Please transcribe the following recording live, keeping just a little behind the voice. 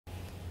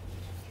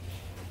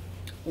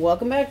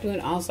Welcome back to an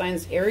all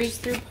signs Aries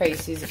through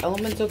Pisces.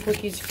 Elemental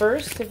quickies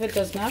first. If it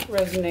does not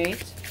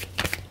resonate,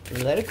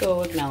 let it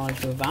go,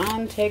 acknowledge, move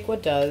on, take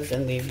what does,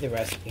 and leave the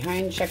rest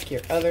behind. Check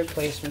your other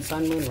placements,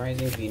 Sun, Moon,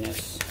 Rising,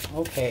 Venus.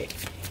 Okay.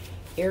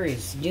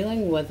 Aries,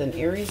 dealing with an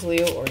Aries,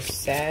 Leo, or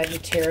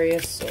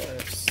Sagittarius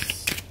source.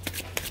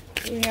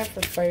 What do we have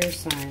for fire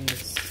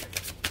signs?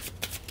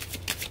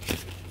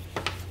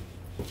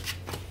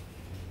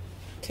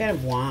 Ten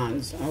of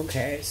Wands.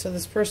 Okay, so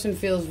this person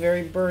feels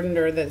very burdened,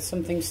 or that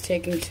something's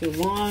taking too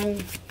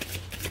long.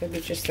 Could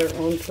be just their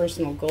own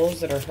personal goals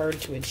that are hard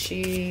to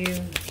achieve.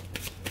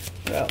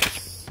 What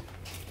else?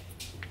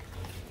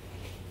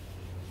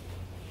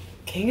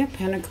 King of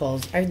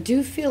Pentacles. I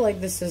do feel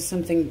like this is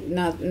something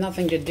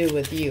nothing to do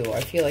with you.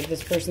 I feel like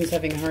this person's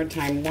having a hard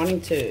time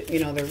wanting to, you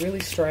know, they're really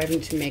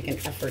striving to make an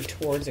effort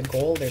towards a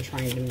goal they're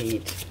trying to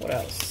meet. What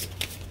else?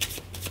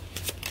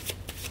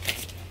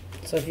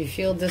 So if you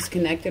feel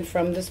disconnected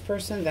from this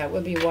person, that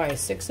would be why.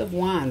 Six of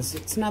Wands.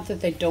 It's not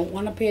that they don't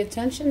want to pay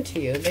attention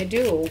to you. They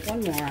do.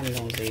 One more, I'm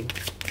nosy.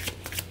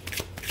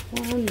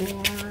 One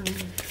more.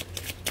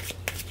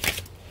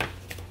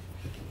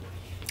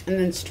 And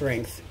then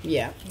Strength.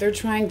 Yeah, they're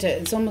trying to,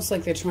 it's almost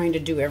like they're trying to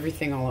do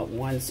everything all at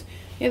once.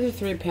 The other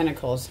Three of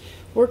Pentacles.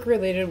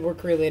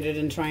 Work-related,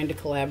 and trying to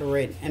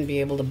collaborate and be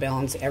able to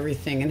balance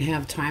everything and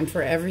have time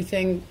for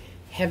everything.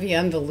 Heavy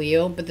on the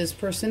Leo, but this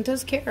person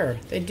does care.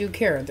 They do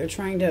care. They're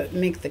trying to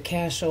make the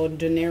cash out,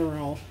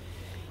 dinero,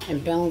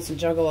 and balance and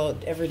juggle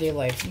out everyday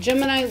life.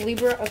 Gemini,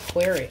 Libra,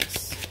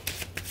 Aquarius.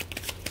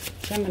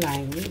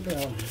 Gemini,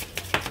 Libra. All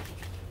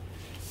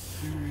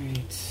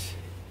right.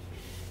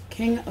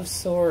 King of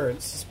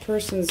Swords. This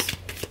person's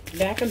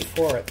back and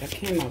forth. That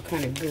came out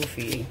kind of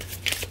goofy.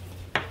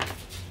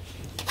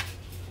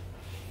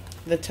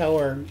 The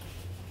Tower.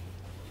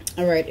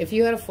 All right, if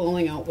you had a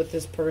falling out with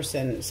this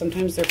person,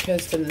 sometimes they're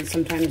pissed and then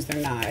sometimes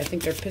they're not. I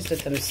think they're pissed at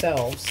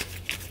themselves.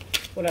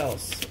 What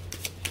else?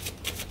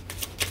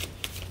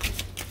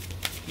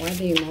 Why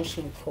the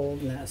emotional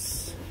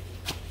coldness?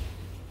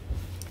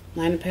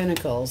 Nine of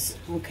Pentacles.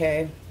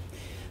 Okay.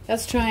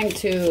 That's trying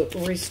to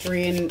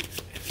restrain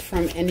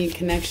from any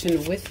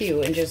connection with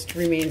you and just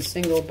remain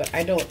single, but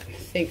I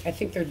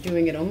think they're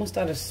doing it almost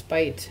out of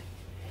spite.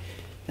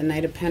 The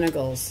Knight of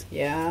Pentacles.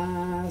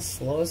 Yeah,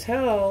 slow as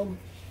hell.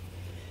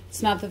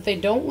 It's not that they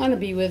don't want to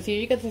be with you.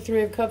 You got the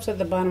Three of Cups at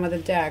the bottom of the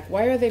deck.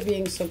 Why are they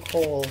being so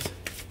cold?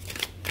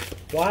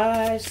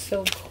 Why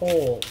so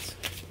cold?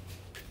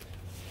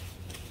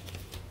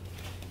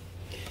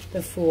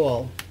 The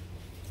Fool.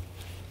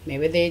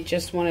 Maybe they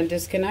just want to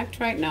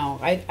disconnect right now.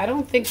 I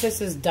don't think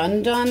this is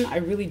done. I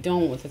really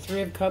don't. With the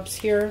Three of Cups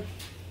here,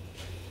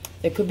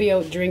 they could be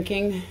out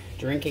drinking,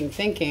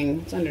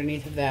 thinking. It's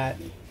underneath of that.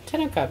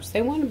 Ten of Cups.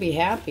 They want to be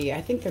happy.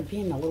 I think they're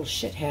being a little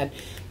shithead.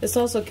 This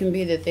also can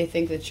be that they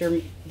think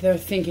that they're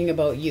thinking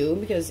about you,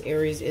 because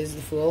Aries is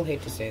the Fool.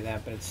 Hate to say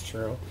that, but it's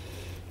true.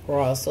 Or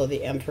also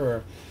the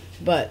Emperor.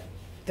 But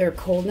their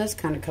coldness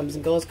kind of comes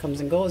and goes,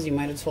 You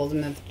might have told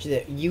them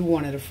that you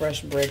wanted a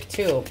fresh break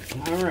too.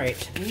 All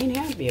right. I ain't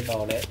happy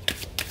about it.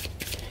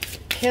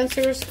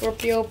 Cancer,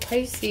 Scorpio,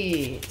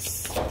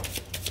 Pisces.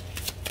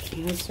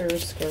 Cancer,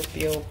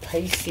 Scorpio,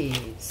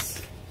 Pisces.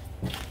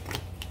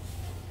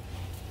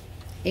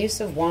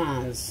 Ace of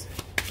Wands.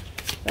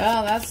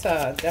 Well, that's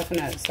a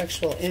definite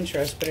sexual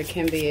interest, but it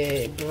can be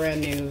a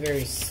brand new,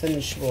 very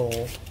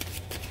sensual,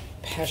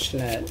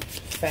 passionate,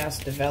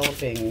 fast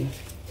developing.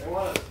 They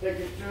want to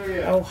stick it to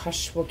you. Oh,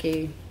 hush,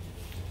 Wookie.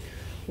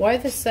 Why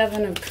the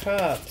Seven of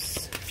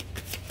Cups?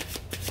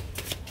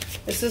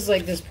 This is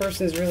like this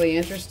person's really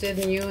interested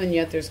in you, and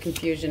yet there's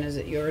confusion. Is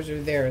it yours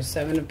or theirs?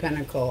 Seven of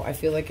Pentacles. I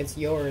feel like it's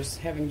yours,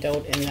 having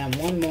doubt in them.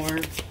 One more.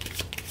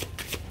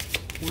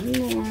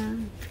 One more.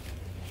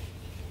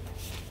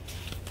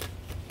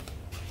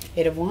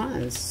 Eight of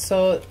Wands.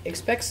 So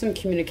expect some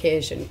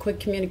communication,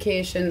 quick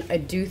communication. I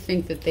do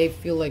think that they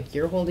feel like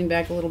you're holding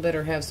back a little bit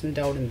or have some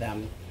doubt in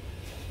them.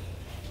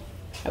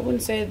 I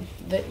wouldn't say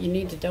that you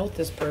need to doubt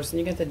this person.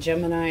 You got the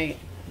Gemini,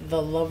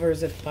 the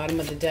Lovers at the bottom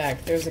of the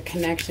deck. There's a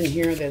connection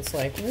here that's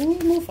like, woo,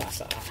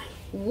 Mufasa.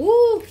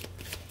 Woo,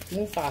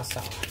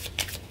 Mufasa.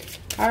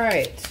 All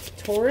right.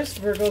 Taurus,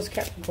 Virgos,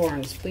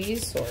 Capricorns.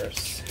 Please,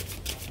 source.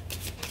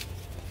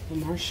 One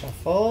more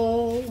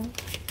shuffle.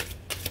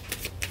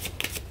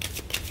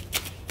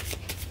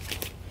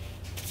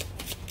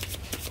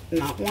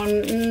 Not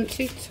wanting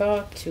to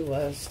talk to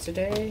us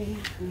today.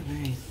 All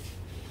right.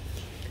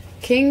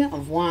 King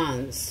of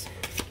Wands.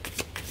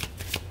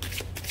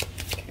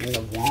 King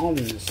of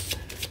Wands.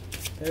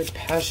 Very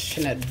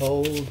passionate,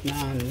 bold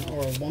man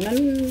or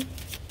woman.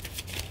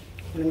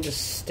 Wanting to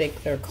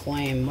stake their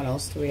claim. What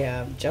else do we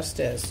have?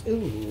 Justice.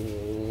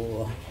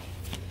 Ooh.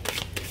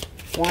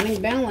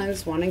 Wanting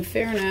balance, wanting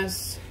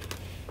fairness.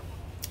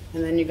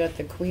 And then you got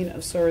the Queen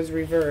of Swords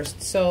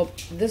reversed. So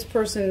this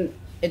person,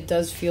 it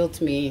does feel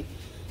to me,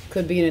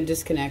 could be in a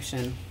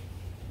disconnection,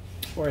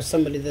 or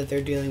somebody that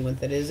they're dealing with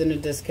that is in a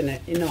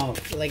disconnect, you know,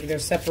 like they're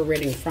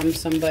separating from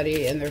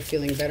somebody and they're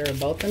feeling better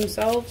about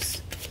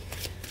themselves,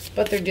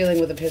 but they're dealing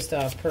with a pissed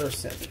off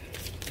person.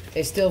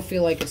 They still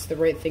feel like it's the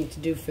right thing to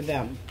do for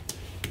them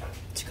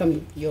to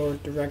come your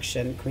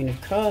direction. Queen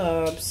of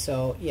Cups.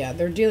 So yeah,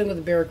 they're dealing with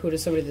a Barracuda,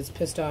 somebody that's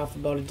pissed off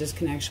about a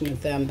disconnection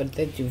with them, but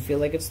they do feel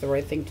like it's the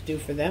right thing to do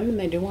for them, and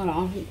they do want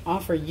to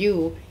offer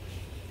you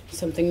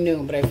something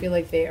new. But I feel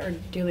like they are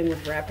dealing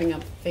with wrapping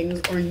up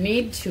things, or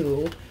need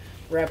to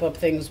wrap up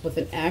things with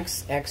an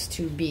X,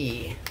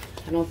 X2B.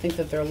 I don't think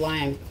that they're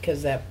lying,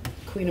 because that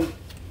Queen of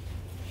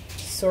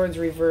Swords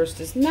reversed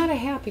is not a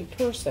happy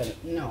person.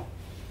 No.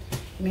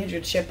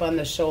 Major chip on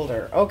the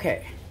shoulder.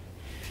 Okay.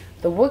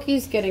 The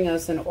Wookiee's getting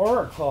us an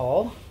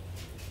oracle.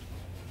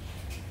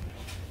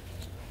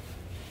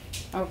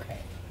 Okay.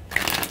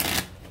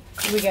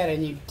 We got a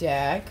new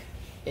deck.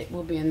 It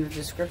will be in the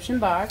description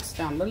box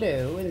down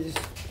below. And this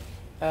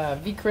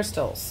V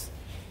Crystals.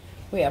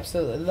 We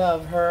absolutely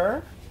love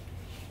her.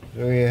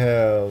 We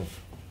have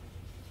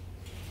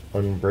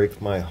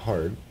Unbreak My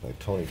Heart by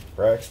Toni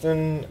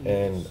Braxton,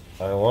 and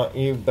I Want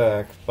You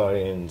Back by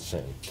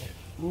NSYNC.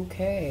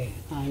 Okay,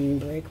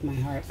 Unbreak My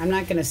Heart. I'm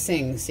not going to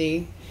sing,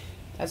 see?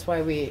 That's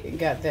why we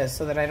got this,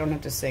 so that I don't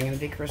have to sing. And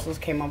V Crystals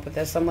came up with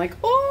this. I'm like,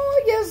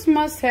 oh, yes,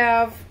 must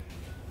have.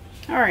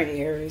 All right,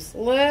 Aries,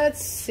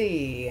 let's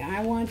see.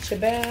 I Want You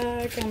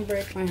Back,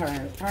 Unbreak My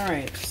Heart. All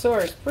right,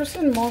 source.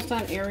 Person most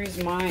on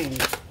Aries' mind.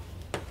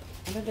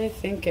 What are they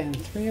thinking?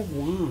 3 of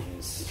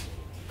Wands.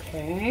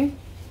 Okay.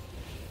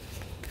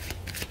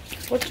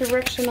 What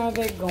direction are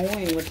they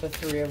going with the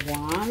 3 of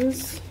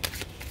Wands?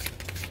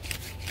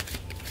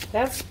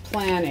 That's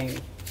planning.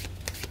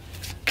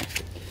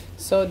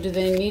 So do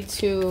they need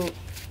to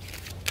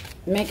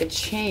make a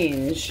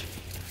change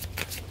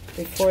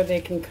before they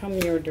can come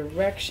your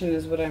direction,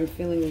 is what I'm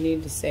feeling the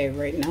need to say.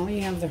 Right now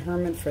you have the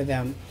Hermit for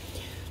them.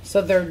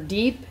 So they're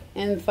deep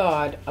in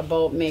thought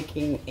about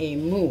making a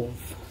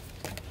move.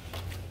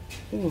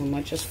 Ooh,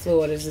 what just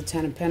flew out is the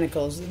 10 of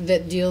Pentacles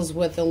that deals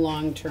with a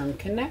long-term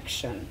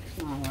connection.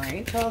 All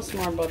right, tell us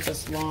more about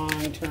this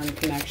long-term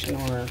connection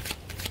or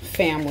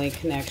family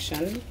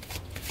connection.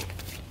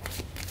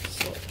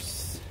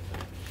 Source.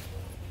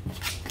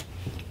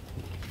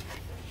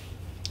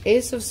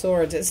 Ace of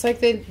Swords. It's like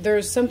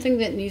there's something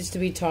that needs to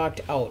be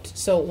talked out.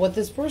 So what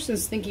this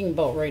person's thinking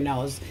about right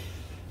now is,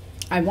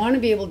 I want to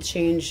be able to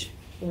change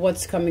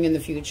what's coming in the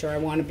future. I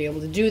want to be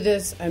able to do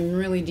this. I'm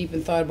really deep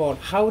in thought about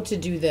how to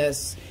do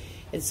this.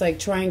 It's like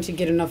trying to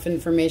get enough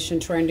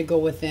information, trying to go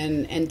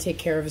within and take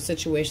care of a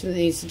situation that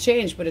needs to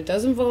change. But it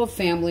does involve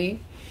family.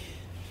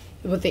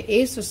 With the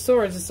Ace of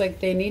Swords, it's like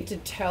they need to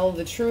tell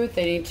the truth.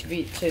 They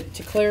need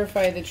to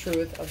clarify the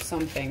truth of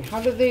something.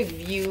 How do they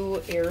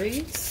view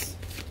Aries?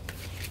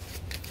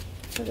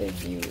 How do they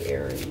view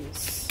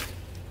Aries?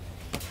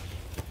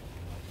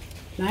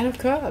 9 of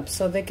Cups.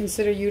 So they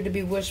consider you to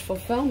be wish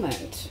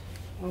fulfillment.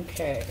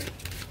 Okay.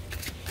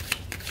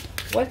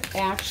 What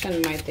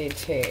action might they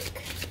take?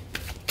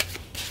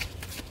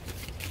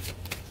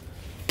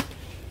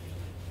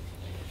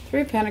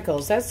 3 of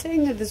Pentacles. That's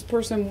saying that this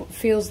person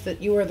feels that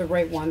you are the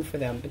right one for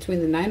them. Between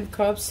the 9 of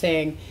Cups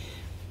saying,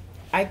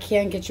 I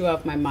can't get you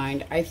off my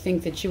mind. I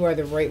think that you are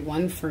the right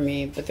one for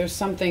me. But there's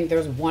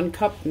 1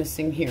 cup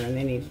missing here, and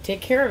they need to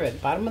take care of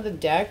it. Bottom of the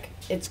deck,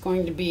 it's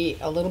going to be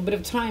a little bit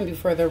of time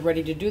before they're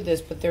ready to do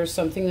this, but there's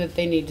something that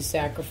they need to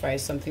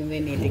sacrifice, something they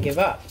need to give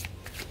up.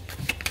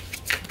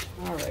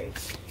 All right.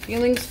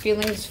 Feelings,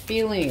 feelings,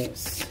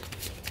 feelings.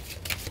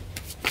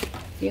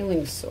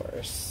 Feeling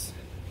source.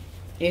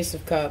 Ace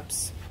of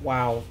Cups.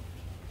 Wow.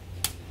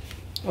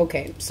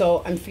 Okay,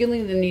 so I'm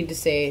feeling the need to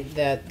say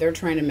that they're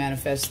trying to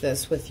manifest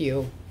this with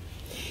you.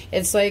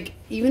 It's like,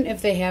 even if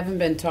they haven't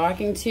been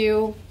talking to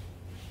you,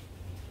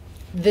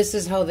 this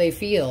is how they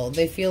feel.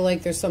 They feel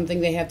like there's something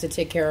they have to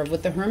take care of.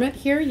 With the Hermit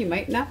here, you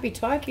might not be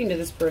talking to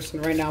this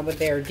person right now, but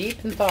they are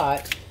deep in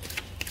thought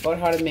about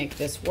how to make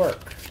this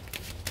work.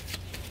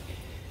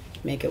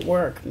 Make it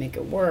work, make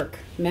it work.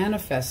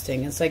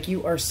 Manifesting. It's like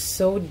you are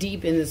so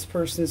deep in this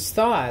person's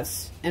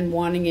thoughts and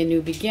wanting a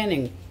new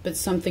beginning, but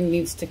something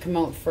needs to come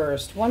out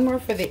first. One more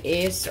for the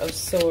Ace of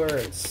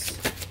Swords.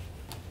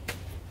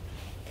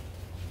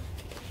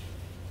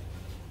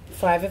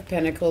 5 of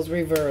Pentacles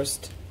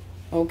reversed.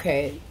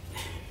 Okay.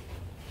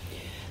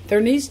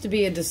 There needs to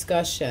be a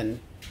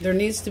discussion. There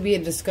needs to be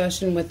a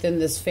discussion within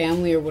this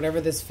family or whatever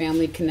this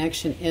family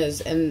connection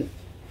is, and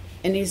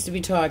it needs to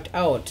be talked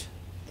out.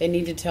 They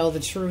need to tell the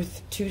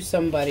truth to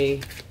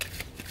somebody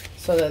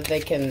so that they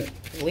can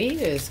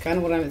leave. Is kind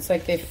of what it's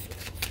like.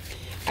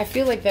 I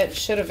feel like that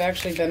should have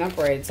actually been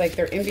upright. It's like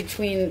they're in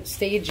between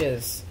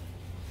stages.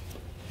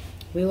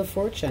 Wheel of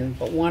Fortune,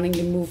 but wanting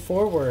to move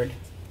forward.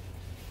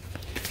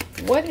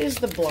 What is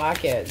the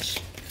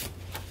blockage?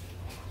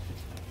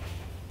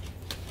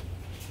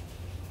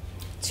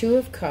 2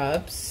 of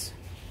Cups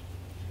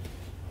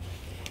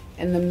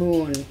and the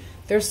Moon.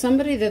 There's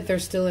somebody that they're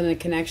still in a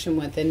connection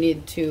with. They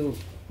need to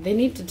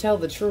tell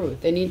the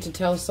truth. They need to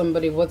tell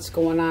somebody what's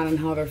going on and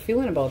how they're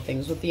feeling about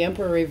things. With the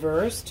Emperor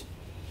reversed,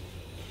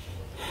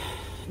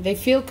 they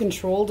feel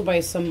controlled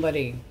by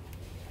somebody.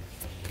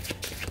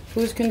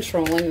 Who's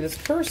controlling this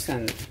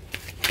person?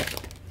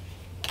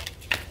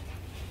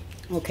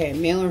 Okay,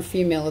 male or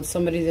female, it's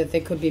somebody that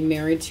they could be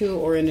married to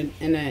or in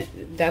a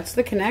that's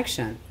the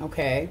connection,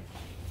 okay?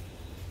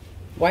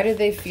 Why do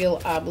they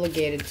feel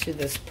obligated to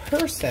this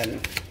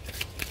person?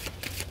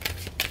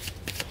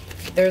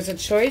 There's a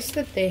choice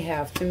that they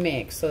have to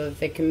make so that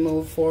they can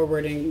move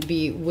forward and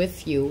be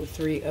with you.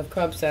 3 of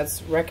Cups,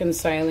 that's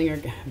reconciling,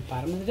 or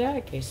bottom of the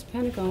deck, Ace of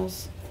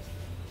Pentacles.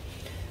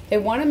 They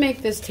want to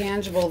make this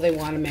tangible. They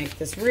want to make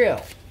this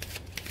real.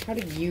 How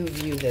do you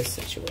view this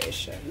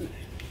situation?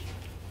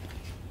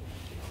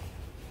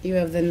 You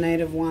have the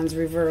Knight of Wands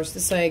reversed.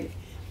 It's like,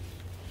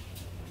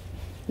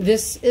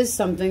 this is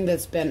something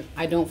that's been,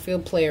 I don't feel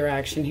player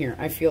action here.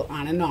 I feel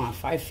on and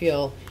off. I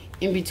feel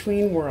in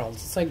between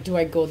worlds. It's like, do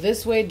I go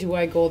this way? Do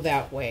I go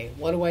that way?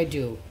 What do I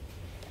do?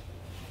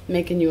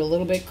 Making you a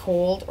little bit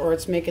cold, or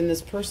it's making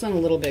this person a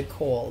little bit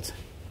cold.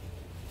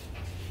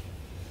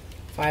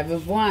 5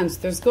 of Wands.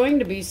 There's going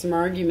to be some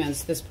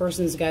arguments this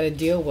person's got to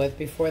deal with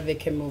before they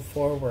can move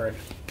forward.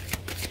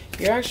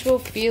 Your actual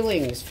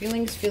feelings.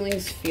 Feelings.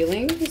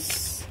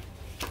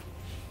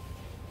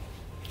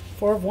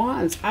 4 of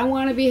Wands. I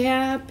want to be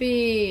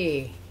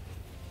happy.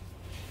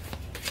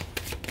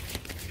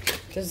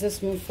 Does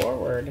this move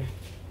forward?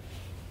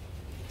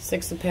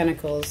 6 of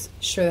Pentacles.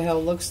 Sure the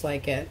hell looks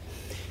like it.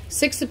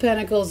 6 of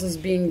Pentacles is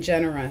being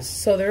generous.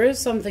 So there is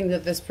something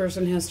that this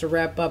person has to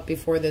wrap up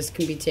before this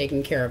can be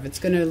taken care of. It's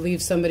going to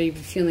leave somebody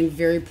feeling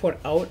very put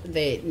out.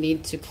 They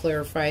need to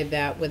clarify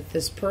that with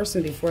this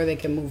person before they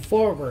can move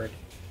forward.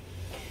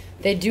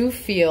 They do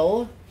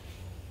feel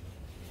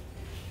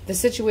the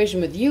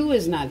situation with you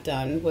is not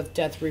done with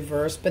Death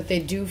reversed, but they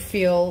do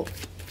feel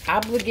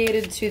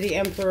obligated to the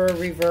Emperor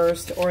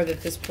reversed, or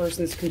that this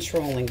person's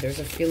controlling. There's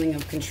a feeling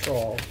of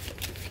control.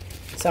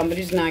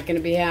 Somebody's not going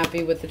to be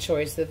happy with the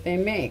choice that they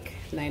make.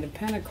 Knight of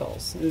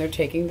Pentacles. And they're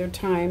taking their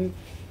time.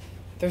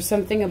 There's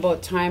something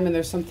about time, and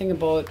there's something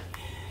about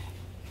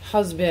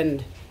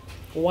husband,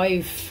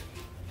 wife,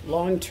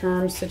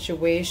 long-term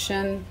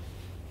situation.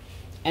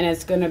 And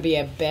it's going to be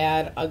a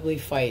bad, ugly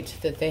fight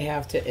that they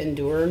have to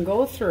endure and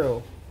go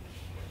through.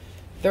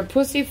 They're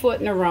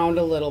pussyfooting around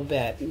a little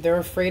bit. They're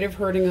afraid of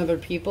hurting other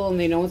people, and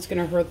they know it's going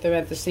to hurt them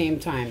at the same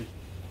time.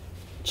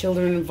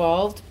 Children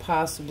involved?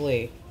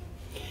 Possibly.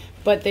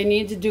 But they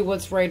need to do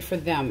what's right for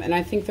them. And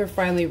I think they're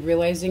finally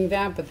realizing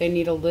that, but they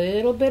need a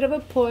little bit of a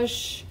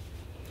push.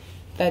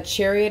 That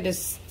Chariot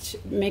is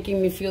making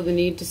me feel the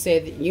need to say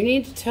that you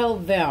need to tell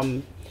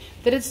them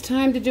that it's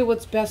time to do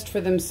what's best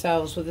for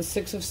themselves. With the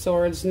 6 of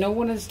Swords, no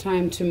one has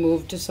time to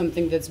move to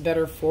something that's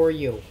better for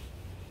you.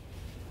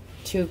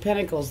 2 of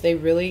Pentacles, they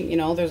really, you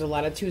know, there's a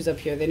lot of 2s up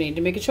here. They need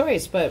to make a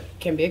choice, but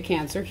can be a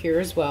Cancer here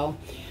as well.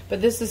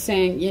 But this is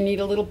saying you need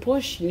a little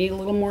push, you need a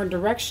little more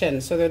direction.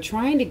 So they're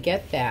trying to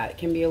get that. It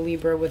can be a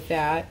Libra with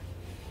that.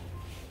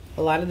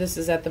 A lot of this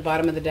is at the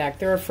bottom of the deck.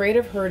 They're afraid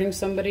of hurting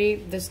somebody.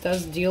 This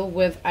does deal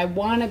with, I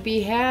want to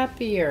be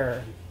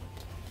happier.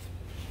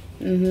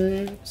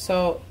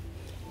 So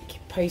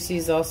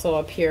Pisces also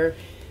up here.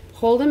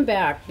 Holding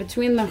back.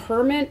 Between the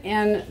Hermit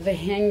and the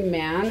Hanged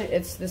Man,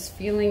 it's this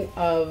feeling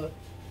of,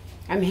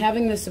 I'm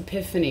having this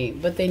epiphany,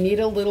 but they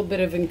need a little bit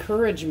of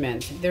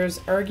encouragement.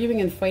 There's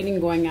arguing and fighting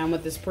going on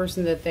with this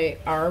person that they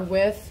are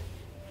with,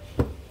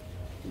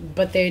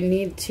 but they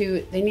need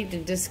to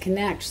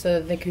disconnect so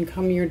that they can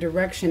come your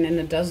direction. And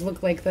it does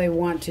look like they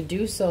want to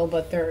do so,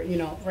 but they're, you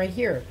know, right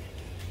here.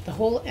 The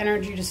whole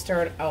energy to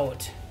start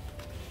out.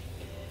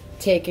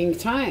 Taking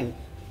time.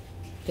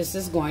 This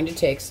is going to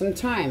take some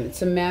time.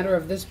 It's a matter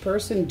of this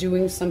person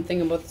doing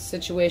something about the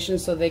situation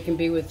so they can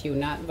be with you,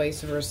 not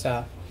vice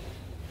versa.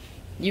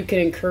 You can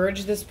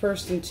encourage this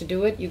person to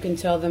do it. You can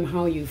tell them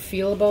how you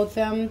feel about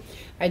them.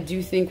 I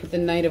do think with the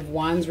Knight of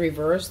Wands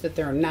reversed that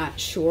they're not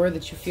sure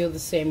that you feel the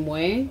same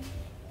way.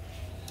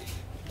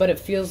 But it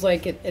feels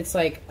like it's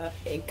like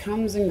it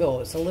comes and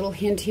goes. A little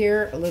hint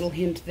here, a little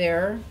hint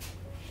there.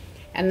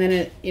 And then,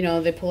 it, you know,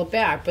 they pull it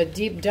back. But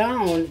deep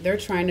down, they're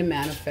trying to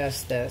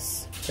manifest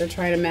this. They're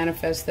trying to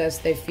manifest this.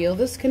 They feel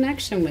this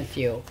connection with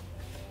you.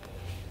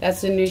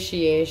 That's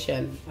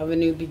initiation of a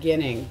new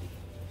beginning.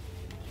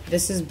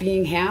 This is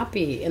being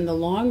happy in the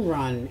long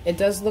run. It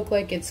does look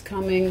like it's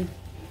coming.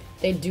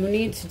 They do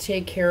need to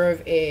take care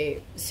of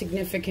a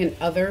significant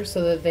other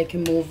so that they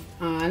can move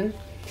on.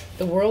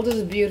 The World is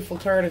a beautiful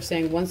card of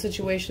saying one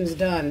situation's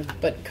done,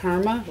 but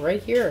karma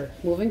right here,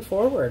 moving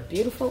forward.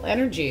 Beautiful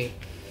energy.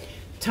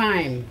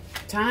 Time.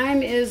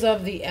 Time is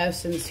of the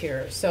essence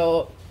here.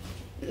 So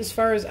as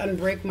far as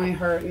unbreak my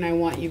heart and I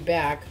want you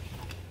back,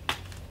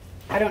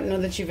 I don't know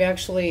that you've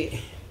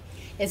actually...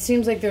 It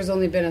seems like there's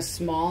only been a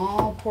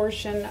small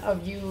portion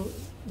of you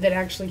that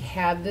actually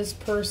had this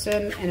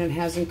person, and it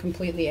hasn't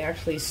completely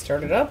actually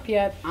started up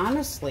yet,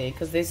 honestly,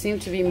 because they seem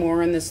to be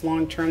more in this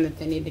long term that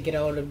they need to get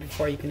out of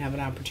before you can have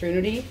an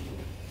opportunity.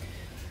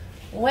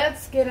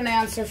 Let's get an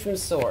answer from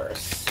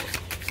Source.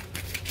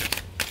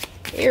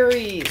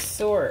 Aries,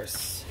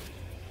 Source.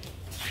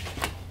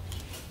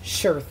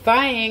 Sure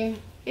thing.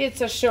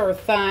 It's a sure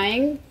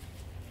thing.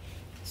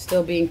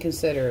 Still being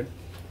considered.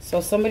 So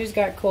somebody's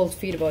got cold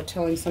feet about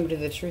telling somebody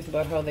the truth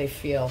about how they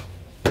feel.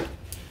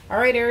 All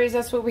right, Aries,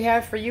 that's what we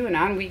have for you, and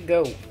on we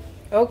go.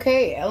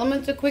 Okay,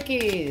 elemental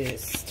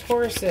quickies.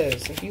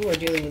 Tauruses, if you are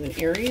dealing with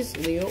an Aries,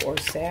 Leo, or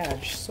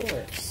Sag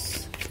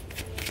source.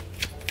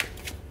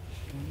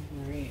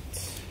 All right.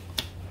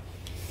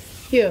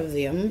 You have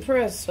the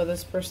Empress, so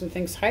this person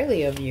thinks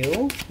highly of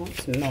you.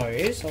 That's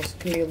nice. Also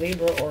can be a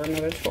Libra or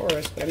another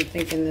Taurus, but I'm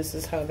thinking this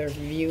is how they're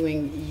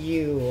viewing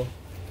you.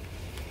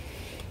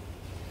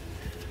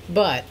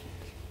 But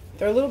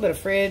they're a little bit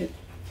afraid.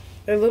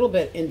 They're a little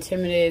bit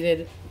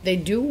intimidated. They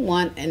do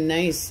want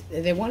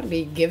they want to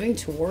be giving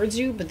towards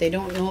you, but they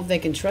don't know if they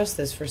can trust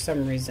this for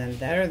some reason.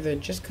 That or they're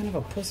just kind of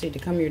a pussy to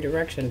come your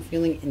direction,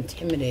 feeling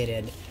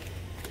intimidated.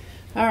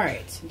 All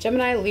right,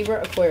 Gemini,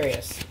 Libra,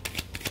 Aquarius.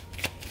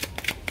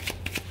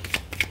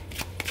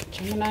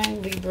 Gemini,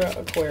 Libra,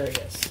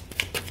 Aquarius.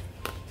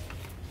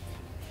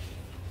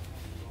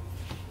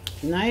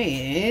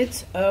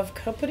 Knight of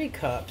Cuppity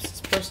Cups.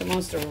 This person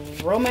wants to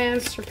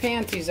romance her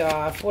panties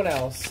off. What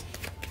else?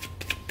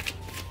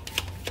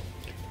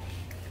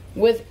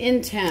 With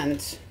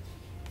intent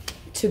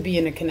to be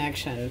in a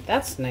connection.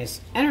 That's nice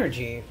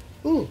energy.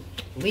 Ooh,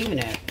 leaving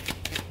it.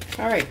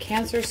 All right,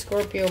 Cancer,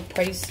 Scorpio,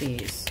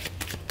 Pisces.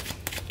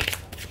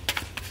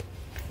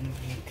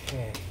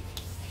 Okay.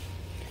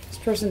 This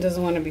person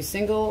doesn't want to be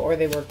single, or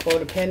they were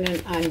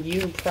codependent on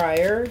you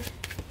prior.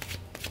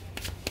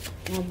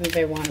 I don't think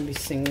they want to be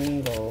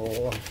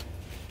single.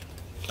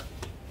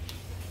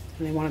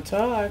 And they want to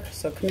talk.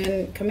 So coming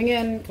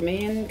in.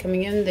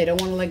 They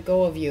don't want to let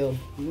go of you.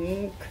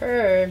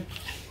 Okay.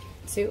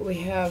 Let's see what we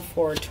have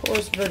for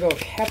Taurus, Virgo,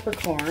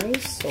 Capricorn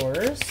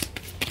source.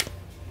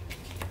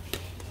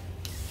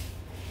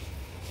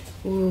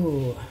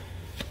 Ooh.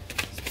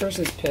 This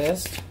person's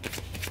pissed.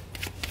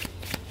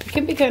 They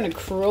can be kind of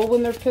cruel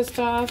when they're pissed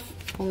off.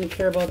 Only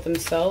care about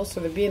themselves. So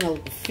they're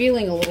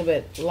feeling a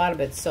lot of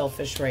bit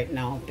selfish right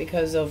now.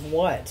 Because of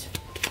what?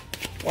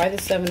 Why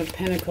the Seven of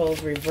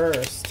Pentacles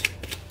reversed?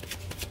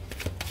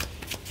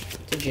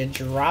 Did you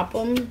drop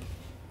them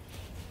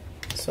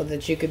so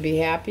that you could be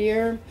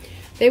happier?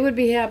 They would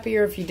be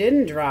happier if you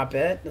didn't drop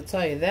it. I'll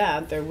tell you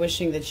that. They're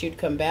wishing that you'd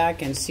come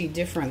back and see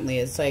differently.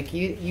 It's like,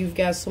 you've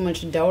got so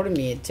much doubt in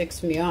me. It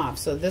ticks me off.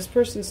 So this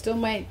person still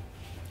might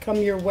come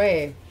your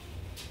way.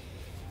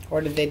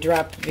 Or did they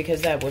drop it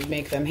because that would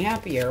make them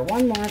happier?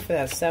 One more for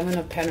that Seven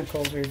of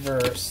Pentacles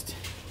reversed.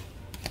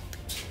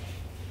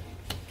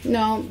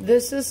 No,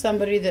 this is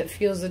somebody that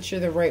feels that you're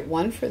the right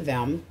one for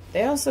them.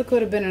 They also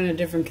could have been in a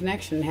different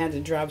connection and had to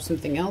drop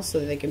something else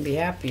so that they can be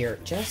happier.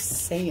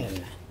 Just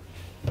saying.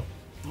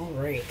 All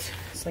right.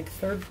 It's like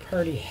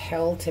third-party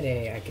hell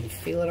today. I can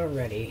feel it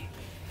already.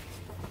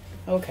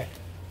 Okay.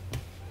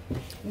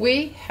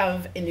 We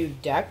have a new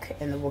deck,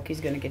 and the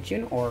Wookiee's going to get you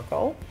an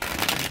oracle.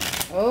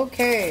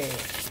 Okay.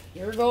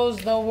 Here goes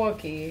the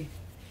Wookiee.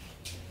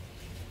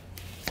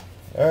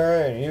 All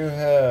right, you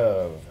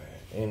have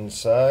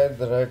Inside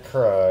That I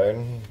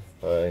Cried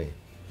by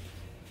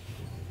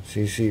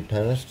C.C.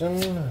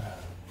 Peniston,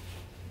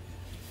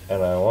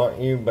 and I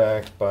Want You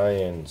Back by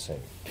NSYNC.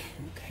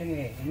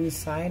 Okay,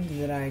 Inside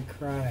That I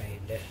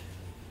Cried.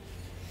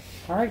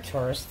 Alright,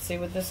 Taurus, let's see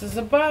what this is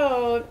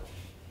about.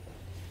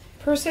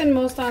 Person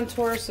most on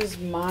Taurus's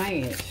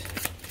mind.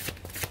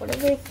 What are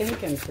they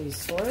thinking,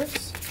 please,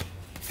 Taurus?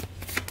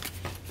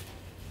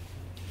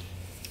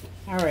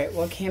 Alright,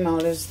 what came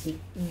out is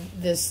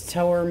this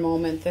tower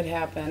moment that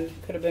happened.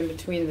 Could have been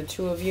between the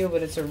two of you,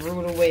 but it's a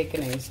rude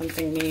awakening,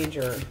 something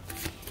major.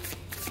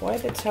 Why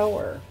the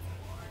tower?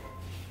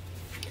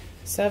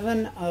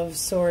 Seven of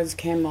Swords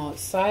came out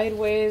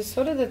sideways.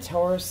 So did the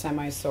tower,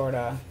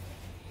 semi-sorta.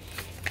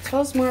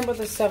 Tell us more about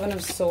the Seven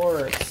of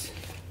Swords.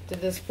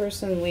 Did this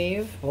person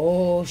leave?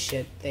 Oh,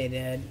 shit, they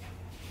did.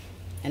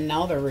 And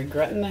now they're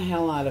regretting the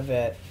hell out of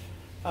it.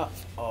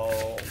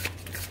 Uh-oh.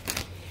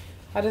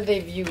 How do they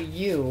view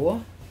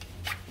you?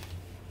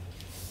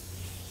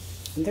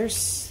 They're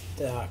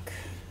stuck.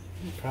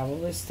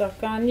 Probably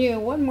stuck on you.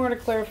 One more to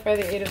clarify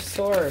the Eight of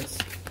Swords.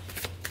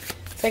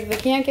 It's like they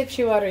can't get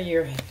you out of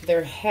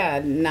their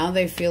head. Now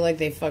they feel like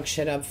they fuck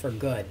shit up for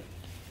good.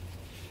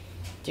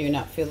 Do you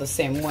not feel the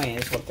same way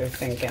is what they're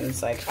thinking?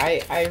 It's like,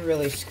 I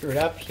really screwed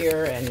up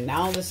here, and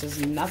now this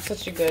is not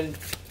such a good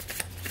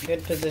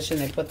position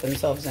they put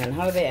themselves in.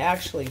 How do they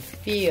actually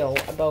feel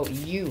about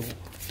you?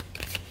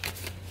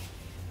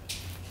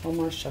 One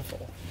more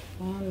shuffle.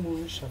 One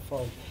more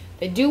shuffle.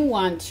 They do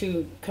want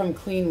to come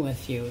clean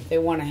with you. They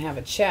want to have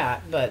a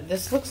chat, but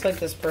this looks like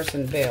this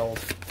person bailed.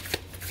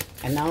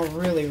 And now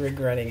really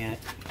regretting it.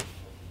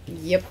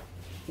 Yep.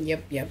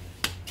 Yep, yep.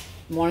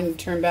 Wanting to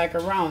turn back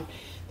around.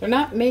 They're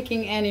not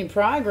making any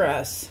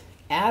progress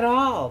at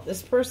all.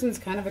 This person's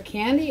kind of a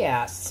candy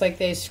ass. It's like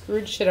they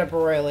screwed shit up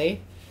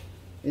royally.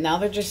 Now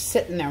they're just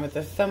sitting there with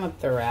their thumb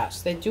up their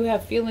ass. They do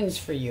have feelings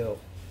for you.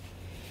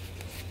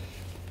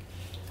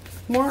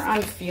 More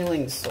on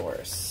feeling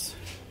source.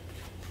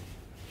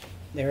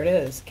 There it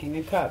is, King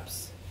of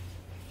Cups.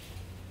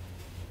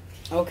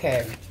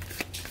 Okay.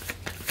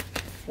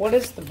 What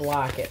is the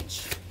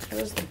blockage?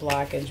 What is the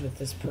blockage with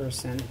this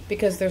person?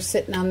 Because they're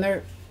sitting on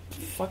their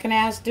fucking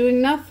ass doing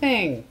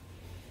nothing.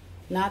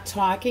 Not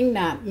talking,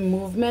 not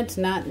movement,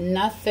 not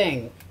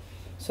nothing.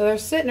 So they're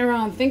sitting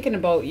around thinking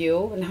about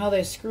you and how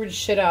they screwed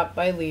shit up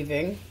by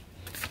leaving.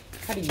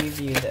 How do you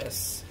view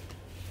this?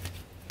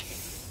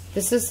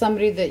 This is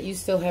somebody that you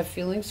still have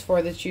feelings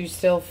for, that you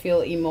still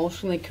feel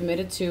emotionally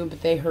committed to,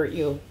 but they hurt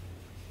you.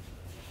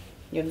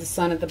 You have the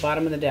sun at the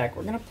bottom of the deck.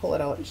 We're going to pull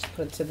it out and just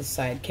put it to the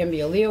side. Can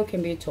be a Leo,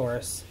 can be a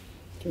Taurus.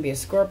 Can be a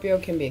Scorpio,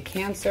 can be a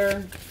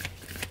Cancer.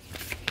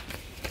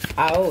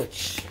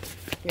 Ouch.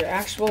 Your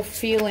actual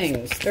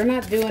feelings. They're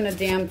not doing a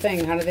damn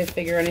thing. How do they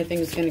figure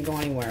anything's going to go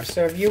anywhere?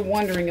 So if you're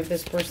wondering if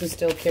this person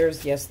still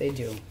cares, yes, they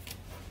do.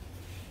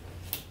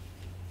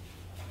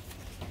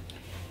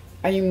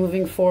 Are you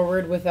moving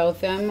forward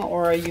without them,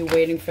 or are you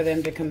waiting for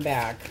them to come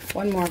back?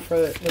 One more for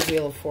the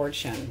Wheel of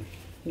Fortune.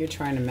 You're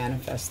trying to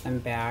manifest them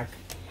back.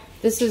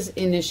 This is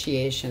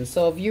initiation.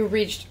 So if you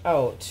reached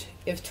out,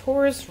 if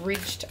Taurus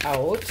reached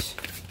out,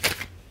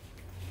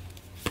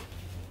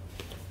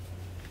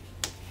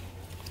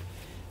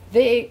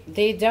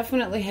 they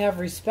definitely have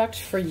respect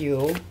for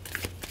you.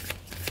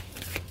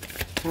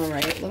 All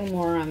right, a little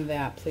more on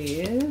that,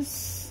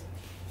 please.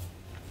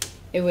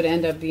 It would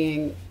end up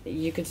being,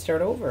 you could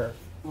start over,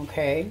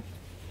 okay?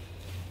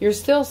 You're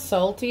still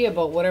salty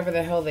about whatever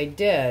the hell they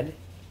did.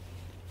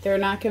 They're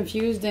not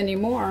confused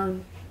anymore.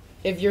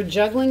 If you're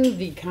juggling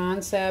the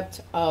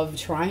concept of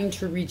trying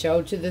to reach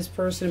out to this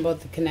person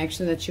about the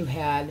connection that you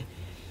had,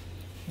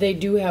 they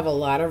do have a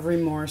lot of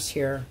remorse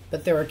here,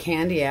 but they're a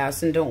candy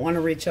ass and don't want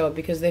to reach out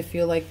because they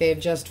feel like they've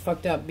just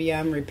fucked up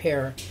beyond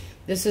repair.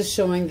 This is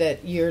showing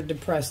that you're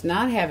depressed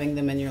not having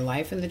them in your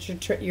life, and that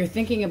you're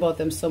thinking about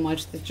them so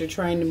much that you're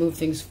trying to move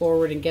things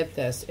forward and get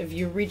this. If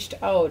you reached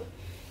out,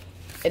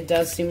 it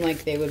does seem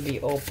like they would be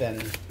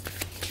open.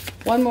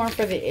 One more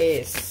for the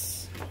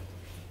Ace.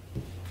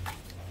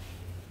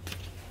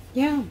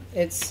 Yeah,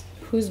 it's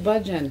who's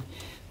budging.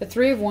 The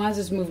Three of Wands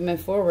is movement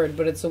forward,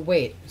 but it's a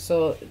wait.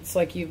 So it's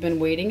like you've been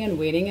waiting and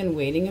waiting and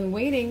waiting and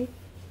waiting.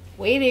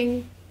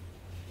 Waiting.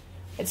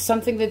 It's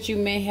something that you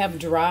may have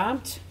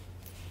dropped,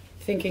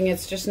 thinking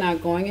it's just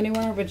not going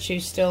anywhere, but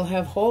you still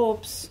have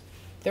hopes.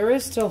 There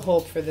is still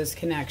hope for this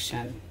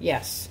connection.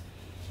 Yes.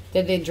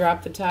 Did they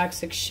drop the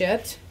toxic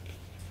shit?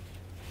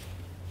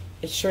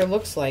 It sure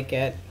looks like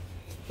it.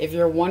 If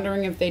you're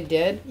wondering if they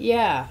did,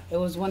 yeah, it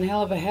was one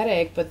hell of a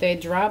headache, but they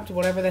dropped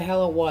whatever the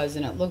hell it was,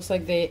 and it looks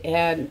like they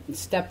had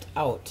stepped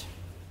out.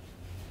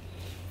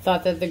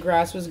 Thought that the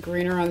grass was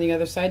greener on the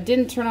other side.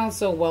 Didn't turn out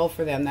so well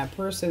for them. That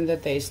person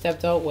that they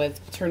stepped out with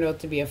turned out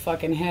to be a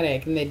fucking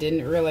headache, and they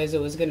didn't realize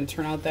it was going to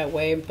turn out that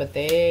way, but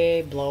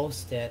they blowed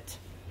it.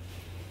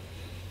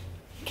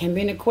 Can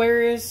be an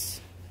Aquarius,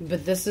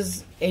 but this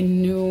is a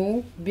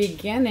new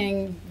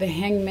beginning. The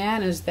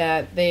Hangman is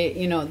that they,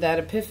 you know, that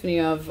epiphany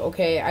of,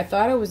 okay, I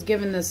thought I was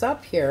giving this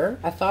up here.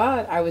 I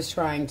thought I was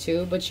trying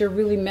to, but you're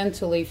really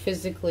mentally,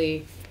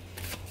 physically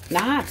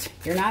not.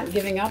 You're not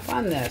giving up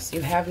on this.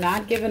 You have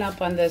not given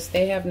up on this.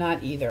 They have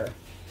not either.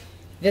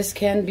 This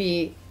can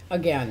be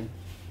again.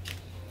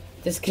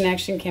 This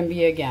connection can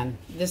be again.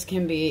 This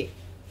can be,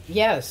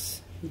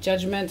 yes,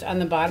 Judgment on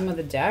the bottom of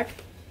the deck.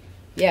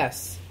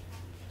 Yes.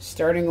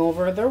 Starting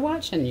over. They're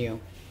watching you.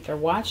 They're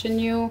watching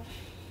you,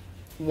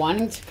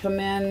 wanting to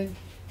come in,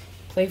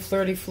 play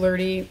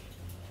flirty,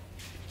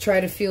 try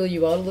to feel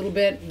you out a little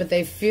bit, but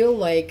they feel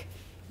like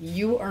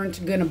you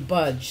aren't going to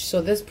budge.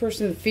 So this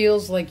person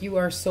feels like you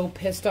are so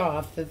pissed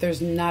off that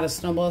there's not a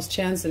snowball's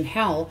chance in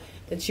hell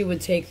that you would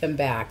take them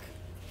back.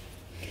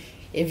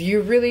 If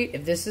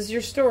this is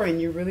your story and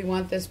you really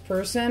want this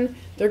person,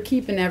 they're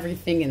keeping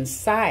everything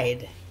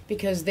inside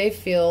because they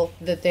feel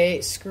that they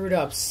screwed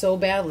up so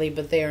badly,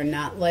 but they are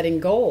not letting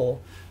go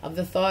of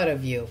the thought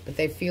of you, but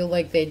they feel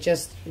like they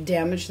just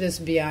damaged this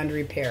beyond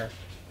repair.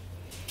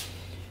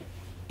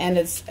 And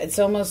it's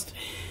almost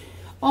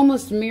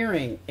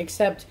mirroring,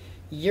 except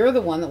you're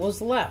the one that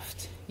was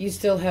left. You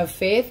still have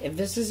faith. If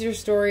this is your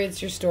story,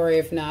 it's your story.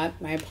 If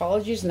not, my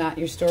apologies, not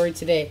your story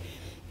today.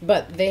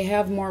 But they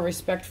have more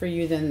respect for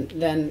you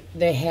than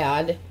they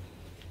had.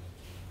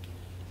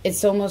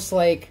 It's almost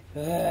like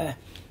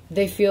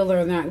they feel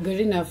they're not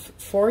good enough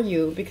for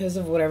you because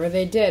of whatever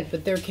they did.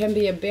 But there can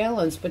be a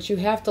balance, but you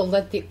have to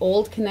let the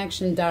old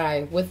connection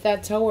die with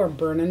that tower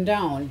burning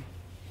down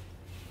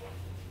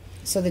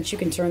so that you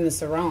can turn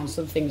this around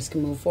so things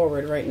can move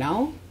forward. Right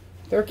now,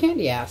 they're a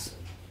candy ass.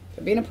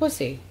 They're being a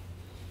pussy.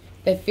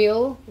 They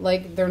feel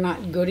like they're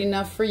not good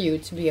enough for you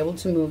to be able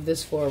to move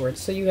this forward.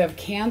 So you have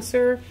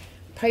Cancer,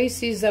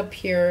 Pisces up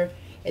here.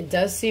 It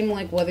does seem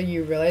like, whether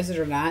you realize it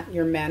or not,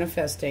 you're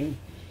manifesting.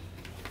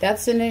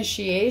 That's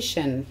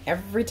initiation.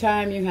 Every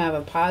time you have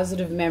a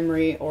positive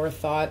memory or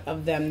thought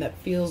of them that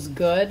feels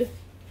good,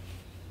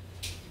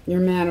 you're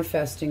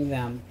manifesting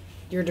them.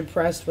 You're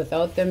depressed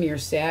without them. You're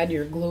sad.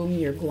 You're gloom.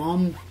 You're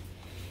glum.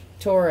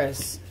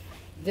 Taurus.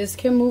 This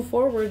can move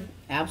forward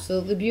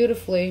absolutely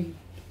beautifully.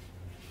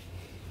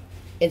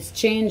 It's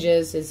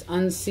changes. It's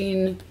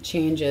unseen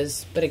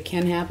changes, but it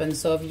can happen.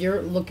 So if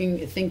you're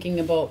thinking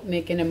about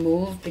making a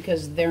move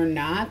because they're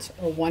not,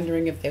 or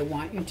wondering if they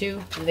want you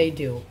to, they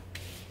do.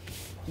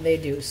 They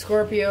do.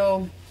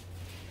 Scorpio,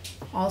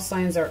 All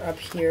signs are up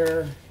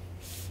here.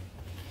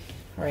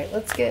 All right,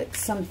 let's get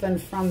something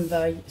from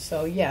the...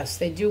 So, yes,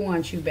 they do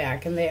want you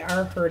back, and they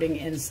are hurting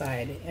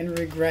inside and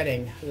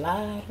regretting. A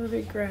lot of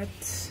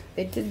regrets.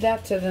 They did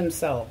that to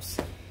themselves.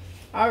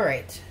 All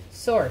right,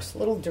 Source,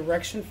 little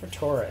direction for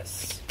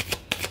Taurus.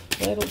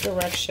 Little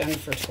direction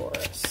for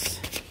Taurus.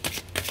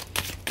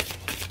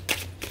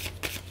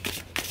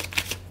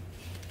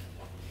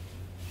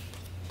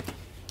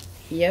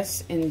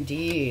 Yes,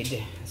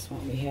 indeed. That's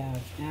what we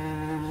have.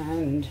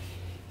 And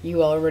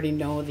you already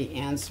know the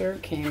answer.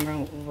 Came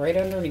right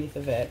underneath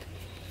of it.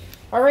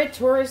 All right,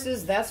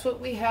 Tauruses, that's what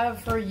we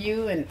have for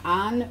you, and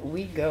on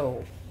we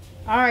go.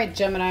 All right,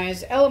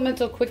 Geminis,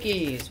 elemental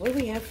quickies. What do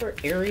we have for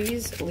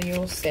Aries,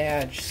 Leo,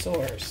 Sag,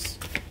 Source?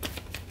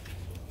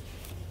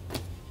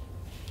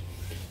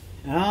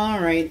 All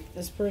right,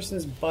 this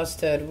person's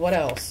busted. What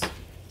else?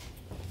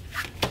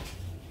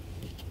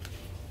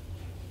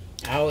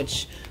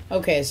 Ouch.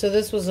 Okay, so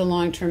this was a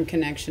long-term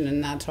connection and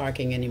not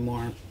talking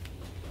anymore.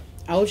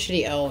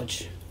 Ouchity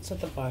ouch. It's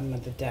at the bottom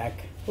of the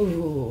deck.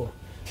 Ooh.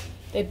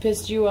 They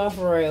pissed you off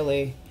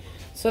royally.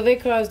 So they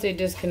caused a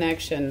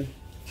disconnection.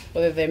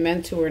 Whether they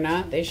meant to or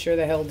not, they sure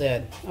the hell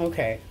did.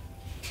 Okay.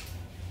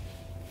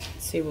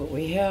 Let's see what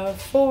we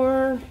have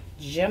for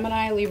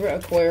Gemini, Libra,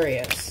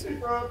 Aquarius.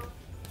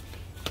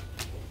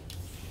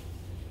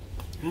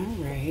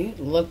 Alright,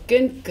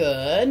 looking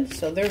good.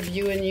 So they're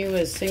viewing you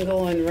as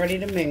single and ready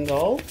to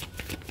mingle.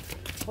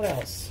 What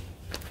else?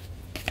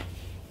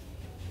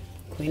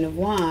 Queen of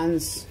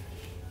Wands,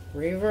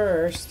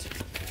 reversed.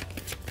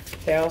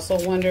 They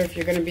also wonder if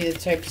you're going to be the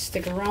type to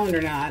stick around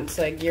or not. It's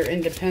like your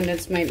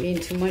independence might mean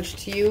too much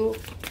to you.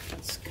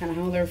 That's kind of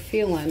how they're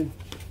feeling.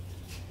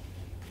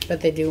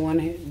 But they do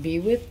want to be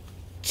with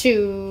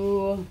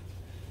you.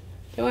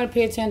 They want to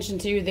pay attention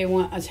to you. They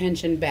want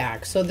attention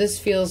back. So this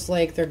feels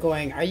like they're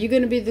going, are you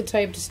going to be the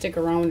type to stick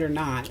around or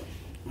not?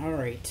 All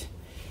right.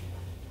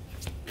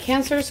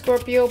 Cancer,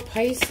 Scorpio,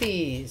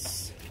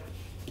 Pisces.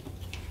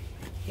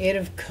 8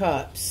 of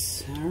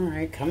Cups. All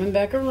right, coming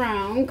back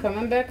around,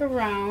 coming back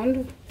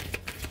around.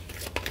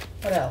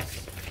 What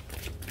else?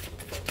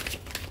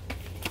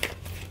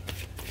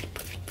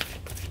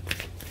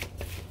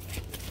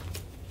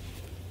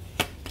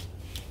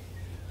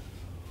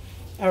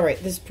 All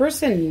right, this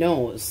person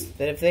knows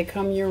that if they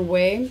come your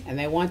way and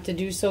they want to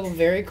do so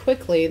very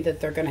quickly,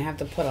 that they're going to have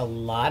to put a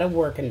lot of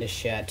work into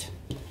shit.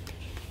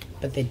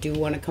 But they do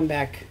want to come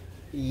back.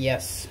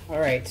 Yes. All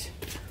right.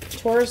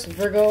 Taurus,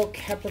 Virgo,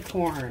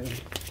 Capricorn.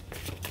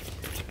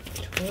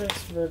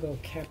 Taurus, Virgo,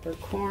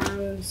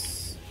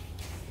 Capricorns.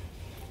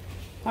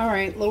 All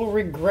right. Little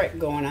regret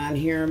going on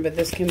here, but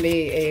this can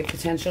be a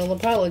potential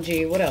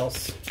apology. What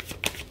else?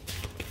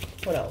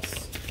 What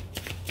else?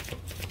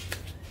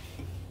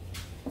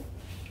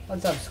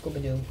 What's up,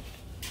 Scooby-Doo?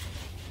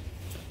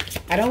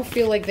 I don't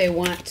feel like they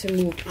want to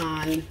move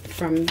on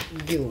from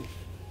you.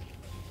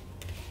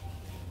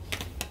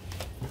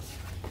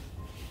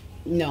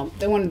 No,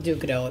 they want to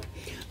duke it out.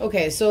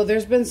 Okay, so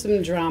there's been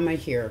some drama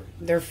here.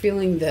 They're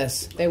feeling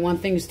this. They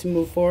want things to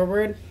move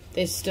forward.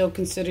 They still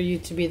consider you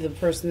to be the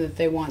person that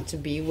they want to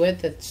be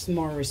with, that's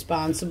more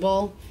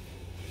responsible.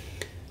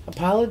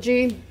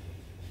 Apology,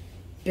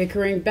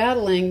 bickering,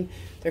 battling.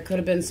 There could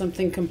have been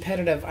something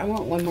competitive. I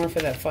want one more for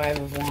that 5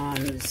 of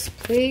Wands,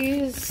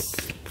 please.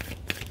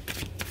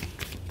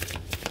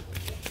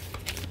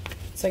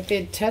 It's like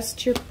they'd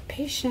test your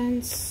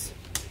patience.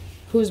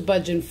 Who's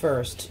budging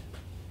first?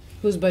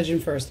 Who's budging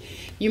first?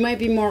 You might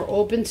be more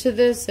open to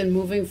this and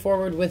moving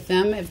forward with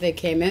them if they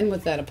came in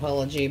with that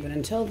apology. But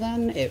until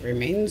then, it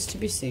remains to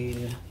be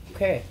seen.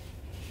 Okay.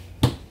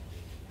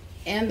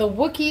 And the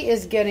Wookiee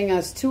is getting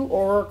us 2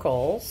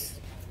 oracles.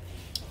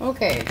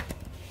 Okay.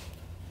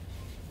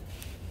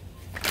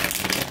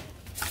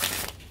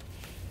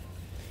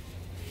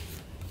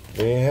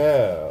 We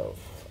have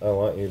I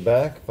Want You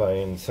Back by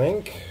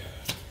InSync.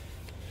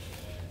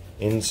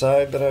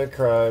 Inside That I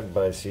Cried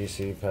by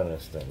C.C.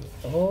 Peniston.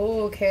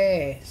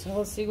 Okay, so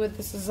let's see what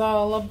this is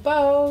all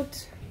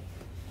about.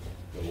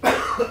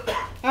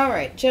 All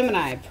right,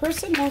 Gemini.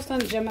 Person most on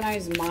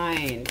Gemini's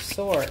mind.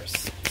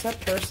 Source. What's that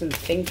person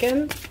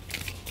thinking?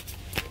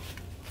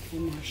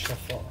 One more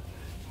shuffle.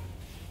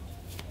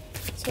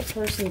 What's that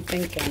person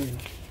thinking?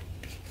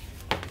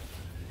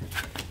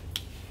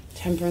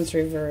 Temperance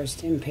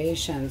reversed.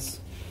 Impatience.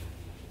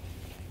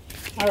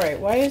 All right,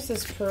 why is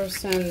this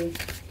person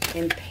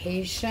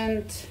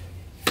impatient?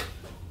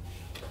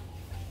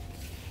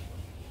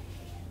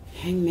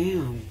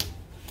 Hangman.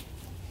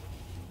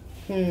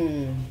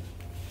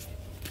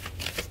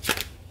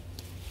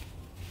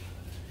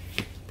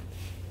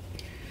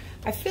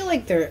 I feel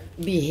like their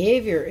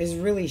behavior is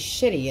really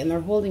shitty and they're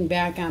holding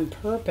back on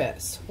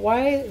purpose.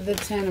 Why the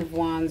 10 of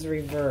Wands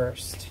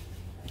reversed?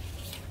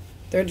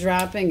 They're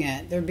dropping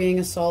it. They're being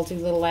a salty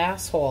little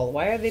asshole.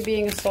 Why are they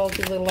being a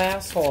salty little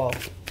asshole?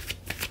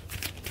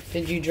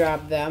 Did you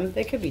drop them?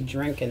 They could be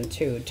drinking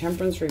too.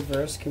 Temperance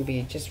reverse can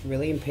be just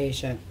really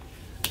impatient.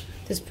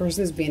 This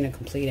person's being a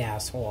complete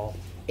asshole.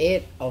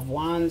 8 of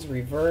Wands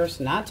reverse,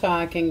 not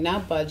talking,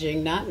 not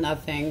budging, not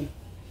nothing.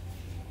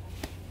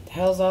 The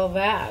hell's all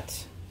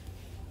that?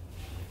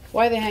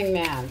 Why the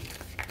Hangman?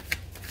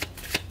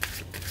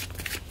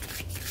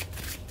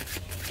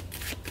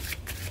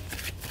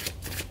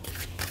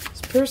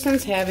 This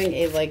person's having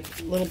a like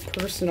little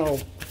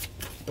personal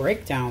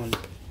breakdown.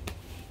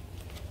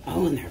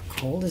 Oh, and they're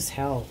cold as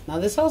hell. Now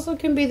this also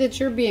can be that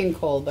you're being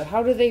cold, but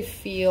how do they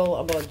feel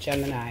about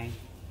Gemini?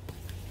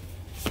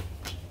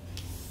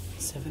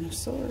 Seven of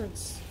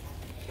Swords.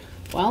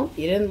 Well,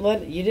 you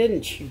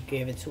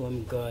gave it to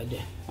him good.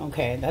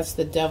 Okay, that's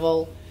the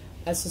Devil.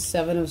 That's the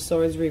Seven of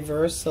Swords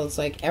reversed. So it's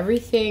like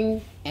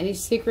everything, any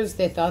secrets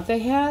they thought they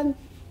had,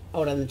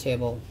 out on the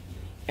table.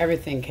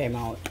 Everything came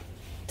out.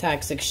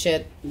 Toxic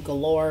shit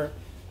galore.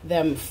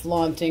 Them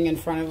flaunting in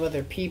front of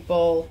other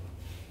people.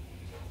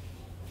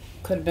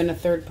 Could have been a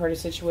third-party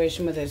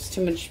situation where there's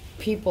too much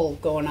people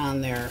going on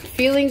there.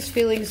 Feelings,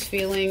 feelings,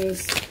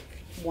 feelings.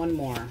 One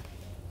more.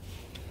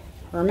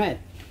 Hermit.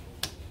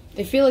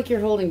 They feel like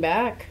you're holding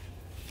back.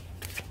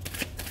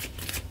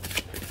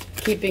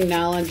 Keeping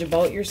knowledge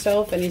about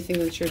yourself, anything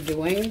that you're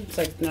doing. It's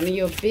like none of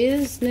your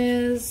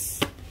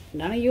business.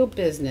 None of your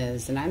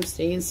business. And I'm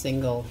staying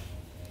single.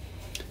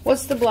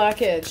 What's the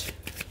blockage?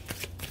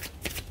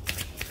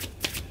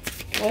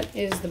 What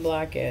is the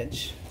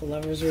blockage? The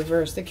Lover's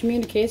reversed. The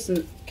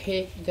communication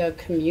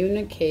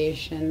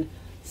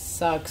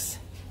sucks.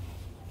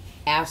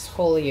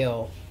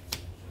 Assholio.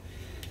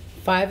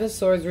 Five of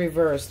Swords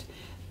reversed.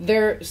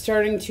 They're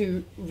starting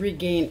to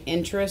regain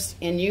interest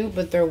in you,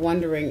 but they're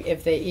wondering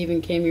if they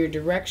even came your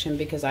direction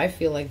because I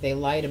feel like they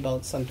lied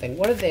about something.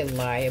 What did they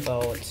lie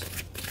about?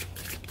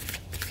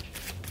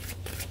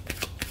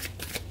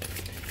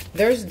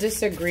 There's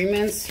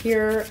disagreements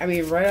here. I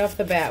mean, right off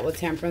the bat with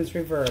Temperance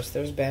reversed,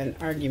 there's been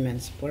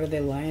arguments. What are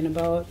they lying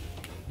about?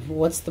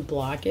 What's the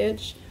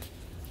blockage?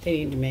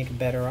 They need to make a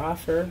better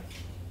offer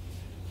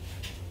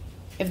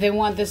if they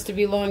want this to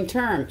be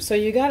long-term. So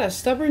you got a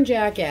stubborn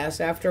jackass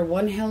after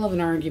one hell of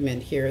an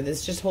argument here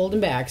that's just holding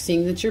back,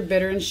 seeing that you're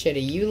bitter and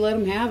shitty. You let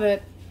them have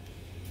it.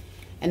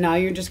 And now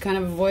you're just kind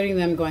of avoiding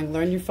them, going,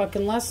 learn your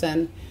fucking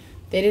lesson.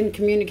 They didn't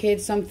communicate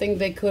something.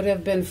 They could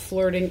have been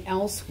flirting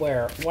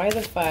elsewhere. Why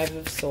the Five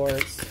of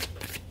Swords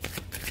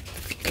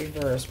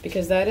reversed?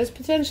 Because that is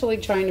potentially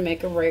trying to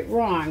make a right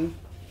wrong.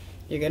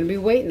 You're going to be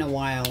waiting a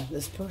while.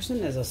 This person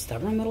is a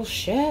stubborn little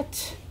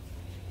shit.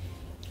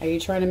 Are you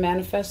trying to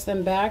manifest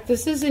them back?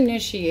 This is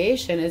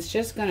initiation. It's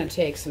just going to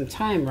take some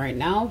time right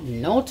now.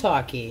 No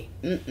talkie.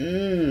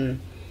 They're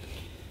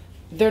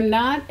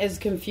not as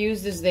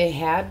confused as they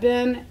had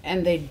been,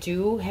 and they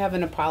do have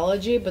an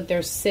apology, but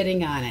they're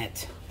sitting on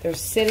it. They're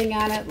sitting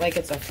on it like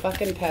it's a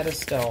fucking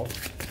pedestal.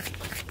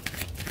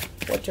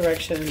 What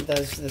direction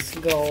does this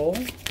go?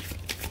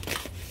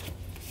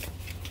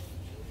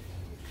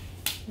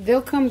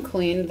 They'll come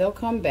clean. They'll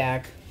come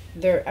back.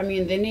 I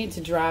mean, they need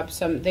to drop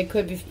some. They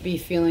could be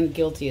feeling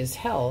guilty as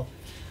hell,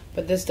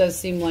 but this does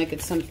seem like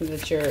it's something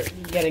that you're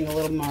getting a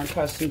little more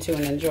accustomed to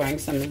and enjoying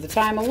some of the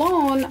time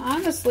alone.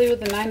 Honestly, with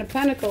the Nine of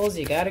Pentacles,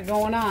 you got it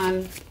going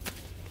on.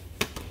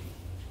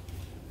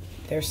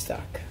 They're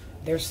stuck.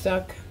 They're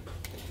stuck.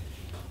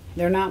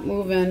 They're not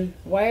moving.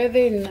 Why are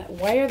they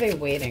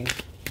waiting?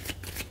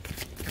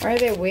 Why are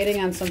they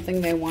waiting on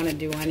something they want to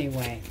do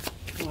anyway?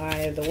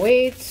 Why the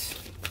wait?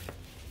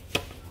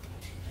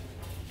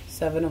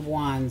 Seven of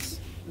Wands.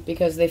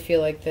 Because they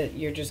feel like that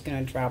you're just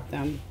going to drop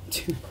them.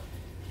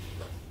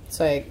 It's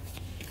like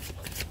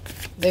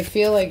they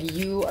feel like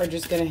you are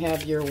just going to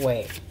have your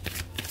way.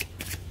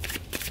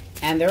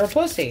 And they're a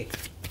pussy.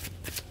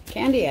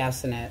 Candy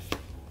ass in it.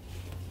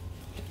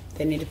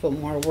 They need to put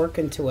more work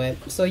into it.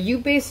 So you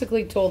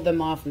basically told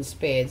them off in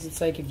spades.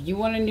 It's like, if you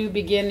want a new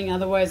beginning,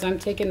 otherwise I'm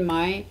taking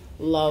my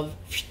love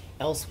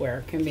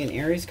elsewhere. Can be an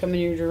Aries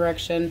coming your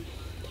direction.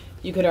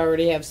 You could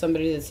already have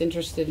somebody that's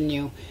interested in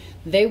you.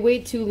 They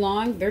wait too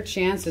long, their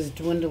chance is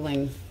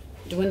dwindling.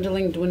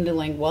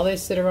 Dwindling. While they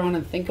sit around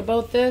and think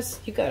about this,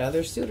 you got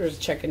other suitors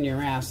checking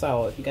your ass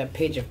out. You got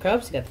Page of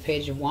Cups, you got the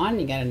Page of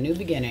Wands, you got a new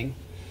beginning.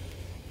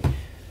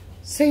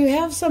 So you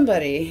have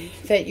somebody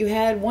that you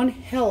had one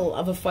hell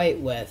of a fight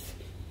with.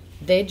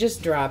 They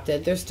just dropped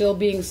it. They're still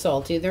being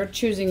salty. They're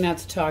choosing not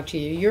to talk to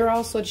you. You're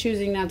also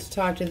choosing not to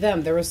talk to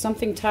them. There was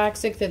something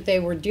toxic that they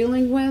were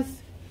dealing with.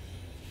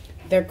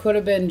 There could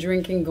have been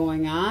drinking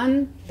going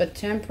on, but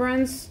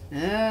Temperance,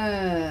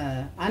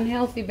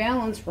 unhealthy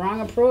balance,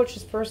 wrong approach.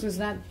 This person's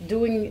not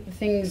doing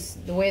things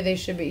the way they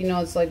should be. You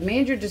know, it's like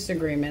major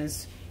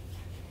disagreements,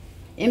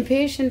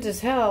 impatient as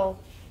hell,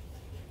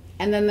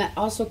 and then that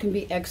also can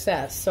be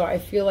excess. So I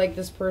feel like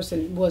this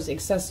person was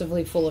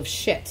excessively full of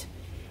shit,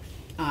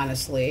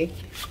 honestly.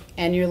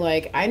 And you're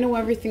like, I know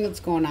everything that's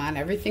going on.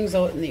 Everything's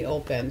out in the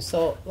open.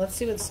 So let's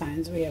see what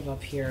signs we have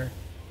up here.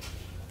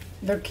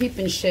 They're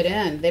keeping shit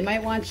in. They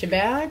might want you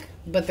back,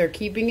 but they're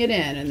keeping it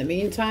in. In the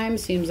meantime,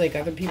 seems like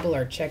other people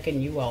are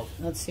checking you out.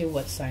 Let's see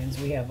what signs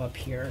we have up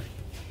here.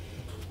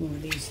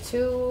 Move these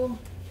two.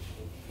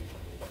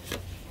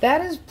 That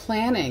is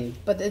planning,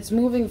 but it's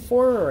moving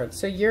forward.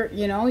 So you're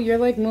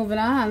like moving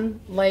on.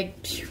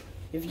 Like,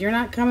 if you're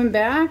not coming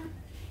back,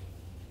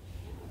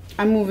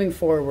 I'm moving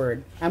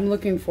forward. I'm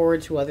looking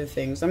forward to other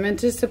things. I'm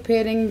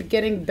anticipating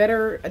getting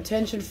better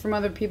attention from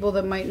other people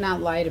that might not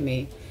lie to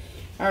me.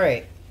 All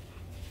right.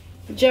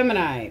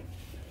 Gemini,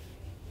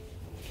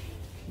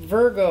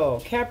 Virgo,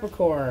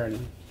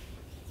 Capricorn.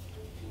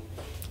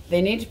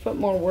 They need to put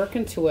more work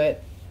into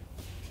it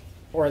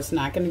or it's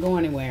not going to go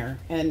anywhere.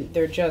 And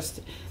they're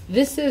just,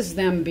 this is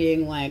them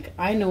being like,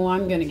 I know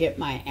I'm going to get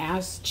my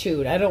ass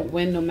chewed. I don't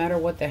win no matter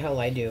what the hell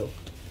I do.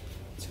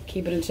 So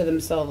keeping it to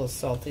themselves,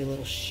 salty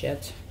little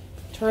shit.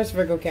 Taurus,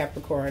 Virgo,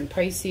 Capricorn,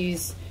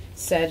 Pisces,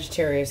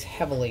 Sagittarius,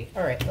 heavily.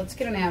 All right, let's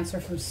get an answer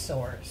from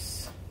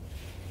Source.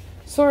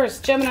 Source,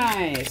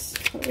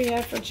 Geminis. What do we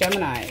have for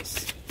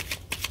Geminis?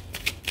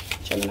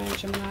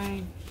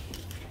 Gemini.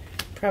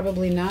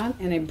 Probably not,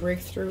 and a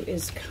breakthrough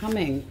is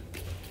coming.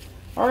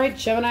 All right,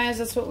 Geminis,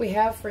 that's what we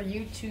have for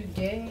you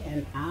today,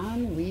 and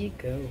on we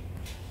go.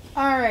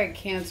 All right,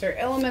 Cancer,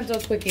 Elemental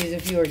Quickies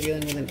if you are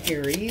dealing with an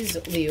Aries,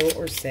 Leo,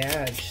 or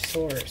Sag.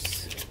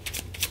 Source.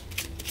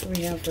 What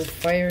do we have for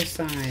fire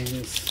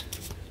signs?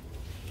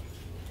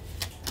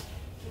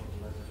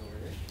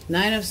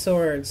 Nine of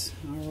Swords.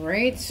 All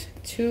right,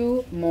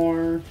 two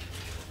more,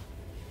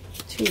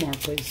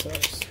 please,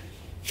 Source.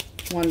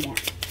 One more.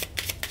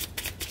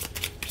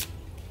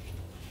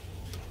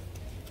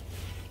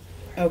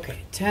 Okay,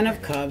 10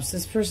 of Cups.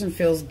 This person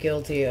feels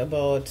guilty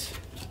about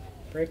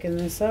breaking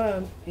this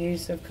up.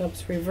 Ace of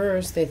Cups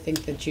reversed. They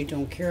think that you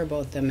don't care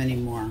about them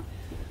anymore.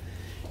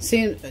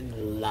 Seeing a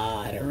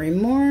lot of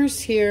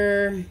remorse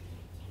here.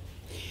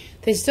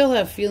 They still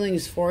have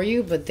feelings for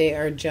you, but they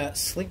are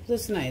just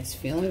sleepless nights,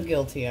 feeling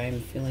guilty.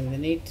 I'm feeling the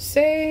need to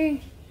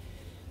say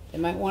they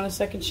might want a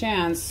second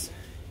chance.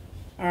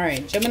 All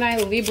right, Gemini,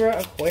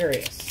 Libra,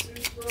 Aquarius.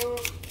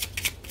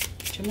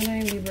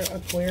 Gemini, Libra,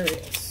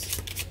 Aquarius.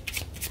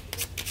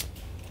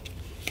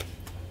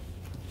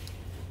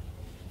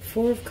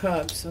 Four of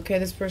Cups. Okay,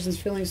 this person's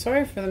feeling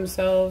sorry for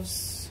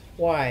themselves.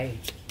 Why?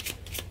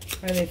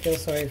 Why do they feel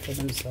sorry for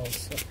themselves,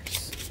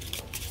 Source?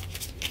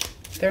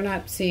 They're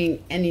not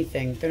seeing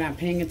anything. They're not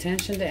paying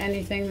attention to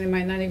anything. They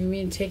might not even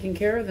be taking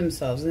care of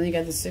themselves. And then you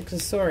got the Six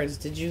of Swords.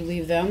 Did you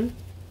leave them?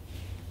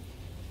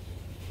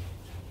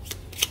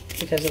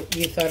 Because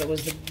you thought it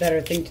was the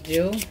better thing to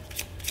do?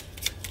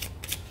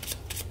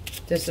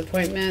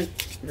 Disappointment,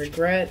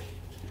 regret.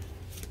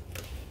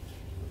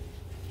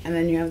 And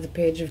then you have the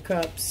Page of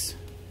Cups.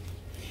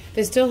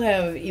 They still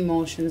have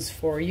emotions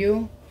for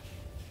you.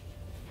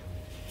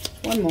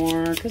 One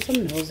more, because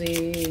I'm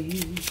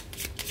nosy.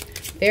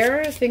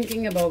 They're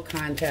thinking about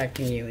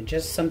contacting you.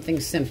 Just something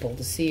simple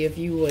to see if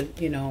you would,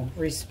 you know,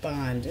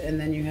 respond.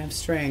 And then you have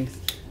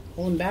Strength.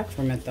 Holding back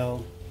from it,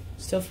 though.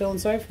 Still feeling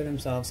sorry for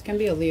themselves. Can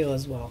be a Leo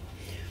as well.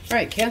 All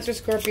right, Cancer,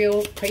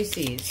 Scorpio,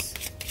 Pisces.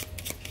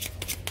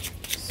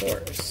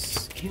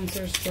 Source.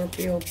 Cancer,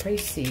 Scorpio,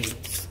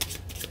 Pisces.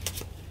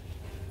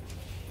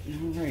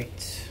 All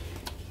right.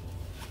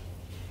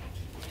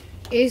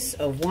 Ace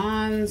of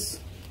Wands,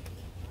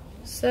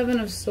 Seven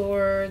of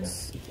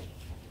Swords.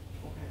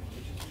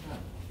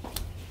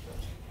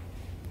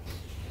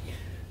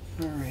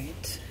 All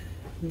right.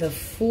 The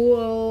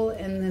Fool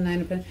and the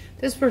Nine of Pentacles.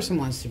 This person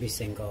wants to be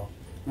single.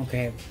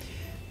 Okay.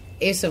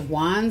 Ace of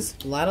Wands,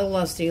 a lot of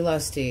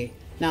lusty.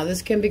 Now,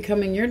 this can be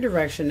coming your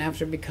direction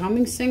after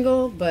becoming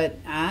single, but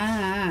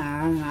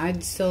I'd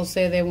still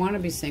say they want to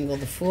be single.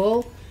 The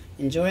Fool,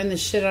 enjoying the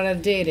shit out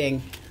of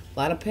dating. A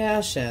lot of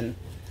passion.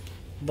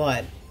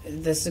 But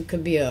this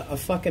could be a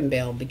fucking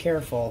bail. Be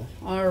careful.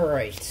 All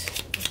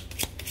right.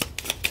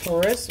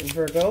 Taurus,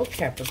 Virgo,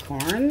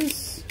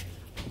 Capricorns.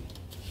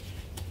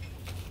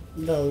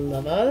 The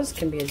Lovers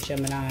can be a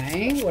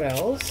Gemini. What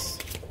else?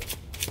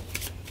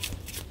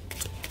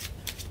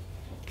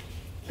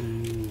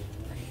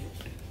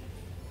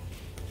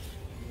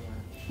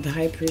 The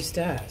High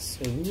Priestess.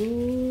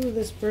 Ooh,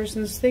 this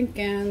person's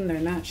thinking. They're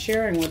not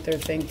sharing what they're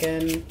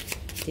thinking.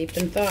 Deep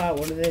in thought.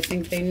 What do they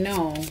think they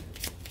know?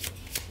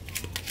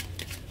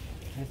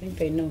 I think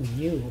they know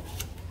you.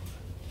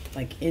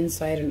 Like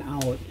inside and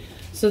out.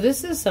 So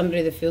this is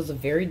somebody that feels a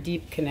very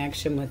deep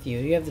connection with you.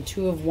 You have the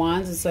Two of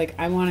Wands. It's like,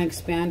 I want to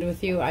expand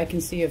with you. I can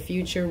see a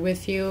future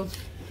with you.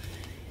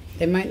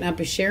 They might not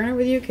be sharing it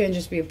with you. It can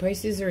just be a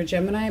Pisces or a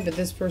Gemini. But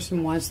this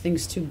person wants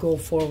things to go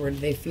forward.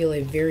 They feel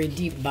a very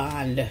deep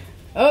bond.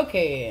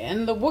 Okay,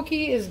 and the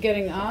Wookiee is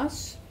getting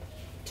us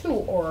 2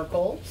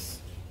 oracles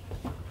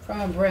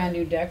from a brand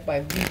new deck by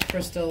V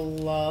Crystal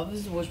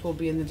Loves, which will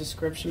be in the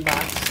description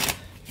box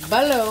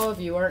below if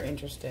you are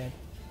interested.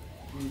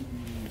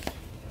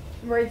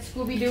 Right,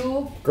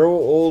 Scooby-Doo? Grow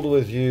Old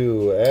With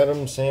You,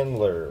 Adam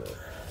Sandler.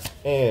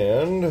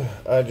 And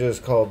I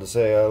just called to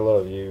say I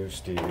love you,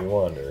 Stevie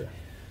Wonder.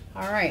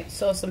 All right,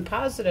 so some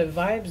positive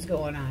vibes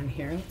going on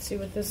here. Let's see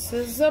what this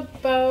is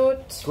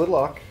about. Good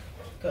luck.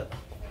 Good.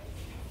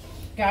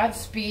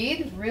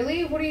 Godspeed?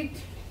 Really? What are you...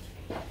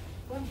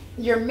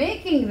 You're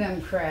making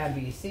them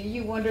crabby. See,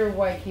 you wonder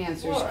why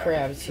Cancer's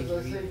crabby. Does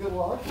I say good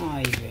luck? Oh,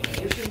 you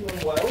really. Wishing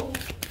them well.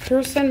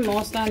 Person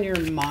most on your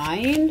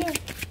mind?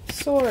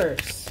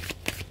 Source.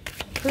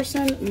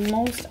 Person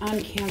most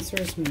on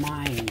Cancer's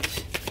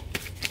mind.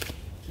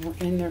 or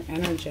in their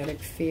energetic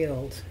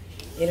field.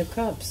 8 of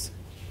Cups.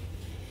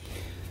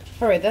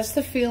 All right, that's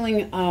the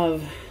feeling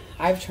of,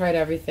 I've tried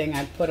everything.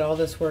 I've put all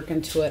this work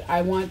into it.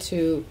 I want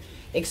to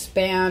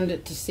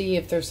expand to see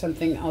if there's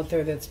something out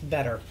there that's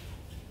better.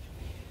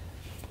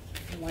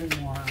 One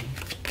more.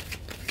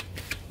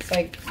 It's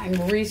like I'm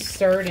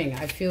restarting.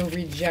 I feel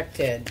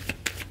rejected.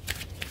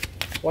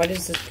 Why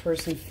does this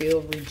person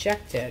feel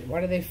rejected?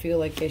 Why do they feel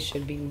like they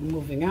should be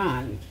moving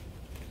on?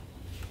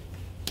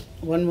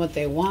 When what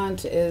they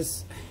want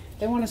is,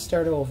 they want to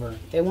start over.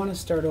 They want to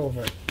start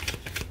over.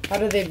 How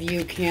do they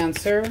view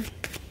Cancer?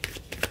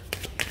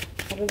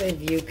 How do they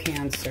view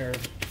Cancer?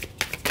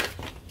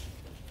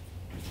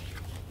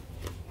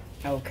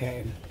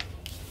 Okay.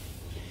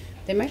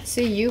 They might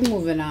see you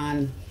moving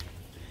on.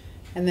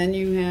 And then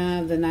you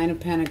have the 9 of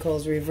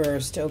Pentacles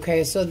reversed.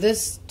 Okay, so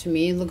this, to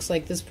me, looks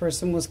like this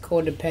person was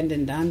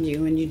codependent on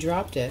you and you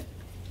dropped it.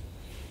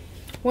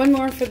 One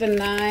more for the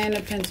 9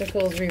 of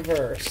Pentacles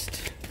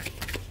reversed.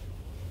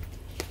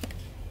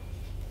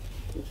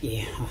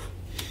 Yeah.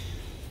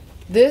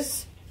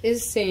 This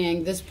is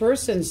saying this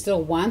person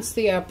still wants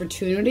the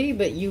opportunity,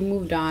 but you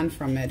moved on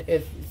from it.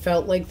 It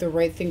felt like the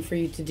right thing for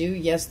you to do.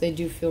 Yes, they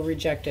do feel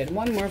rejected.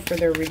 One more for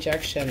their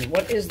rejection.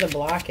 What is the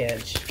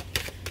blockage?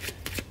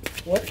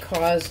 What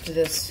caused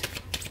this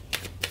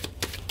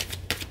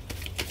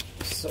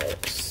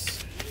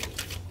source?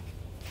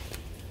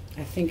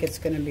 I think it's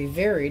going to be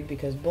varied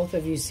because both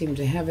of you seem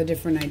to have a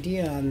different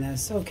idea on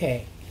this.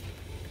 Okay.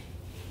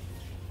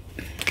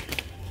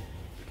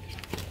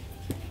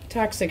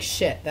 Toxic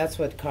shit, that's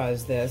what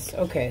caused this.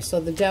 Okay, so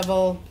the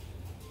Devil,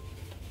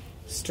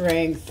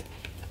 Strength,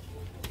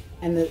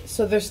 and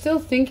so they're still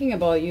thinking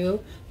about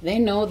you. They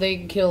know they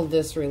killed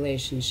this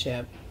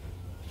relationship.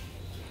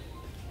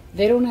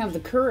 They don't have the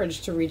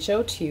courage to reach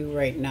out to you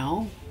right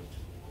now.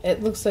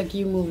 It looks like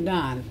you moved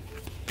on.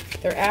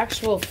 Their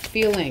actual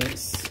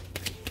feelings.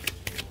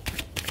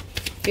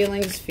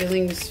 Feelings,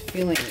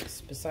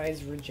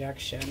 besides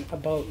rejection,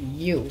 about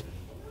you.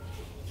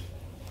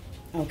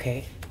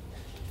 Okay.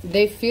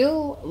 They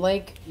feel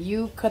like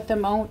you cut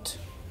them out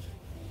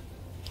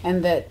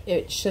and that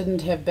it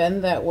shouldn't have been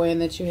that way and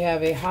that you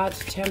have a hot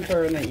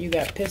temper and that you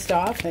got pissed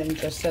off and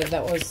just said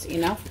that was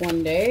enough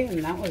one day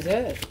and that was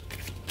it.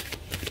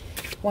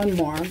 One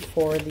more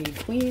for the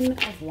Queen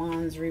of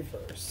Wands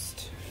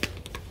reversed.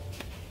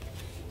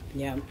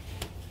 Yeah.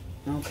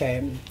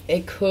 Okay.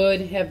 It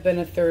could have been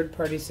a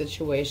third-party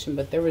situation,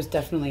 but there was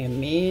definitely a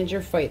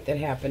major fight that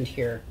happened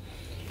here.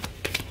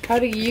 How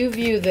do you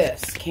view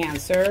this,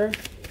 Cancer?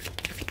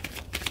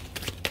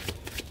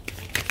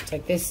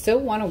 Like they still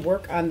want to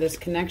work on this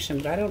connection,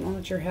 but I don't know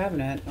that you're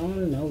having it. Oh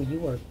no,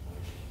 you are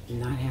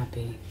not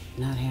happy.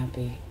 Not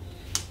happy.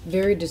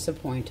 Very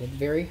disappointed.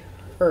 Very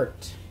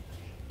hurt.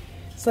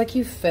 It's like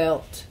you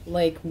felt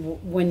like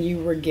when you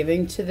were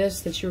giving to this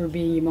that you were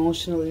being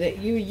emotionally, that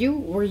you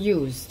were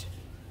used.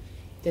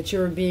 That you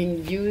were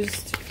being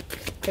used.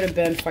 Could have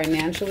been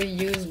financially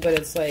used, but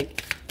it's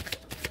like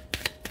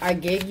I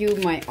gave you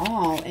my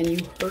all and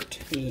you hurt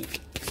me.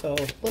 So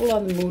a little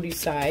on the moody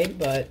side,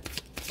 but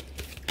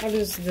how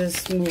does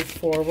this move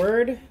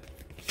forward?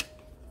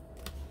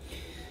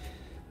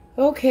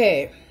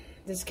 Okay,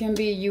 this can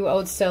be you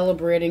out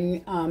celebrating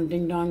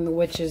Ding Dong the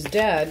Witch is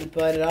dead,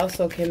 but it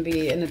also can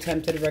be an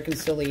attempted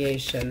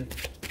reconciliation.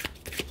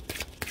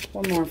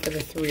 One more for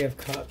the 3 of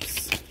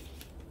Cups.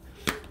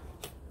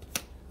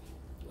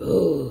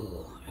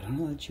 Ooh, I don't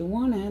know that you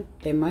want it.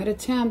 They might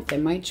attempt, they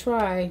might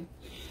try.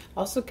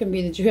 Also can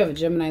be that you have a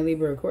Gemini,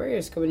 Libra,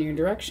 Aquarius coming in your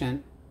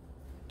direction.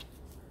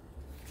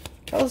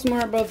 Tell us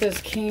more about this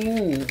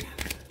King.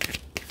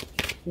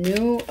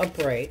 New,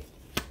 upright.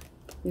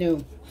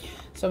 New.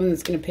 Someone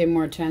that's going to pay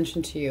more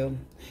attention to you.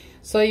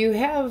 So you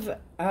have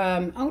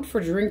out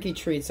for drinky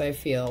treats, I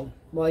feel,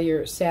 while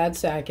you're sad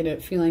sacking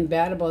it, feeling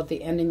bad about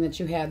the ending that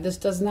you had. This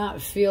does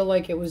not feel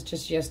like it was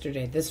just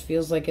yesterday. This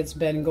feels like it's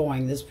been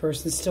going. This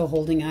person's still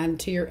holding on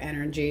to your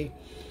energy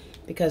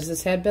because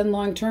this had been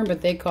long term,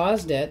 but they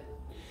caused it.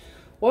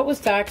 What was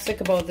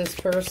toxic about this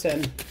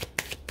person?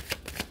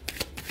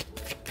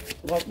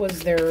 What was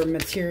their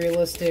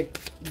materialistic,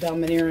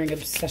 domineering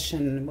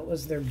obsession? What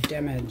was their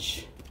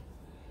damage?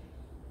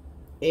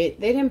 They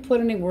didn't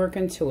put any work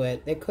into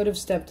it. They could have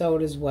stepped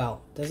out as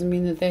well. Doesn't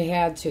mean that they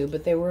had to,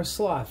 but they were a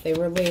sloth. They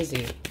were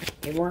lazy.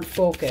 They weren't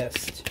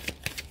focused.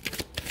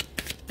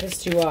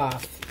 Pissed you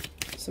off.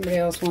 Somebody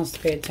else wants to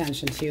pay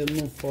attention to you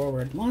and move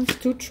forward. Wants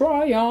to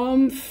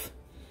triumph.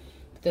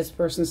 But this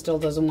person still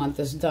doesn't want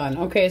this done.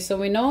 Okay, so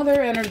we know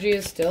their energy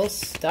is still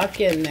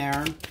stuck in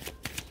there.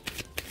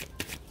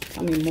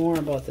 Tell me more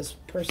about this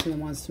person that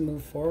wants to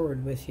move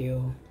forward with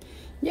you.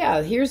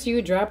 Yeah, here's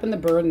you dropping the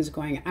burdens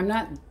going, I'm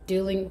not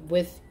dealing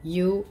with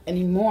you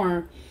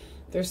anymore.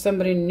 There's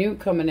somebody new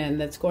coming in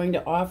that's going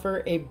to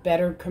offer a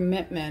better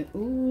commitment.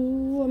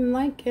 Ooh, I'm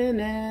liking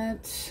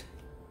it.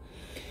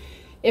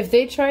 If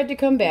they tried to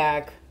come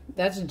back,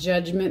 that's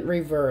judgment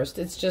reversed.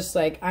 It's just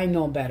like, I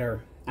know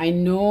better. I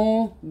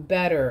know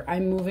better.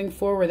 I'm moving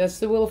forward. That's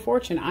the Wheel of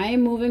Fortune. I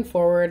am moving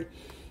forward.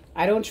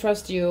 I don't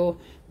trust you.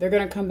 They're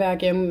going to come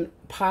back in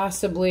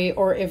possibly,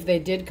 or if they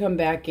did come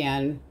back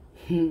in,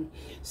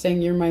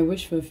 saying you're my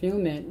wish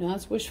fulfillment. No,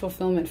 it's wish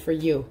fulfillment for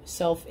you.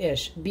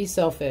 Selfish. Be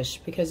selfish.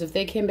 Because if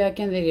they came back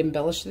in, they'd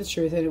embellish the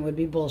truth and it would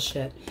be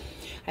bullshit.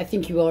 I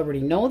think you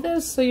already know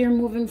this, so you're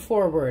moving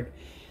forward.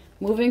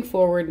 Moving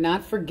forward,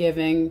 not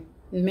forgiving,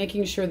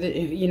 making sure that,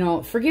 you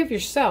know, forgive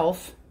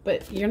yourself,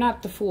 but you're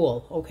not the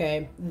fool,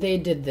 okay? They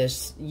did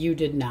this. You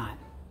did not.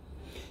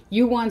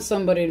 You want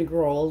somebody to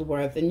grow old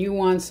with, and you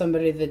want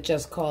somebody that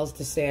just calls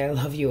to say, I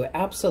love you.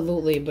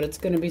 Absolutely, but it's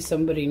going to be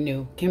somebody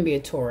new. Can be a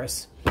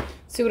Taurus.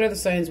 See what other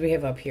signs we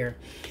have up here.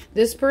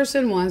 This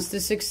person wants to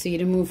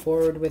succeed and move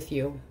forward with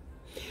you.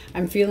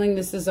 I'm feeling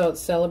this is out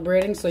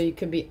celebrating, so you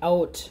could be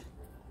out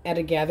at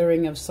a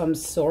gathering of some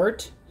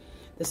sort.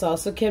 This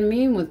also can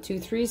mean with 2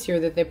 3s here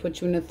that they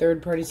put you in a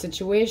third-party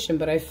situation,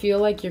 but I feel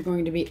like you're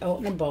going to be out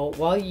and about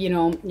while, you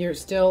know, you're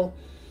still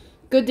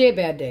good day,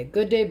 bad day,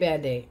 good day,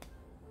 bad day.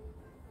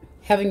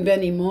 Having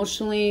been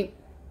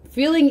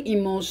feeling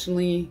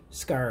emotionally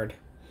scarred,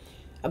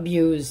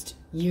 abused,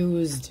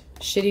 used,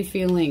 shitty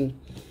feeling,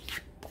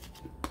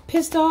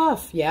 pissed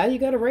off. Yeah, you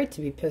got a right to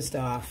be pissed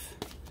off.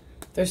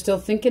 They're still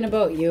thinking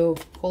about you.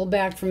 Hold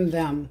back from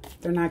them.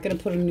 They're not going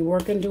to put any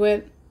work into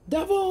it.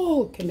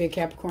 Devil can be a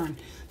Capricorn.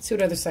 Let's see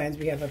what other signs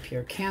we have up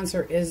here.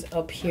 Cancer is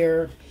up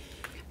here.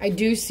 I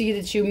do see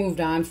that you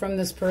moved on from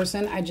this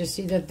person. I just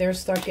see that they're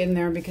stuck in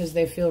there because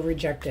they feel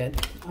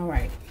rejected. All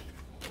right.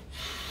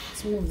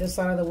 Let's move this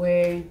out of the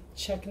way.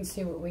 Check and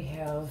see what we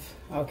have.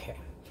 Okay.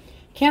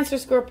 Cancer,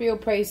 Scorpio,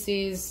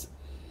 Pisces.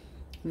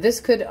 This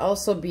could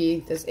also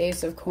be, this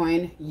Ace of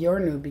Coin, your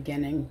new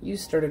beginning. You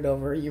started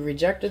over. You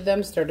rejected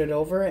them, started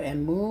over,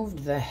 and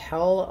moved the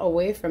hell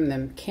away from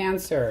them.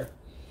 Cancer.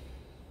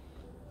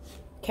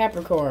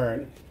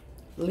 Capricorn.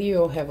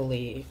 Leo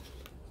heavily.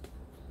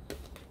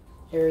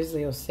 Aries,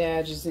 Leo,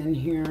 Sag is in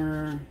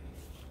here.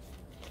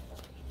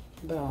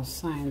 Bell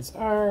signs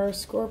are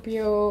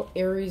Scorpio,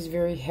 Aries,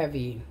 very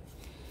heavy.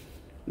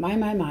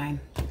 My.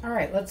 All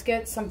right, let's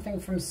get something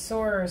from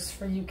Source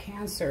for you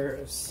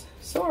Cancers.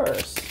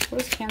 Source, what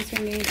does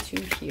Cancer need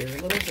to hear?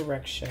 A little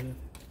direction.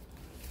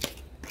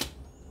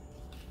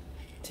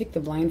 Take the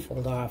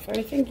blindfold off.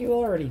 I think you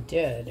already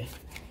did.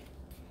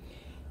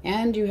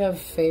 And you have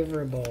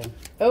favorable.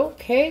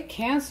 Okay,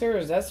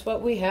 Cancers, that's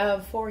what we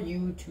have for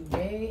you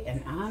today.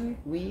 And on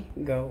we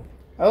go.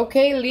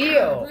 Okay,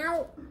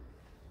 Leo.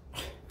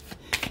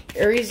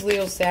 Aries,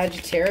 Leo,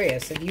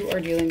 Sagittarius. If you are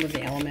dealing with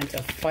the element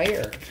of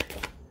fire.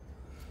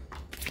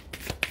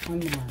 One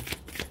more.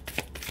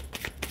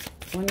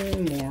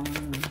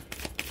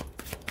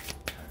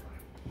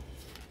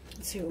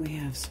 Let's see what we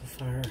have so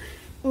far.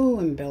 Oh,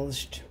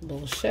 embellished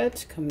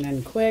bullshit. Coming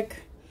in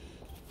quick.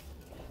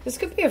 This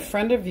could be a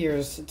friend of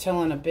yours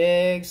telling a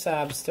big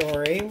sob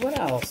story. What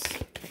else?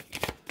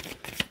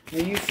 Or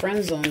you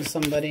friend zoned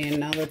somebody and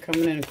now they're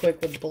coming in quick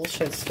with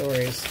bullshit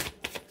stories.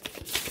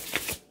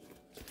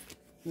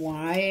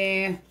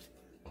 Why?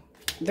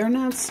 They're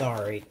not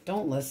sorry.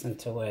 Don't listen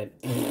to it.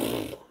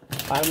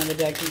 Bottom of the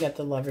deck, you got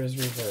the Lovers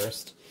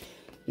reversed.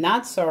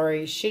 Not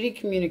sorry. Shitty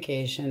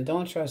communication.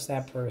 Don't trust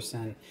that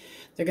person.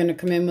 They're going to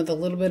come in with a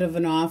little bit of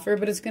an offer,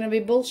 but it's going to be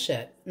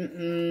bullshit.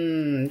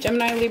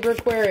 Gemini, Libra,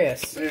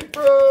 Aquarius.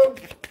 Libra.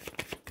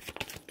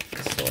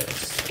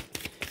 Source.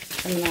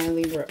 Gemini,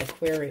 Libra,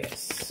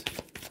 Aquarius.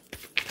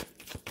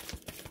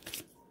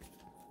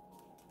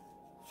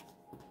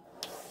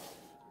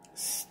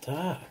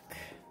 Stuck.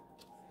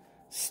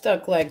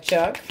 Stuck like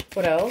Chuck.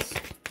 What else?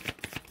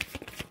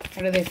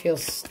 How do they feel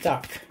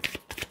stuck?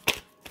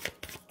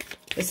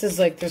 This is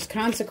like there's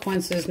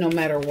consequences no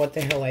matter what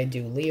the hell I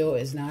do. Leo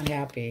is not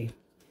happy.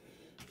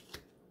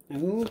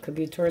 Ooh, could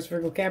be a Taurus,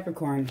 Virgo,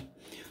 Capricorn.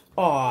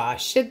 Aw,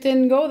 shit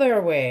didn't go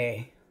their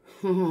way.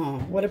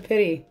 What a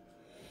pity.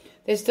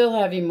 They still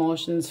have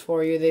emotions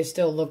for you. They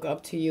still look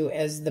up to you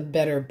as the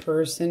better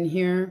person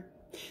here.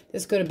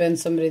 This could have been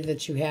somebody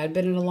that you had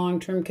been in a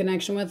long-term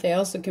connection with. They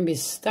also can be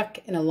stuck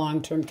in a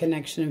long-term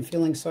connection and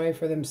feeling sorry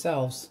for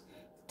themselves.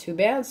 Too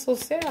bad, so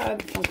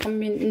sad. Don't come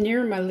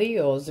near my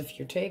Leos if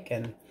you're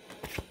taken.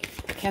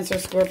 Cancer,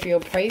 Scorpio,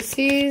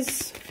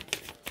 Pisces.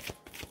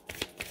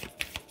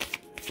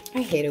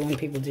 I hate it when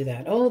people do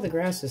that. Oh, the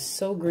grass is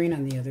so green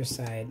on the other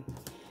side.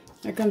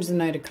 There comes the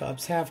Knight of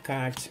Cups,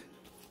 half-cocked.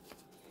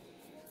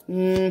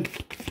 Heavy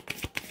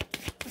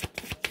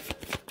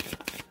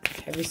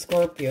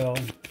Scorpio.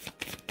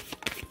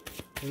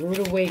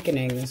 Rude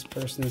awakening this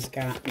person's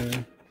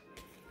gotten.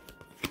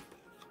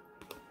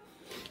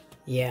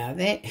 Yeah,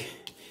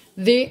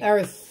 they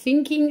are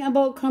thinking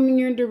about coming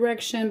your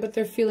direction, but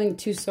they're feeling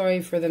too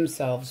sorry for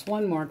themselves.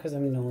 One more because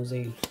I'm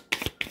nosy.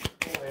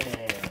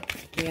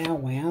 Yeah,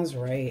 wow's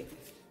right.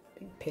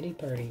 Big pity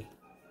party.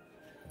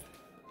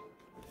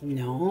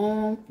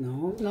 No.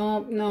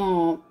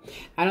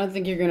 I don't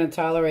think you're going to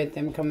tolerate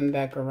them coming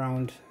back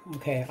around.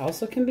 Okay,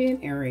 also can be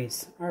an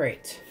Aries. All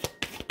right.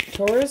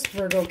 Taurus,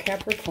 Virgo,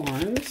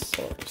 Capricorn.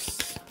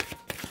 Source.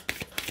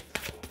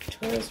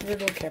 Taurus,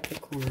 Virgo,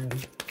 Capricorn.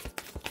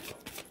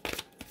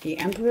 The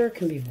Emperor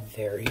can be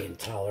very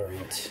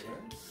intolerant.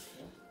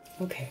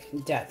 Okay,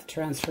 death,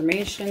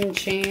 transformation,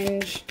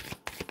 change.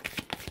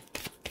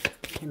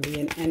 Can be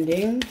an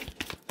ending.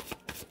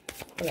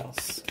 What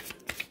else?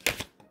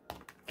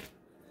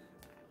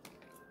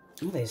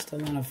 Oh, they still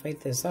want to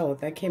fight this out.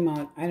 That came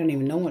out, I don't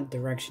even know what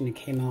direction it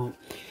came out.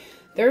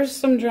 There's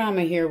some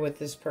drama here with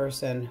this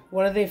person.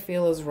 What do they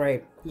feel is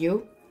right?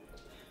 You?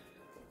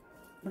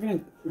 We're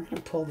gonna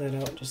pull that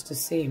out just to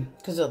see.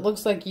 Because it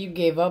looks like you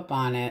gave up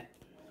on it.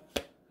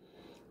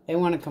 They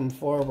want to come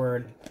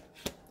forward.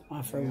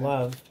 Offer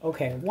love.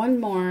 Okay, one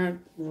more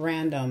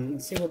random.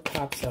 Let's see what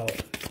pops out.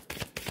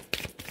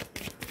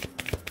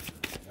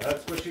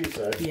 That's what she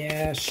said.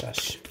 Yeah,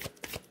 shush.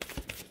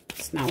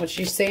 It's not what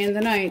she's saying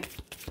tonight.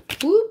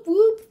 Whoop,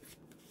 whoop.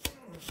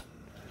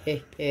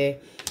 Hey, hey.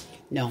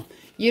 No,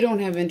 you don't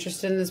have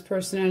interest in this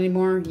person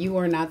anymore. You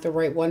are not the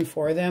right one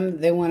for them.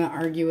 They want to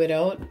argue it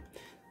out.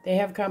 They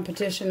have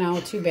competition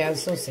now. Too bad.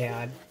 So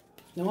sad.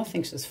 No one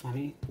thinks it's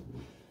funny.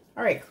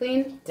 All right,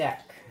 clean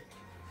deck.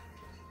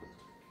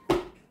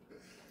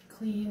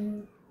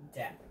 Clean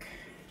deck.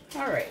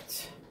 All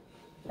right.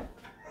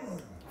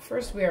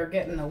 First, we are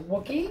getting a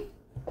Wookiee.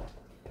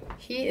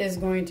 He is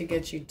going to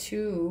get you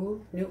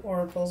 2 new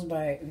oracles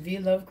by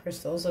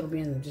VLOVECRYSTALS. It'll be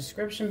in the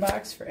description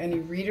box for any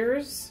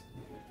readers.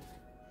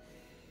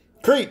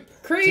 Creep.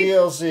 Creep.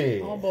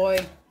 TLC. Oh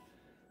boy.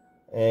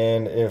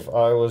 And if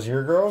I was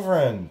your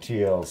girlfriend,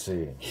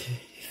 TLC.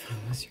 If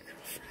I was your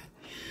girlfriend.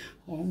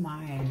 Oh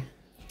my.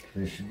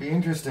 This should be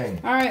interesting.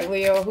 All right,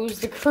 Leo. Who's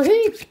the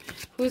creep?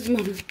 Who's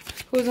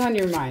on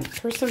your mind?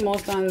 Person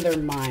most on their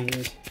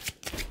mind.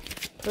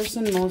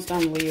 Person most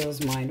on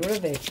Leo's mind. What are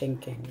they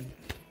thinking?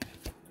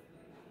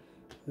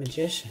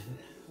 Magician.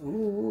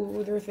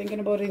 Ooh, they're thinking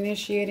about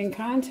initiating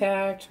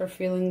contact or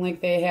feeling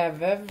like they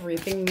have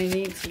everything they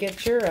need to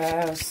get your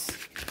ass.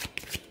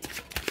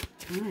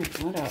 All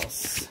right, what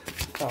else?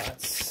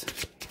 Thoughts.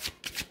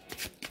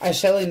 I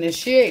shall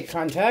initiate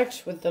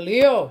contact with the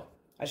Leo.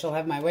 I shall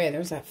have my way.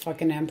 There's that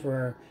fucking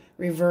Emperor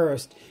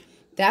reversed.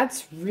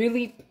 That's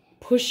really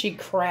pushy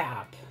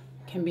crap.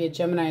 Can be a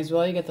Gemini as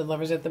well. You get the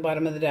Lovers at the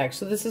bottom of the deck.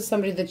 So this is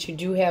somebody that you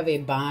do have a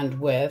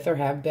bond with or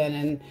have been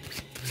in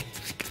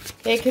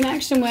a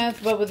connection with,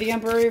 but with the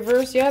Emperor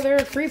reversed, yeah, they're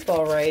a creep,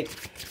 all right.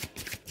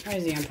 Why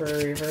is the Emperor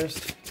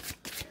reversed?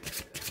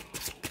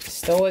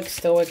 Stoic,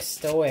 stoic,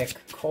 stoic.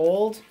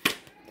 Cold.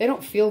 They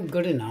don't feel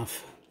good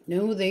enough.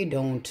 No, they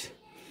don't.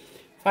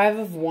 5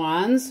 of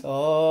Wands.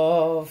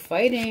 Oh,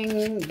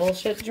 fighting.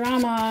 Bullshit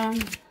drama.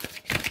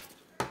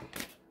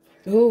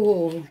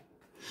 Ooh.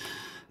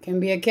 Can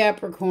be a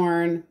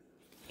Capricorn.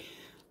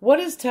 What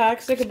is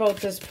toxic about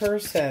this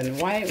person?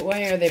 Why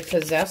are they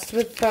possessed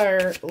with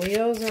fire?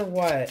 Leos or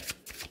what?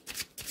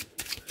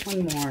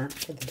 One more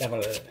for the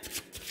devil.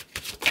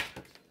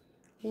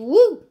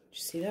 Woo! Did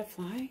you see that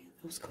fly?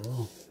 That was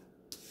cool.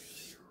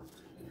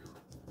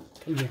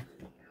 Come here.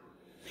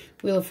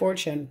 Wheel of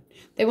Fortune.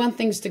 They want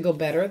things to go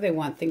better. They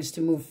want things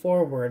to move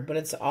forward, but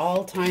it's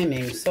all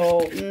timing. So,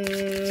 what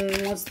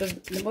is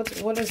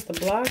the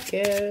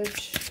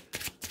blockage?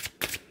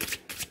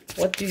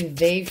 What do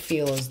they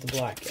feel is the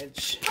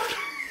blockage?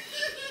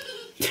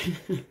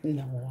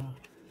 No.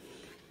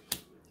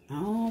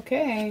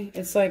 Okay.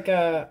 It's like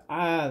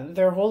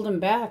they're holding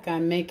back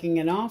on making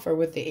an offer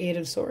with the 8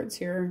 of Swords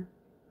here.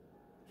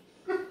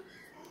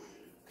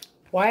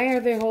 Why are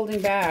they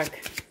holding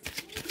back?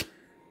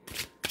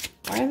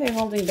 Why are they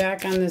holding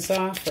back on this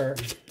offer?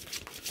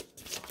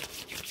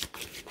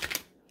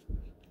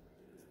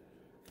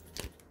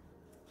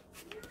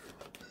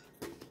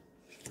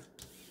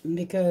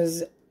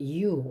 Because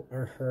you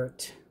are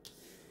hurt.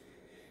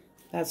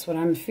 That's what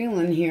I'm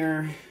feeling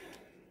here.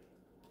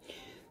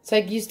 It's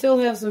like you still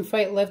have some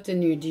fight left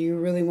in you. Do you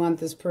really want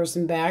this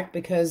person back?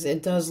 Because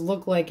it does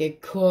look like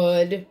it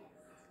could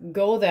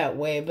go that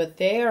way, but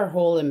they are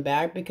holding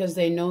back because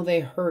they know they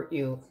hurt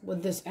you.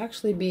 Would this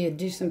actually be a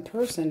decent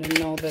person to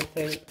know that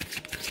they...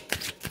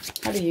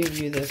 How do you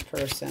view this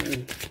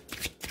person?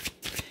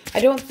 I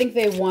don't think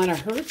they want to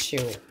hurt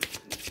you.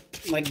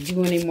 Like,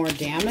 do any more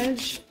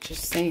damage?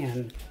 Just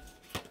saying.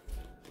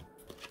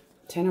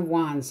 10 of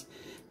Wands.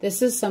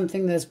 This is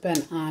something that's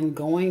been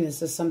ongoing.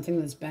 This is something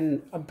that's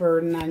been a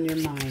burden on your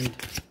mind.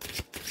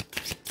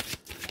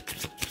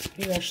 How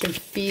do you actually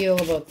feel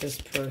about this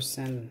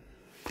person?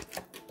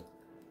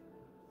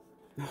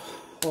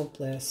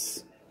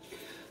 Hopeless.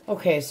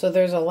 Okay, so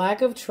there's a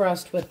lack of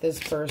trust with this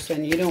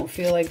person. You don't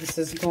feel like this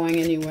is going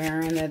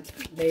anywhere and that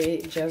they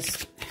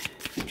just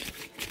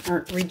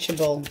aren't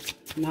reachable,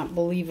 not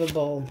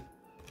believable.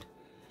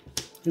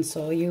 And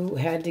so you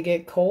had to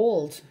get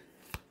cold.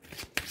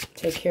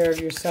 Take care of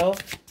yourself.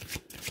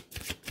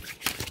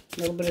 A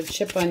little bit of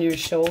chip on your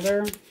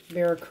shoulder.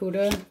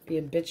 Barracuda. Be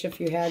a bitch if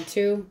you had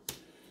to.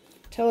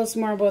 Tell us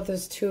more about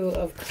this 2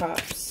 of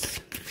Cups.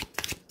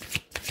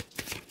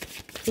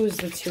 Who's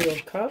the 2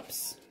 of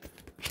Cups?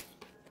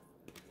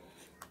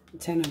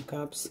 10 of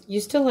Cups. You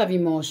still have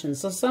emotions.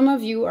 So some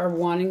of you are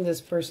wanting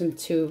this person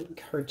to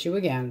hurt you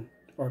again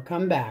or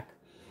come back.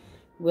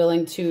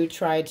 Willing to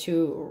try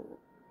to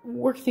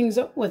work things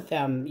up with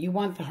them. You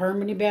want the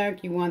harmony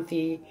back. You want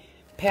the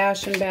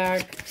passion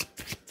back.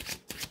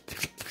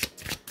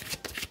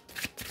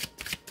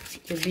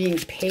 You're being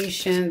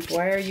patient.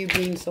 Why are you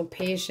being so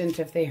patient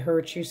if they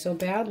hurt you so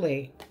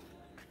badly?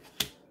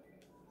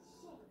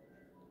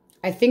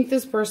 I think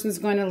this person's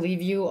going to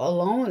leave you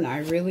alone. I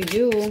really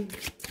do.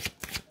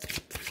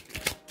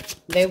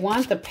 They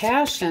want the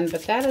passion,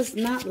 but that is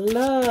not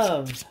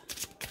love.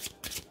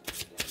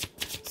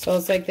 So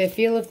it's like they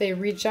feel if they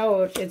reach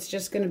out, it's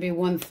just going to be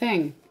one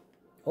thing.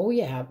 Oh,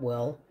 yeah, it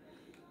will.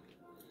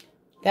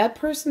 That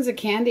person's a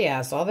candy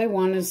ass. All they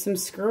want is some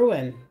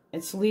screwing.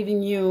 It's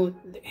leaving you...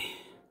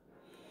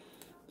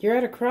 You're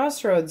at a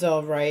crossroads,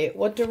 all right.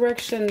 What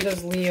direction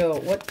does Leo...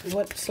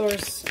 What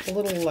source... A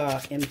little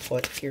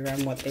input here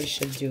on what they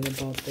should do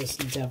about this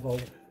devil.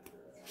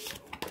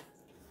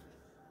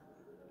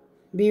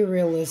 Be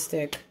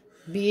realistic.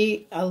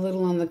 Be a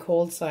little on the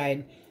cold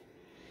side.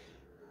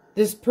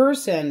 This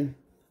person...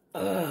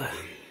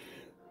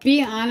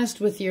 Be honest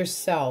with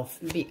yourself.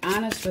 Be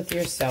honest with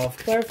yourself.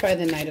 Clarify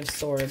the Knight of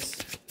Swords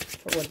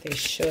for what they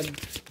should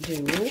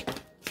do.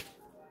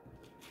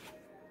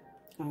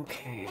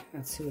 Okay,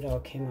 let's see what all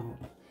came out.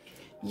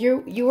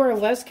 You are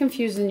less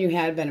confused than you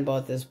had been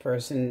about this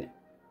person.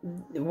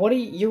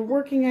 You're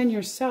working on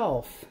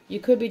yourself. You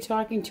could be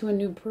talking to a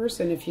new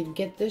person if you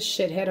get this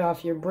shithead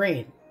off your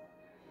brain.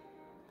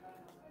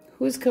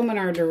 Who's coming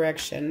our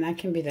direction? That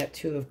can be that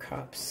Two of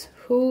Cups.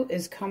 Who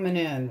is coming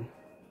in?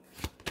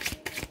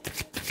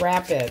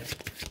 Rapid.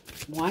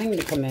 Wanting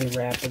to come in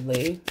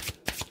rapidly.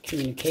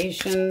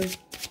 Communication.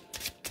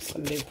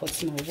 Somebody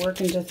puts more work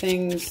into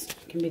things.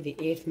 It can be the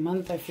 8th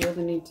month, I feel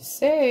the need to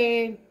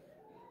say.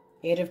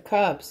 8 of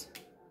Cups.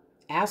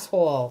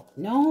 Asshole.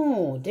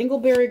 No.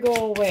 Dingleberry, go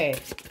away.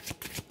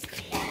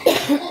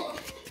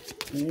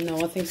 No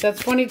one thinks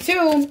that's funny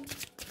too.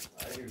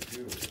 I do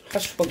too.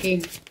 Hush,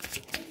 Wookie.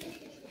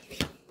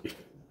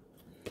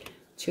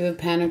 2 of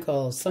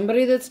Pentacles.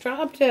 Somebody that's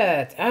dropped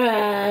it.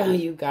 Ah,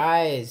 you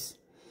guys.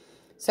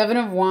 7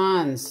 of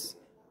Wands.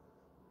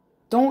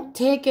 Don't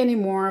take any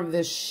more of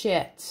this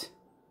shit.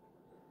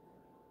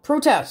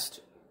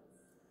 Protest.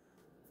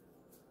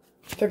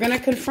 They're going to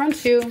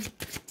confront you.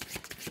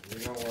 You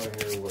don't want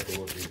to hear what the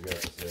Wookiee's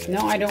got to say. No,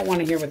 I don't want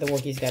to hear what the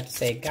Wookiee's got to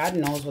say. God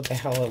knows what the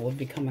hell it would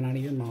be coming out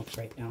of your mouth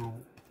right now.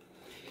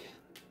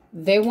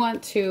 They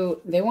want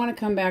to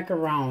come back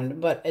around,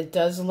 but it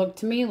does look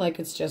to me like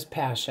it's just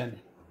passion.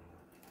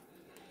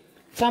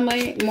 Tell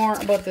me more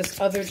about this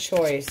other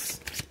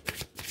choice.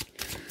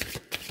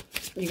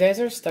 You guys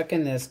are stuck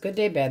in this. Good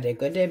day, bad day.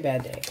 Good day,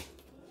 bad day.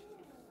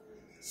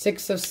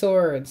 6 of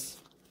Swords.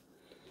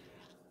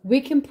 We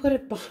can put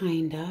it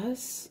behind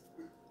us.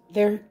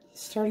 They're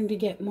starting to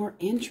get more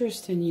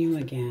interest in you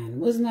again.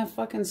 Wasn't that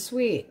fucking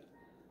sweet?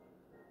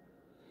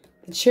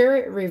 The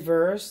Chariot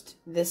reversed.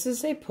 This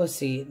is a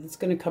pussy that's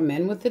going to come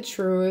in with the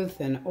truth.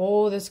 And,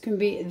 oh, this can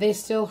be... They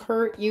still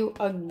hurt you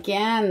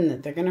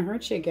again. They're going to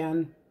hurt you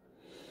again.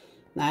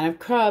 9 of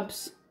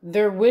Cups.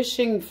 They're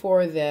wishing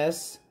for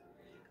this.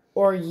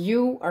 Or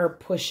you are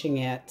pushing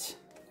it.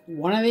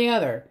 One or the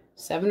other.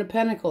 7 of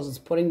Pentacles is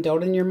putting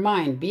doubt in your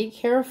mind. Be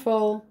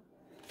careful.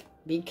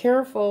 Be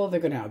careful. They're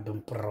going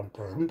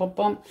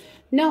to...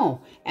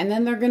 No. And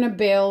then they're going to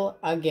bail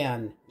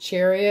again.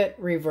 Chariot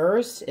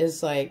reversed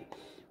is like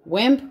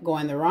wimp,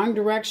 going the wrong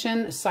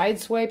direction,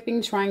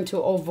 sideswiping, trying to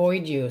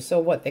avoid you. So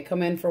what? They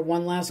come in for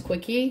one last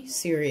quickie?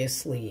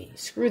 Seriously.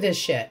 Screw this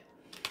shit.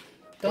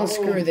 Don't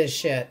screw this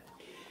shit.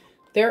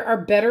 There are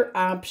better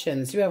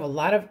options. You have a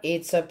lot of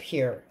 8s up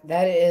here.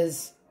 That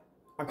is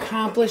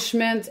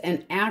accomplishment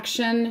and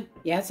action.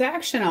 Yeah, it's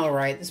action, all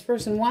right. This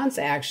person wants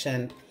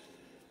action.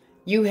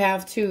 You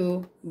have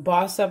to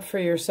boss up for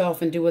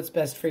yourself and do what's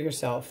best for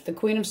yourself. The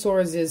Queen of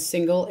Swords is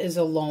single, is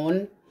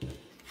alone.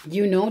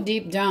 You know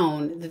deep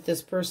down that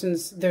this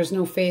person's, there's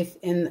no faith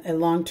in a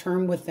long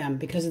term with them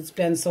because it's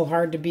been so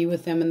hard to be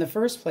with them in the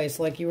first place.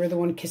 Like you were the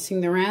one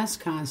kissing their ass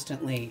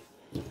constantly.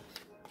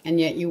 And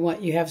yet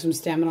you have some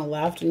stamina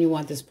left and you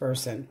want this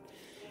person.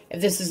 If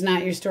this is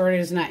not your story,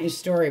 it is not your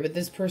story. But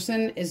this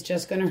person is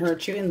just going to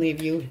hurt you and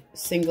leave you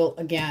single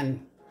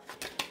again.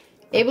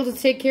 Able to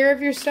take care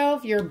of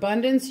yourself, your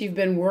abundance, you've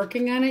been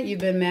working on it, you've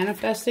been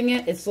manifesting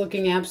it. It's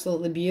looking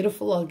absolutely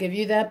beautiful, I'll give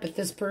you that. But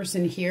this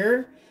person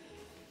here,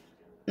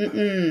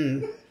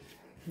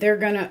 they're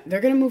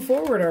gonna move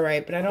forward, all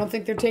right. But I don't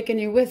think they're taking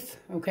you with,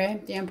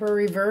 okay? The Emperor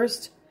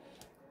reversed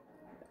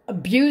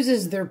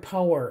abuses their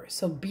power.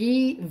 So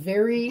be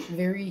very,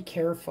 very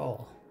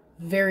careful.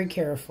 Very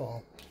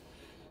careful.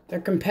 They're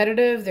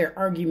competitive. They're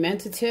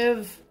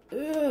argumentative.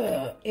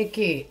 Ugh,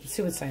 icky. Let's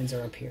see what signs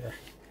are up here.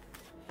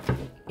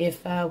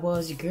 If I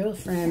was your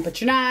girlfriend. But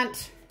you're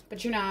not.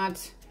 But you're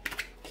not.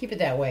 Keep it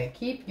that way.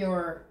 Keep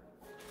your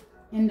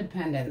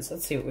independence.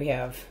 Let's see what we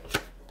have.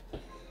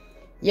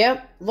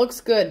 Yep.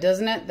 Looks good,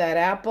 doesn't it? That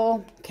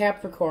apple.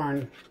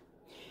 Capricorn.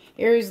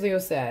 Aries, Leo,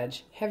 Sag.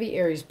 Heavy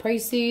Aries,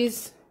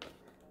 Pisces.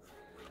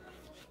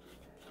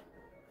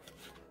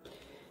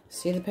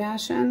 See the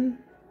passion?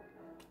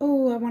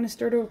 Oh, I want to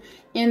start over.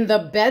 In the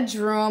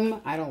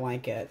bedroom. I don't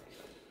like it.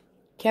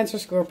 Cancer,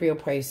 Scorpio,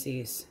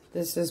 Pisces.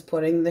 This is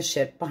putting the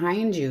shit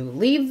behind you.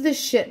 Leave the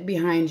shit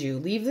behind you.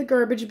 Leave the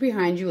garbage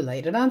behind you.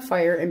 Light it on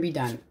fire and be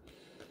done.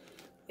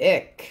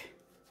 Ick.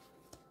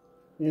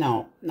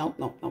 No. Nope,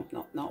 nope, nope,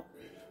 nope, nope.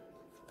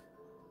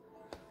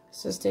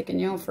 It's just taking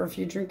you out for a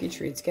few drinky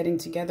treats, getting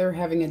together,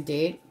 having a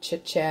date,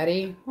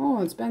 chit-chatty.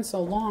 Oh, it's been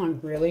so long,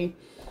 really.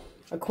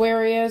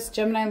 Aquarius,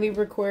 Gemini,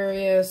 Libra,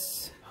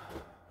 Aquarius.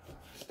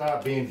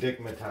 Stop being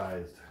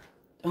digmatized.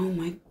 Oh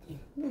my...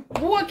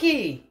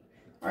 Wookie!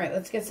 Alright,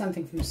 let's get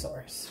something from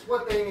Source.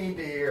 What they need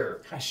to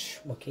hear. Hush,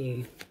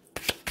 Wookie.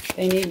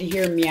 They need to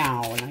hear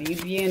meow. Now, you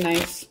be a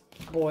nice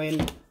boy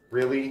and...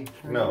 Really?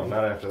 No,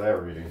 not after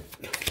that reading.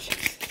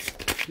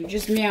 You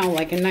just meow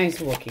like a nice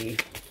Wookie.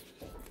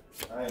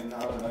 I am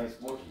not a nice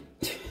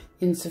Wookie.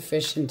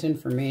 Insufficient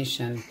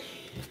information.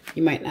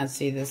 You might not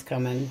see this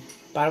coming.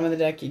 Bottom of the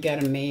deck, you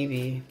got a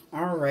maybe.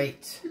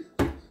 Alright.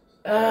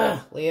 Ugh,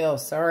 Leo,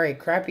 sorry.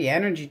 Crappy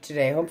energy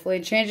today. Hopefully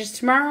it changes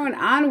tomorrow and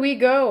on we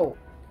go.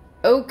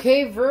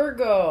 Okay,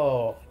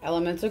 Virgo.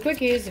 Elemental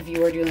quickies if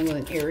you are dealing with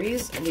an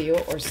Aries, Leo,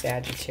 or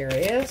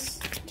Sagittarius.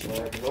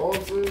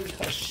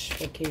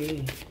 Hush,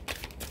 okay.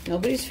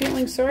 Nobody's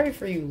feeling sorry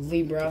for you,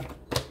 Libra.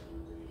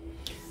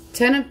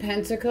 10 of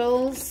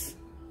Pentacles.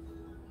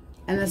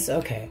 And this,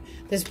 okay.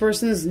 This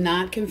person's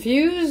not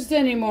confused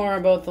anymore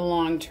about the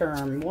long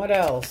term. What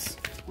else?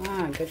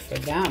 Ah, good for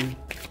them.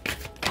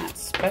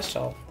 That's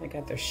special. They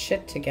got their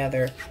shit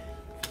together.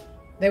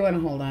 They want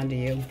to hold on to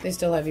you. They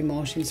still have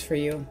emotions for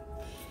you.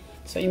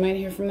 So you might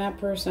hear from that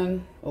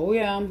person. Oh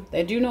yeah,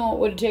 they do know it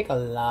would take a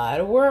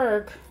lot of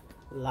work.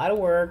 A lot of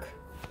work.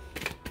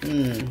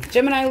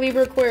 Gemini,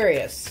 Libra,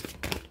 Aquarius.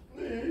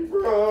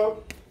 Libra.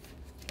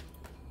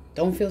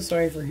 Don't feel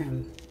sorry for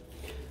him.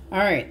 All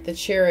right, the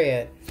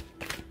Chariot.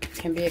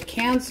 Can be a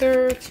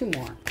Cancer. 2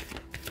 more.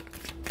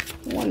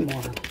 1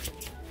 more.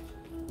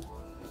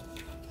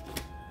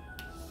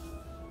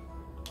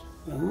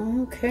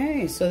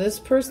 Okay, so this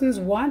person's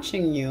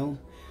watching you.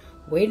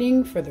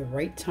 Waiting for the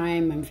right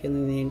time, I'm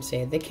feeling the need to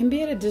say. They can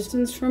be at a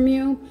distance from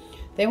you.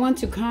 They want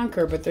to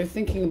conquer, but they're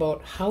thinking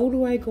about, how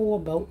do I go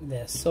about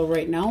this? So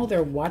right now,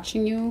 they're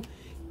watching you.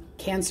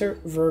 Cancer,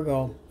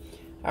 Virgo.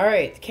 All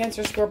right,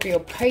 Cancer, Scorpio,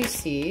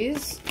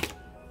 Pisces.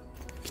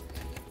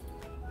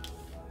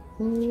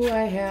 Ooh,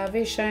 I have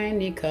a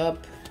shiny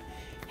cup.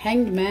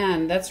 Hanged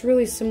Man. That's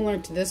really similar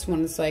to this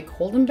one. It's like,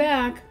 hold them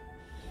back.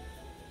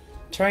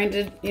 Trying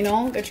to, you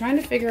know, they're trying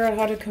to figure out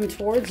how to come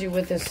towards you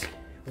with this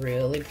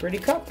really pretty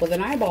cup with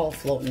an eyeball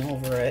floating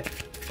over it.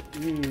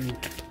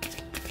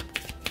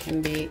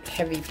 Can be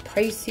heavy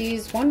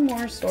Pisces. 1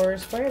 more,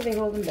 Source. Why are they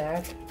holding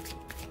back?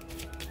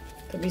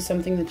 Could be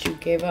something that you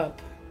gave up.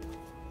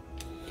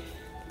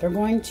 They're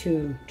going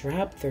to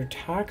drop their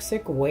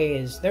toxic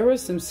ways. There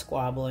was some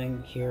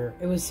squabbling here.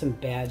 It was some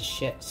bad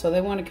shit. So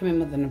they want to come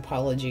in with an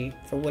apology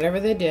for whatever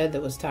they did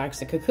that was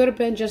toxic. It could have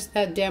been just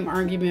that damn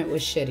argument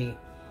was shitty.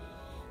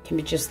 Can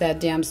be just that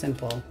damn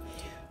simple.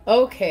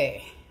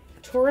 Okay.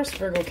 Taurus,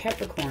 Virgo,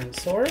 Capricorn,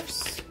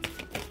 Source.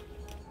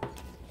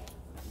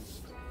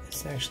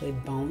 It's actually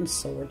bounced,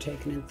 so we're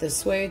taking it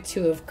this way.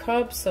 2 of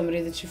Cups,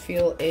 somebody that you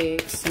feel a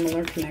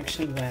similar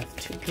connection with.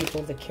 2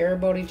 people that care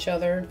about each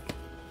other.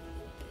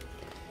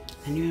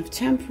 And you have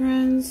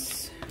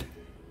Temperance.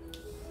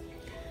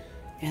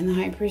 And the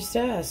High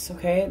Priestess,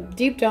 okay?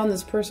 Deep down,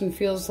 this person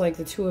feels like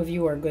the 2 of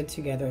you are good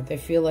together. They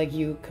feel like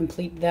you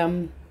complete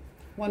them.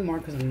 1 more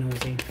because I'm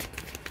nosy.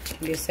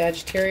 Can be a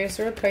Sagittarius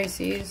or a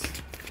Pisces.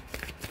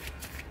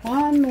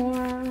 1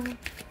 more.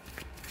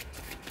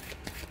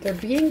 They're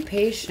being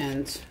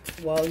patient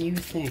while you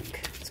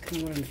think. That's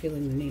kind of what I'm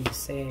feeling the need to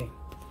say.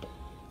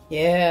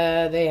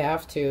 Yeah, they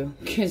have to,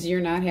 because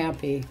you're not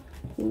happy.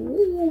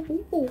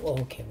 Ooh,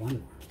 okay, 1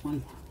 more.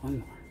 1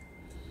 more.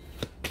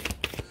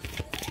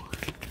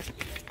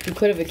 You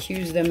could have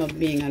accused them of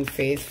being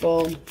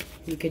unfaithful.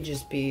 You could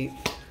just be,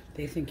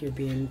 they think you're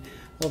being,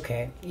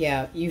 okay.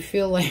 Yeah, you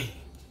feel like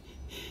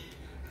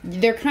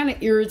they're kind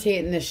of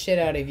irritating the shit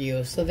out of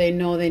you, so they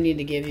know they need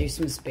to give you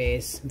some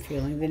space. I'm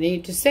feeling the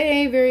need to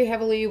say very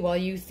heavily while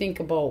you think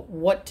about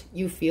what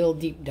you feel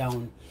deep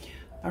down.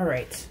 All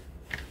right.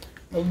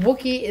 The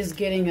Wookiee is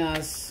getting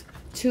us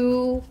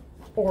 2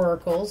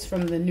 oracles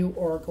from the new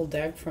oracle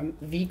deck from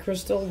V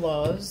Crystal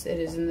Loves. It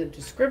is in the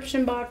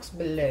description box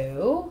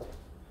below.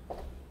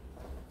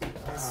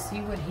 Let's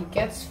see what he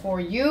gets for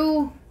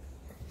you.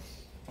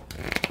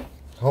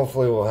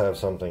 Hopefully we'll have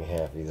something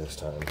happy this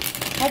time.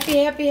 Happy,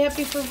 happy,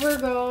 happy for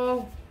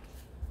Virgo.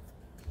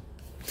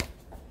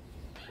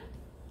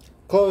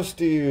 Close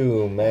to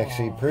you,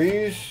 Maxi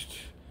Priest,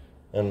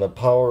 and the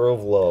Power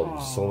of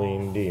Love,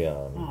 Celine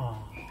Dion. Oh,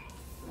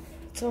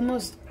 it's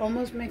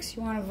almost makes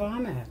you want to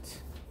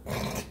vomit.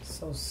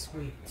 So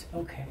sweet.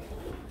 Okay,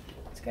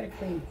 let's get a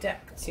clean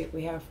deck. Let's see what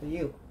we have for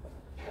you.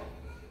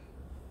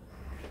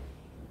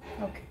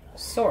 Okay,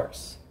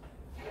 Source.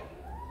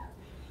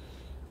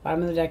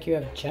 Bottom of the deck, you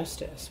have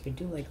Justice. We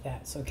do like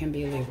that, so it can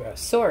be Libra.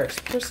 Source.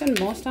 Person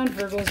most on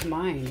Virgo's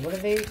mind. What are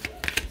they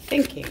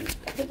thinking?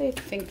 What are they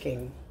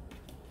thinking?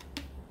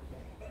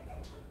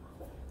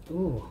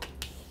 Ooh.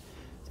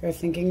 They're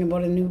thinking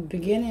about a new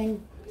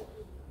beginning.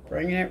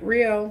 Bringing it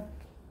real.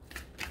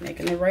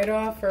 Making the right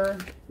offer.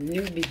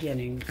 New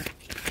beginning.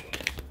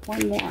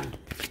 1 more.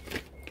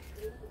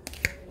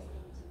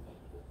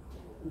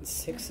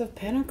 Six of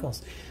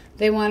Pentacles.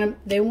 They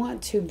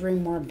want to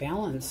bring more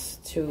balance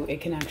to a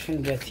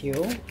connection with you.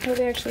 How do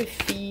they actually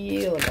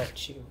feel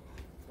about you?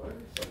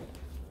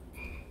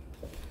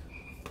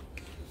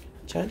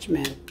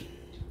 Judgment.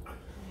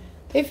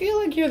 They feel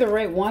like you're the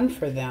right one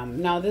for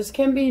them. Now, this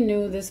can be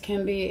new. This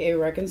can be a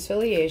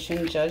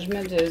reconciliation.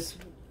 Judgment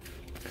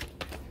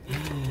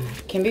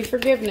can be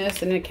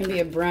forgiveness, and it can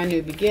be a brand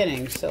new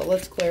beginning. So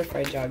let's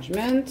clarify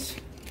Judgment.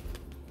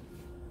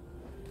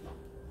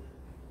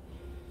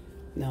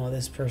 No,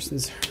 this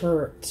person's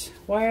hurt.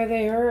 Why are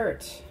they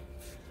hurt?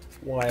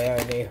 Why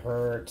are they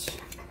hurt?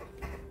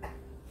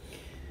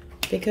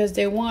 Because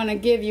they want to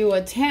give you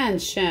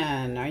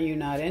attention. Are you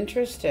not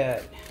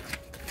interested?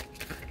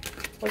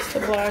 What's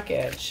the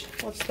blockage?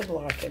 What's the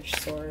blockage,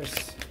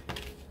 Source?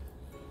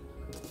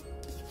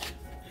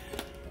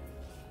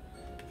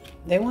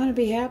 They want to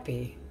be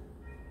happy.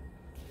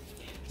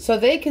 So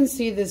they can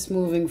see this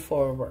moving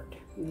forward.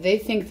 They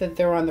think that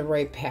they're on the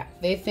right path.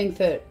 They think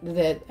that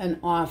an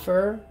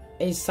offer,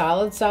 a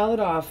solid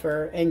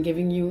offer, and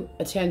giving you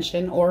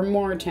attention or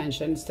more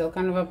attention, still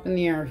kind of up in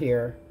the air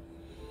here,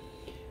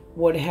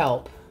 would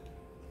help.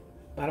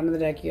 Bottom of the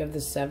deck, you have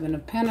the Seven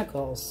of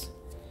Pentacles.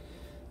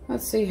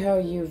 Let's see how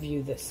you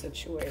view this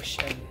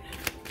situation.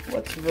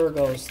 What's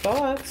Virgo's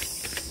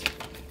thoughts?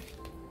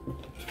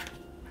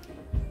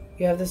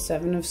 You have the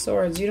Seven of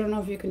Swords. You don't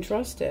know if you can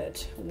trust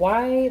it.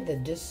 Why the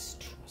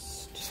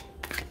distrust?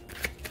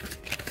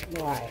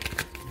 Why?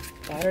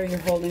 Why are you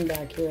holding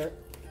back your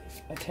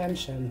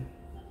attention?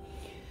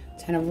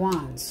 Ten of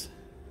Wands.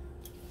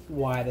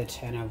 Why the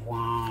Ten of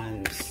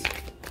Wands?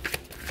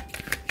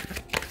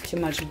 Too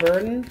much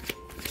burden?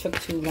 Took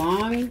too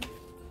long?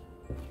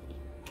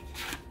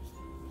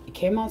 It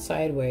came out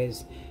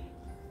sideways.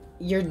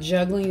 You're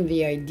juggling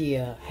the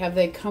idea. Have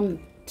they come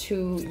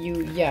to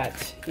you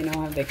yet? You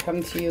know, have they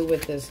come to you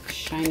with this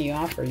shiny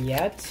offer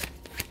yet?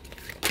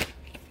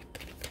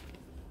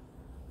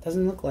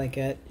 Doesn't look like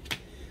it.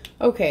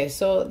 Okay,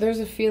 so there's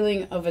a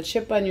feeling of a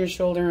chip on your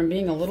shoulder and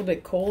being a little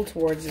bit cold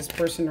towards this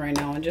person right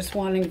now and just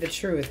wanting the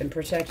truth and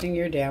protecting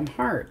your damn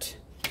heart.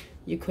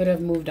 You could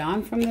have moved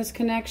on from this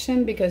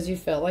connection because you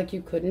felt like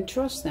you couldn't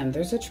trust them.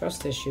 There's a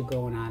trust issue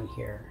going on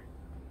here.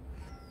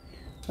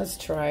 Let's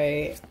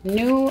try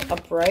new,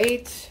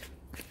 upright.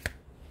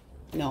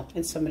 No,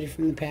 it's somebody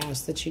from the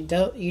past that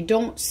you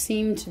don't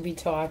seem to be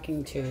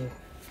talking to.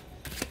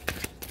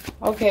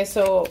 Okay,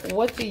 so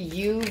what do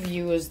you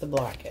view as the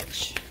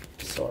blockage,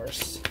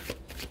 Source?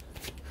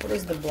 What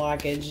is the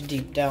blockage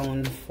deep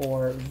down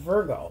for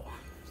Virgo?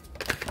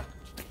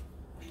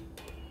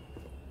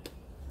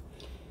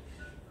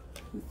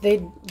 They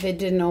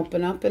didn't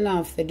open up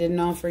enough. They didn't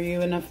offer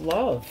you enough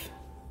love.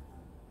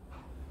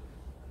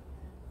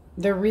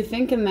 They're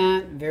rethinking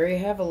that very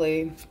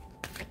heavily.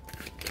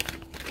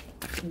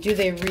 Do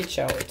they reach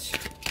out?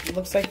 It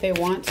looks like they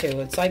want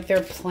to. It's like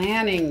they're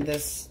planning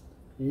this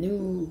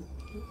new...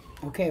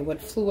 Okay,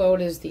 what flew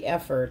out is the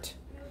effort.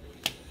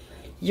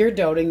 You're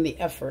doubting the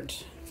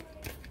effort.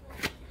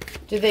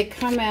 Do they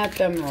come at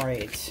them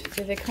right?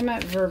 Do they come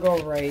at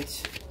Virgo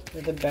right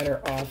with a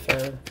better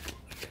offer?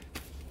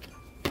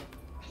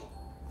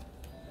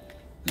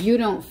 You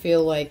don't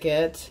feel like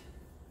it.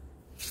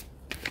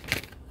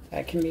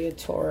 That can be a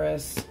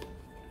Taurus.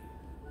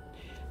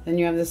 Then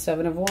you have the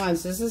Seven of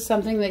Wands. This is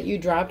something that you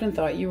dropped and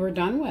thought you were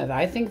done with.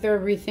 I think they're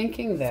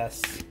rethinking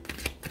this.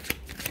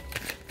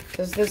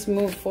 Does this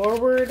move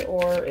forward,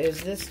 or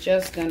is this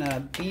just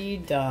gonna be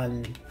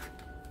done?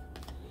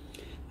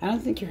 I don't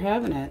think you're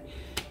having it.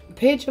 The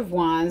Page of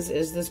Wands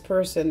is this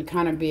person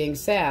kind of being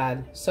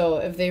sad. So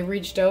if they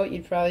reached out,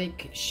 you'd probably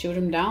shoot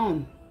them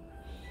down.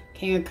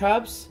 King of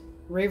Cups,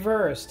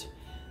 reversed.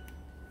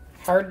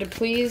 Hard to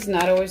please,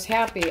 not always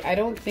happy. I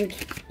don't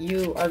think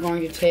you are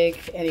going to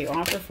take any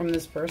offer from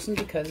this person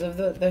because of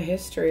the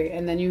history.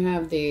 And then you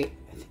have the,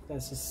 I think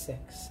that's a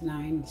 6,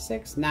 9,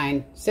 6,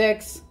 9,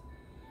 6.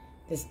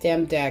 This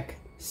damn deck,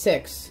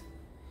 6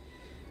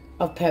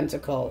 of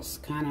Pentacles.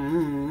 Kind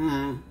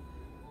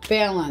of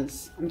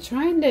balance. I'm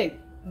trying to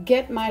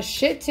get my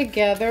shit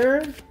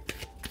together.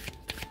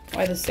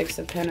 Why the 6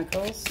 of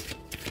Pentacles?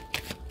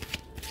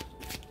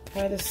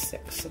 Why the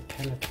 6 of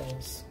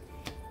Pentacles?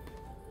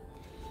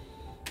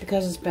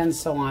 Because it's been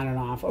so on and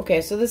off.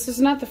 Okay, so this is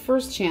not the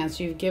first chance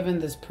you've given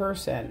this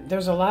person.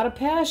 There's a lot of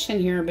passion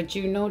here, but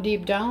you know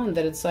deep down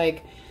that it's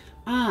like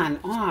on,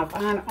 off,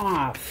 on,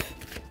 off.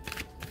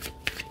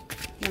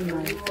 Are you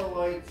a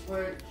light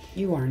switch?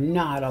 You are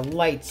not a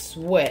light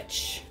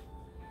switch.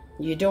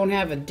 You don't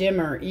have a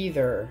dimmer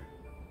either.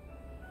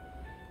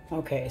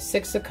 Okay,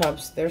 6 of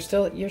Cups.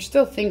 You're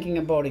still thinking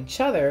about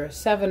each other.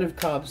 7 of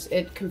Cups.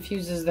 It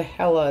confuses the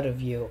hell out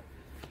of you.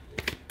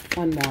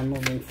 One more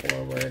moving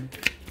forward.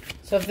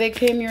 So if they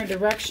came your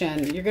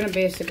direction, you're going to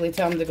basically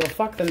tell them to go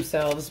fuck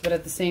themselves, but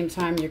at the same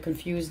time, you're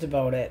confused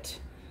about it.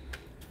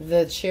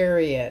 The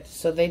Chariot.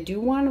 So they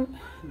do want to,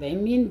 they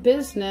mean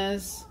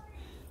business.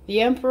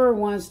 The Emperor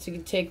wants to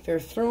take their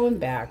throne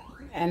back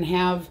and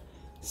have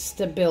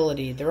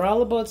stability. They're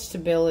all about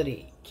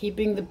stability,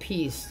 keeping the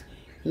peace,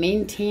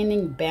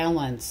 maintaining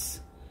balance.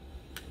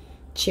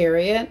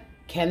 Chariot.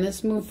 Can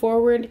this move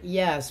forward?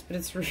 Yes, but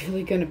it's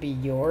really going to be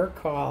your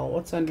call.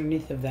 What's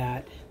underneath of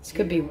that? This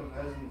could be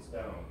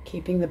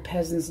keeping the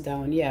peasants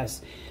down.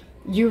 Yes.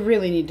 You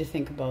really need to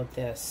think about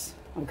this.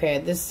 Okay,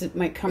 this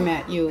might come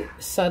at you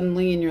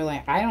suddenly and you're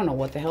like, I don't know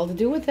what the hell to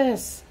do with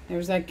this.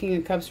 There's that King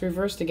of Cups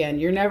reversed again.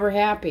 You're never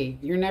happy.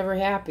 You're never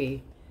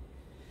happy.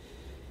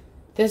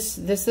 This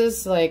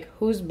is like,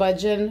 who's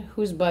budging?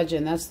 Who's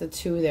budging? That's the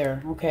 2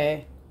 there,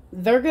 okay?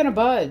 They're going to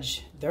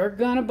budge. They're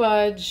going to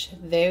budge.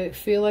 They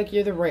feel like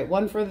you're the right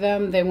one for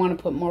them. They want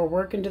to put more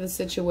work into the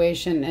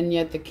situation, and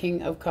yet the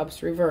King of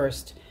Cups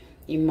reversed.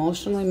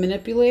 Emotionally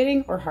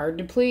manipulating or hard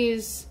to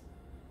please?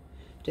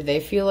 Do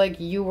they feel like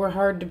you were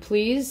hard to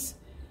please?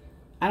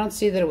 I don't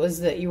see that it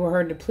was that you were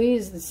hard to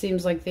please. It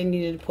seems like they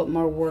needed to put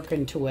more work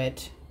into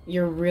it.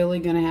 You're really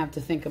going to have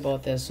to think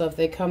about this. So if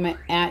they come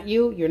at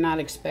you, you're not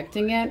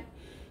expecting it.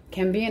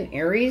 Can be an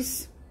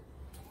Aries.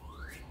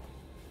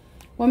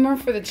 One more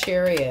for the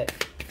Chariot.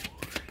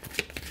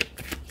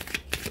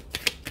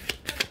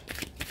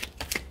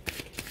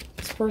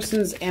 This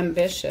person's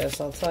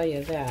ambitious, I'll tell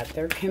you that.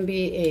 There can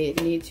be a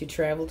need to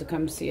travel to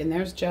come see. And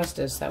there's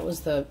Justice. That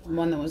was the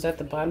one that was at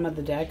the bottom of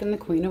the deck. And the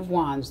Queen of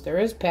Wands. There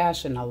is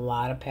passion, a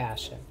lot of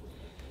passion.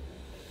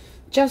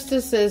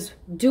 Justice is,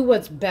 do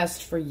what's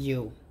best for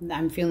you.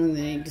 I'm feeling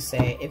the need to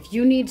say, if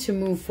you need to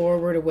move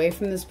forward away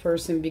from this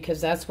person because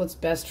that's what's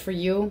best for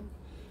you,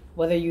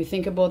 whether you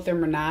think about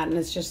them or not, and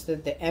it's just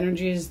that the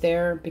energy is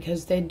there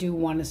because they do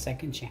want a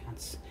second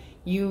chance.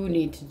 You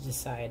need to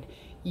decide.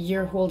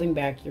 You're holding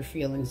back your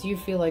feelings. You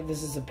feel like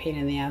this is a pain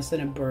in the ass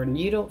and a burden.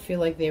 You don't feel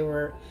like they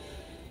were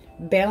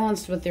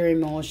balanced with their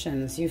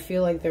emotions. You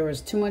feel like there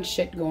was too much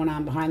shit going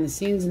on behind the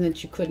scenes and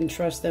that you couldn't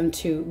trust them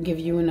to give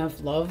you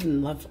enough love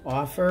and love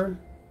offer.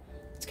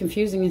 It's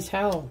confusing as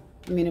hell.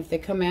 I mean, if they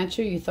come at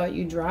you, you thought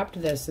you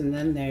dropped this, and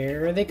then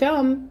there they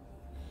come.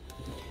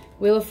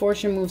 Wheel of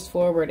Fortune moves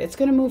forward. It's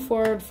going to move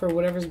forward for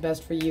whatever's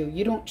best for you.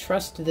 You don't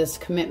trust this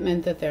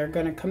commitment that they're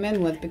going to come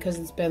in with because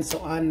it's been so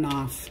on and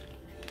off.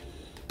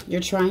 You're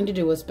trying to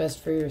do what's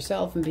best for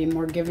yourself and be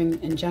more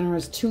giving and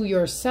generous to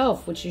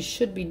yourself, which you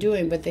should be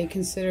doing, but they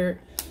consider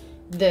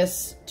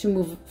this to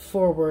move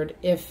forward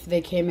if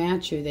they came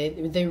at you.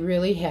 They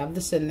really have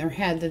this in their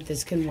head that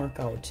this can work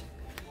out.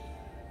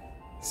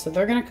 So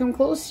they're going to come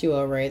close to you,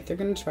 all right? They're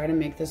going to try to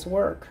make this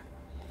work.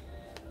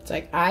 It's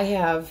like, I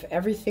have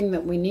everything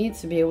that we need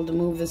to be able to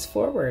move this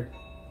forward.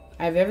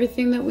 I have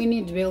everything that we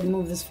need to be able to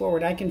move this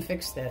forward. I can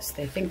fix this.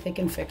 They think they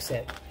can fix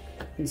it.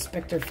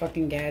 Inspector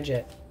fucking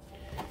Gadget.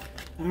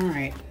 All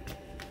right.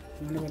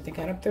 I wonder what they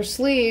got up their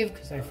sleeve,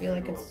 because I feel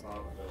like it's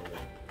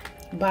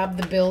Bob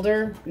the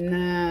Builder.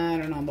 Nah, I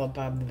don't know about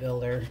Bob the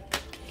Builder.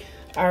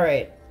 All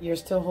right. You're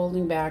still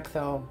holding back,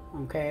 though.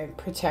 Okay.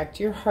 Protect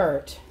your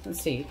heart.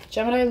 Let's see.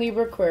 Gemini,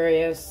 Libra,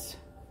 Aquarius.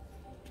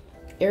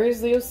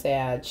 Aries, Leo,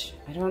 Sag.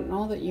 I don't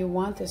know that you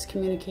want this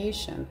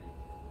communication.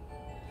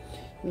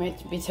 You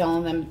might be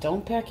telling them,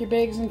 don't pack your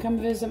bags and come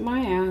visit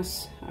my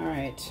ass. All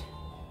right.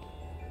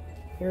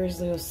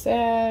 Aries, Leo,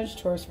 Sag.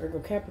 Taurus, Virgo,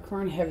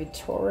 Capricorn. Heavy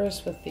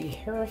Taurus with the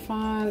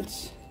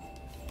Hierophant.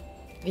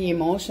 The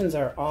emotions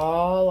are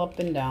all up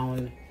and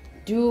down.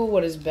 Do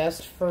what is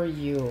best for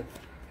you.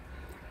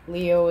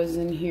 Leo is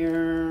in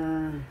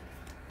here.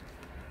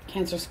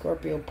 Cancer,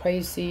 Scorpio,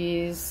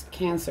 Pisces.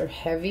 Cancer,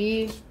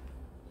 heavy.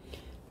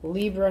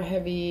 Libra,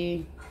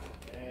 heavy.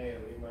 Hey,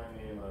 leave my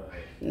name on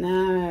it.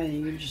 Nah,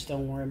 you just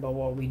don't worry about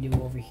what we do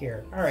over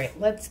here. All right,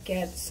 let's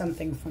get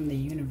something from the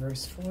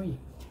universe for you.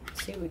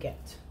 Let's see what we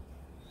get.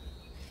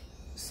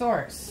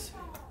 Source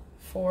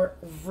for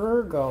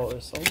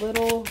Virgos. A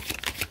little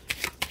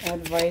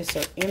advice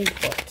or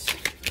input.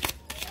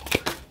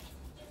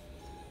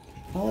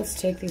 Well, let's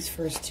take these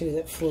first two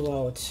that flew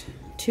out.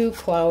 Too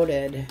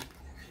clouded.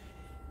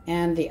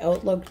 And the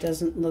outlook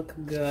doesn't look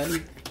good.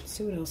 Let's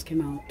see what else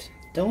came out.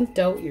 Don't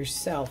doubt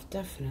yourself,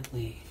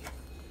 definitely.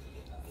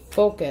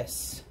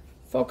 Focus.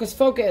 Focus,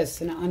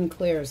 focus, and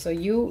unclear. So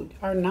you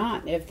are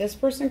not. If this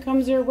person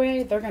comes your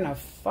way, they're going to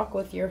fuck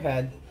with your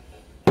head.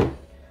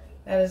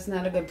 That is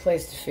not a good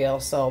place to feel.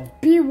 So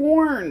be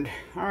warned.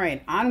 All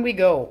right, on we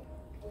go.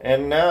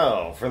 And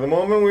now, for the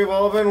moment we've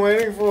all been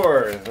waiting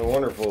for. The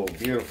wonderful,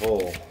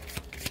 beautiful,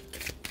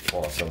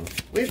 awesome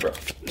Libra.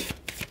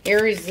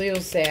 Aries, Leo,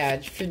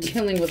 Sag. If you're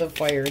dealing with a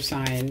fire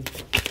sign,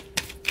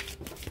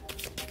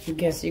 I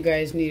guess you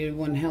guys needed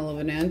one hell of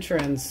an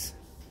entrance.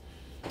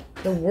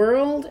 The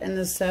World and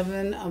the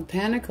Seven of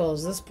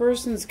Pentacles. This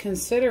person's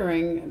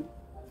considering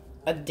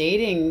a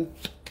dating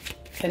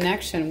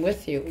connection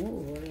with you.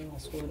 Ooh, what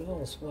else? What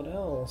else? What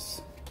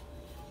else?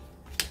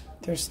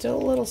 They're still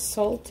a little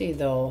salty,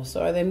 though.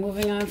 So are they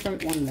moving on from...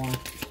 One more.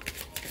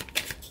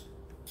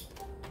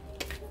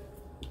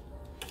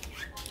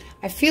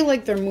 I feel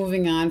like they're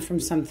moving on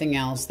from something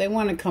else. They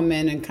want to come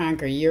in and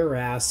conquer your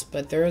ass,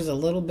 but there is a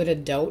little bit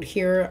of doubt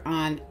here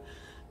on,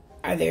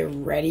 are they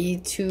ready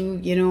to,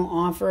 you know,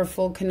 offer a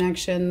full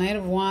connection? Knight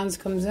of Wands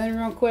comes in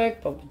real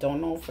quick, but don't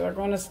know if they're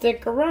going to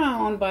stick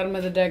around. Bottom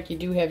of the deck, you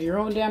do have your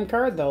own damn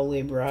card, though,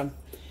 Libra.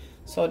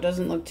 So it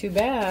doesn't look too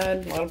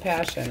bad. A lot of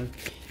passion.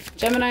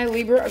 Gemini,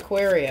 Libra,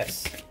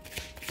 Aquarius.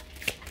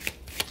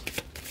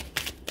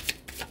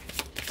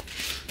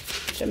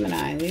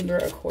 Gemini,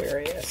 Libra,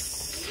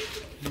 Aquarius.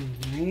 All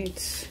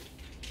right.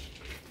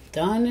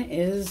 Done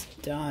is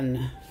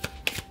done.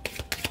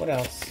 What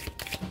else?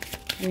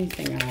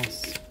 Anything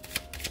else?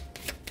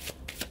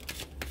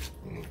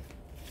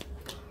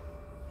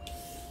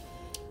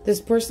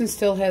 This person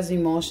still has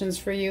emotions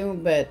for you,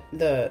 but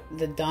the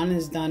done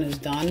is done is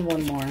done.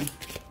 One more.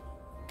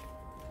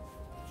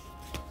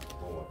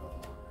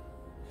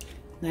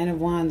 Nine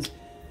of Wands.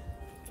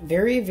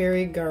 Very,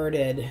 very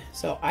guarded.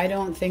 So I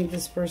don't think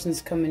this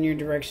person's coming your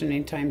direction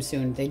anytime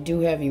soon. They do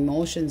have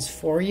emotions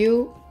for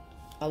you.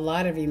 A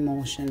lot of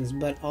emotions.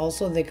 But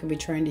also they could be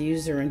trying to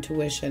use their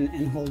intuition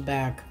and hold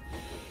back.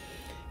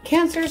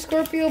 Cancer,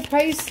 Scorpio,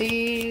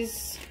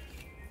 Pisces.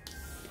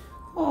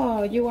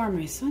 Oh, you are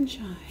my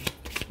sunshine.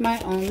 My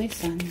only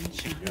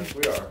sunshine. Yes,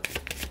 we are.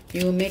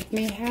 You make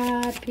me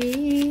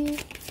happy.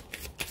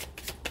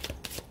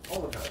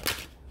 All the time.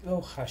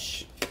 Oh,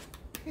 hush.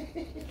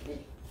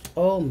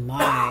 Oh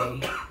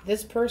my.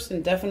 This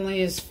person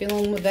definitely is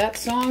feeling with that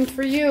song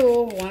for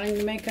you, wanting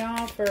to make an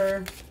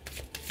offer.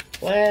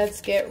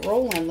 Let's get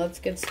rolling. Let's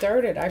get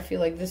started. I feel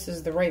like this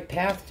is the right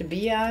path to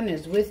be on,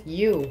 is with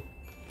you.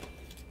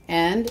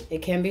 And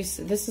it can be,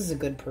 this is a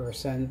good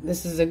person.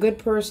 This is a good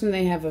person.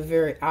 They have a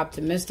very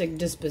optimistic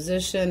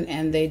disposition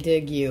and they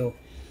dig you.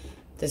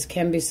 This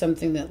can be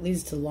something that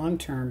leads to long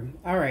term.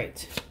 All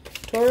right.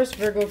 Taurus,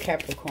 Virgo,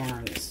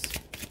 Capricorns.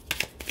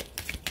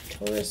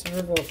 Taurus,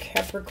 Virgo,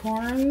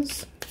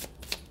 Capricorns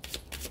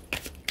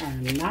are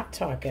not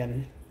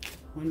talking.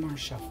 One more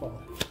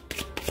shuffle.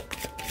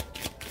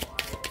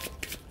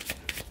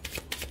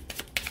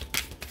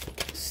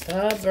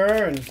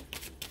 Stubborn.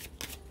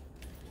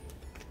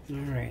 All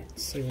right,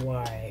 let's see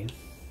why.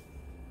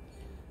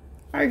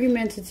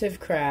 Argumentative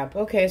crap.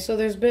 Okay, so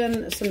there's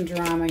been some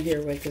drama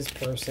here with this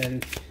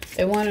person.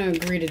 They want to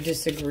agree to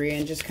disagree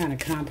and just kind of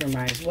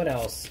compromise. What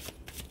else?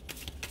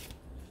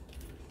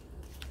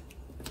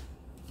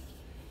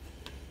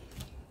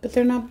 But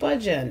they're not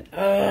budging.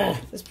 Ugh,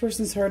 this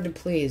person's hard to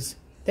please.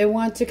 They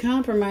want to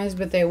compromise,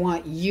 but they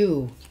want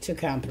you to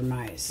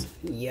compromise.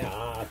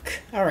 Yuck.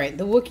 All right,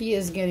 the Wookiee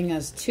is getting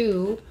us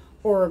 2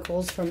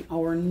 oracles from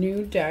our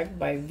new deck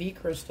by V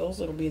Crystals.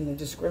 It'll be in the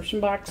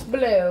description box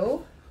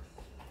below.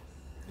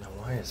 Now,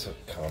 why is a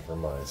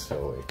compromise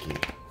so icky?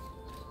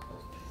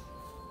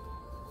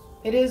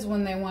 It is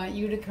when they want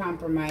you to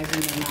compromise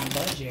and they're not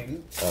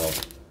budging. Oh,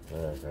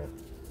 okay.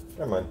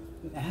 Never mind.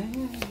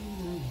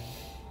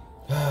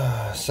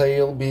 Say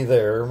You'll Be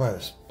There by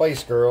the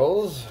Spice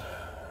Girls.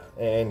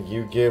 And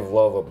You Give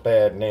Love a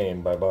Bad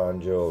Name by Bon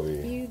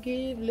Jovi. You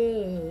give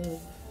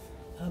love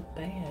a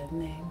bad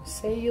name.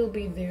 Say You'll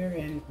Be There.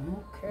 And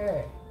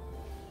okay.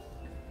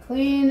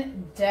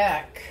 Clean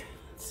deck.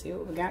 Let's see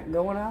what we got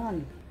going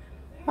on.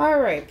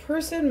 Alright.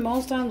 Person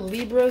most on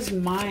Libra's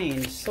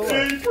mind.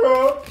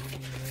 Libra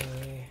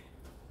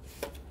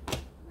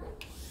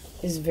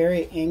is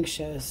very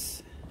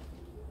anxious.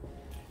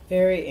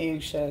 Very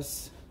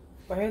anxious.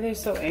 Why are they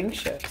so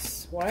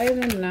anxious? Why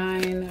the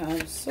 9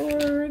 of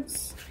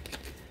Swords?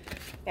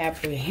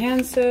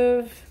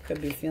 Apprehensive. Could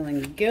be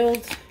feeling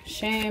guilt,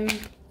 shame.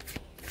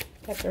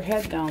 Got their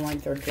head down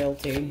like they're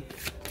guilty.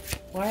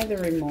 Why the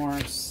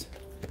remorse?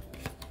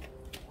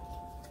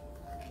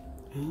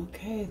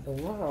 Okay, the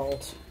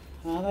World.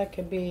 Well, that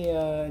could be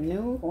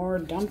new or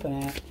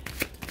dumping it.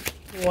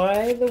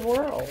 Why the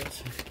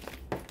World?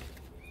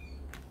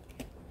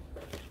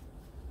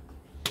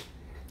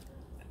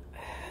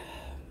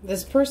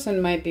 This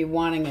person might be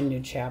wanting a new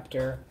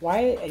chapter.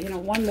 Why, you know,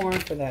 one more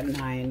for that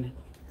 9.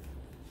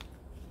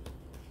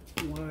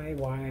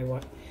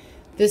 Why?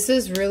 This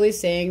is really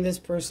saying this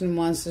person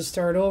wants to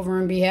start over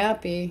and be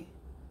happy.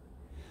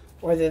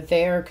 Or that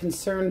they are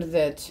concerned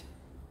that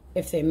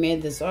if they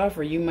made this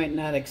offer, you might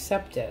not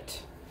accept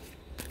it.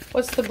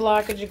 What's the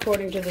blockage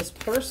according to this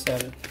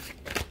person?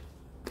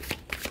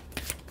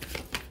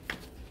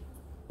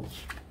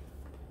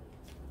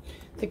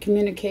 The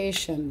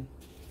communication.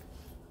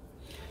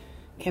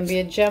 Can be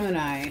a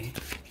Gemini.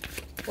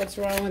 What's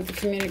wrong with the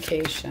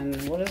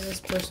communication? What does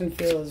this person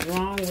feel is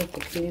wrong with the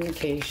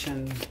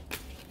communication?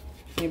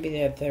 Maybe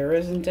that there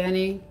isn't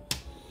any.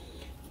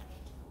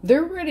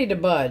 They're ready to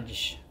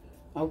budge.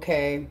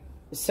 Okay.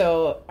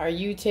 So are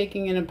you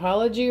taking an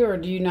apology, or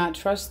do you not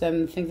trust them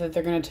and think that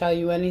they're going to tell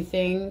you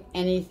anything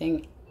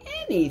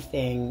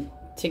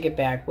to get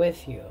back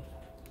with you?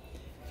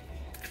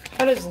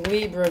 How does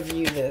Libra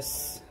view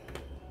this?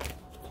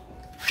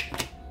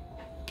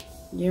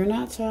 You're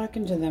not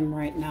talking to them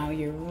right now.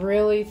 You're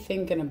really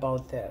thinking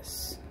about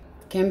this.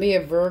 Can be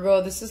a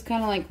Virgo. This is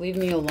kind of like, leave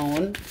me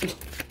alone.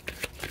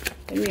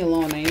 Leave me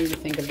alone. I need to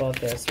think about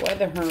this. Why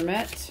the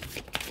Hermit?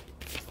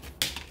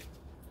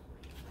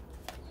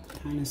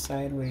 Kind of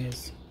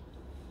sideways.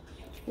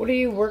 What are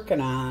you working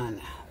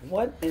on?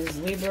 What is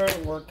Libra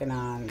working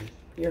on?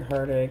 Your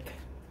heartache.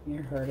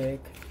 Your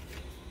heartache.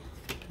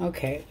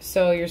 Okay,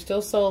 so you're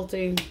still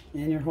salty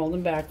and you're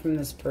holding back from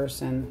this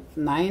person.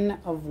 9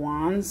 of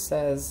Wands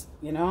says,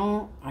 you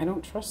know, I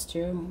don't trust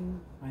you.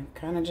 I've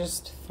kind of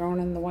just thrown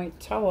in the white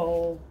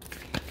towel.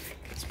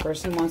 This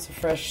person wants a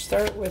fresh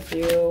start with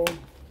you.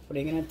 What are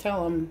you going to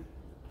tell them?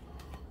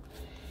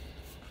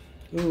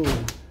 Ooh,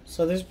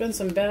 so there's been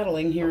some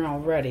battling here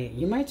already.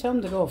 You might tell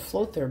them to go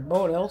float their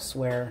boat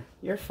elsewhere.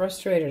 You're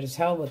frustrated as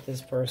hell with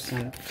this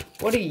person.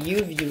 What do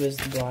you view as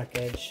the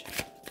blockage?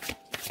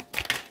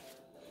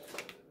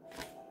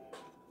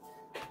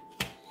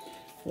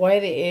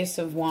 Why the Ace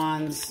of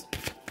Wands?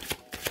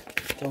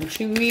 Don't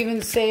you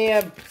even say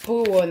a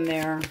boo in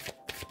there.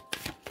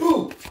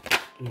 Boo!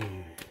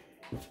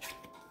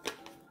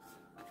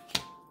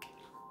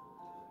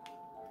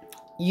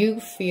 You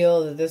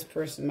feel that this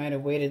person might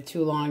have waited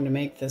too long to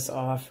make this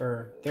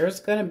offer. There's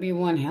going to be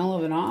one hell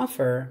of an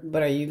offer,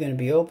 but are you going to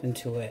be open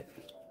to it?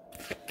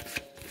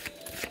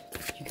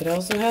 You could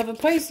also have a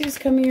Pisces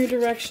coming your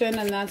direction,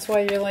 and that's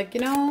why you're like, you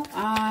know,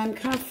 I'm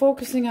kind of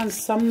focusing on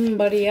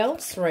somebody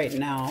else right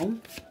now,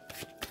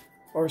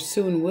 or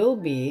soon will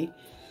be.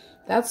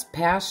 That's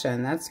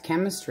passion. That's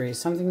chemistry.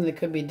 Something that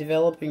could be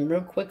developing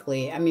real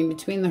quickly. I mean,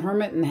 between the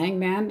Hermit and the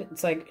Hangman,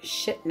 it's like,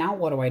 shit, now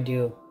what do I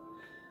do?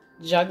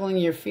 Juggling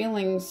your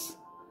feelings.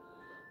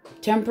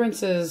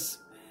 Temperance is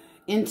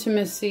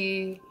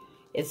intimacy.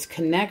 It's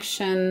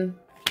connection.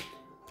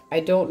 I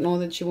don't know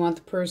that you want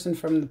the person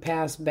from the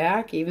past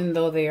back, even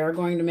though they are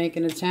going to make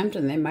an attempt,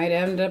 and they might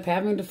end up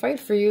having to fight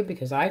for you,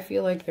 because I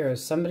feel like there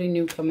is somebody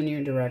new coming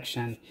your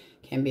direction.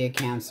 Can be a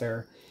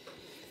Cancer.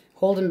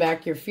 Holding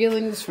back your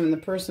feelings from the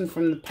person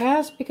from the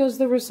past because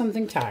there was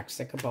something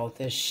toxic about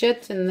this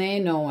shit, and they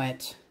know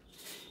it.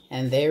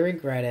 And they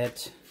regret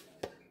it.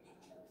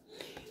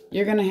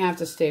 You're going to have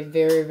to stay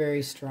very,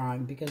 very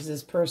strong, because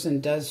this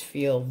person does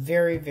feel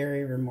very,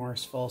 very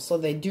remorseful. So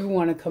they do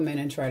want to come in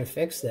and try to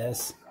fix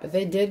this. But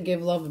they did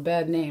give love a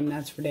bad name,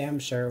 that's for damn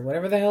sure.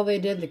 Whatever the hell they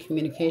did, the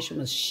communication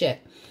was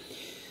shit.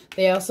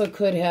 They also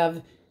could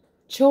have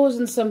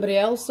chosen somebody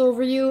else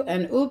over you,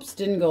 and oops,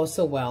 didn't go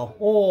so well.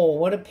 Oh,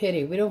 what a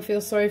pity. We don't feel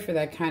sorry for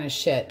that kind of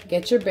shit.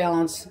 Get your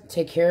balance.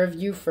 Take care of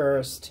you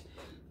first.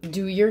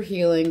 Do your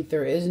healing.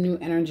 There is new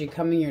energy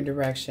coming your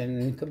direction,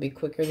 and it could be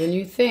quicker than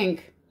you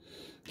think.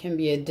 Can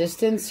be a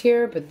distance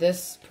here, but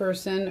this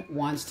person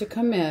wants to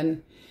come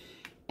in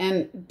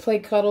and play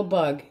cuddle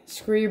bug,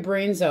 screw your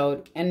brains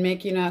out, and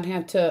make you not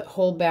have to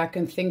hold back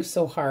and think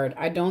so hard.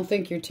 I don't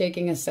think you're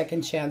taking a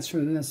second chance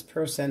from this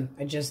person.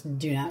 I just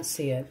do not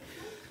see it.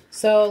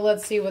 So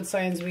let's see what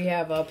signs we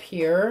have up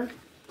here.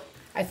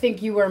 I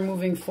think you are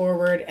moving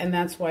forward, and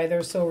that's why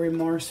they're so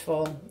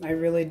remorseful. I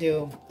really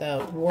do.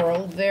 The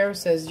World there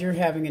says you're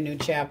having a new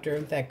chapter.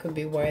 That could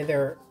be why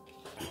they're...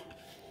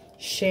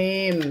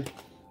 Shame.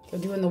 They're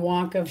doing the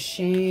walk of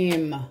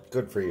shame.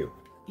 Good for you.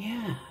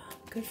 Yeah,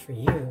 good for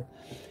you.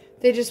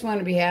 They just want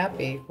to be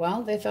happy.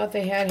 Well, they thought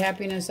they had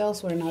happiness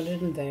elsewhere now,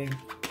 didn't they?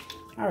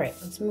 All right,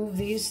 let's move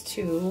these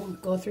two.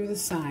 Go through the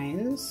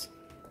signs.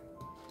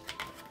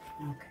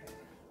 Okay.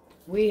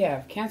 We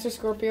have Cancer,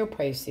 Scorpio,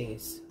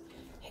 Pisces.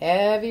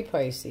 Heavy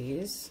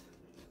Pisces.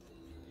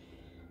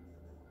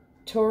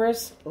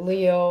 Taurus,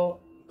 Leo,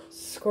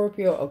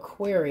 Scorpio,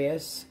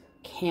 Aquarius,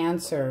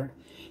 Cancer.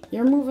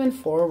 You're moving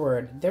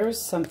forward.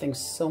 There's something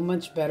so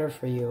much better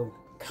for you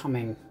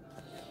coming.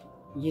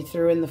 You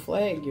threw in the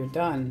flag. You're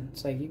done.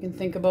 It's like, you can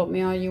think about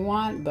me all you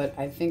want, but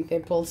I think they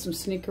pulled some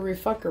sneakery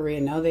fuckery,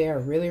 and now they are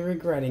really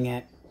regretting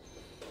it.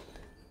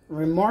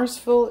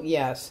 Remorseful?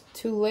 Yes.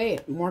 Too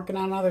late. I'm working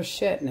on other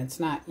shit, and it's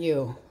not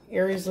you.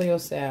 Aries, Leo,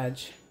 Sag.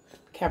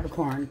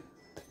 Capricorn.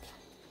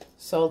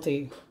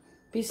 Salty.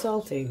 Be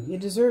salty. You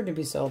deserve to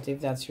be salty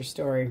if that's your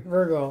story.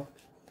 Virgo.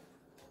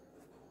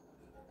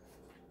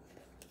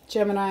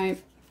 Gemini.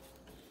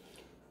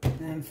 And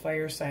then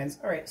fire signs.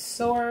 All right.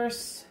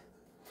 Source.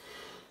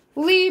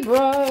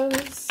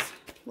 Libras.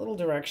 Little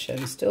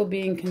direction. Still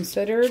being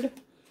considered.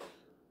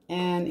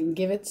 And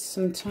give it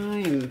some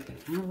time.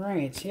 All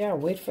right. Yeah,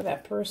 wait for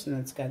that person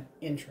that's got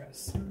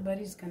interest.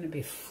 Somebody's going to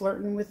be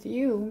flirting with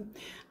you.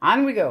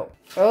 On we go.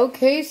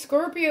 Okay,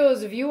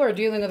 Scorpios, if you are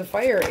dealing with a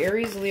fire,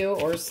 Aries, Leo,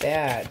 or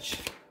Sag.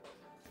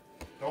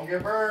 Don't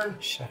get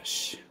burned.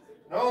 Shush.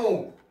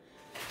 No.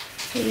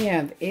 We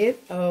have Eight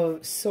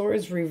of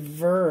Swords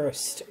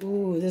reversed.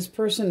 Ooh, this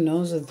person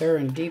knows that they're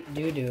in deep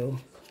doo-doo.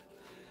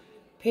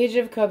 Page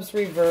of Cups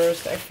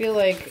reversed. I feel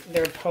like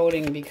they're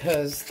pouting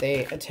because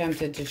they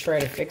attempted to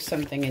try to fix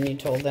something and you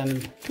told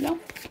them, no.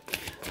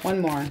 One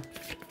more.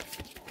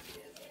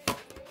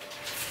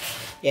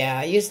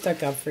 Yeah, you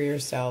stuck up for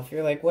yourself.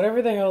 You're like,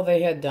 whatever the hell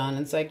they had done.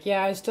 It's like,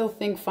 yeah, I still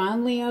think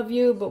fondly of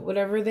you, but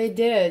whatever they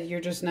did, you're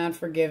just not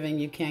forgiving.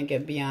 You can't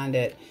get beyond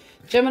it.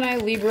 Gemini,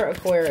 Libra,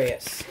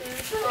 Aquarius.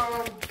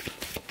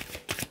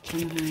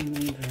 Gemini,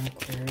 Libra,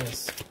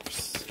 Aquarius.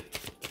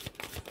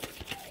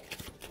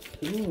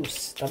 Ooh,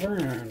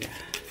 stubborn.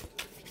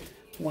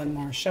 One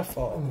more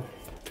shuffle.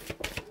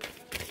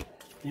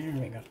 There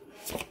we go.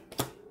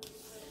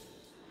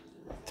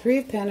 Three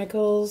of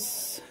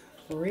Pentacles,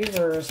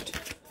 reversed.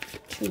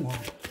 Two more.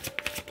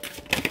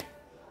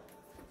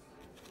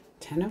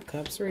 Ten of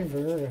Cups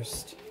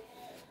reversed.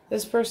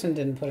 This person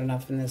didn't put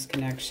enough in this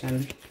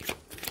connection.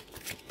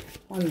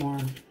 One more.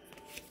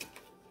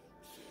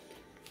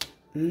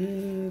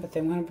 But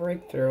they want to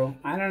break through.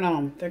 I don't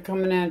know. They're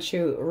coming at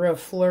you real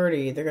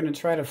flirty. They're going to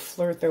try to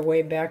flirt their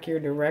way back your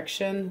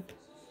direction.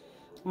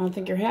 I don't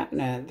think you're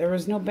having it. There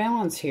was no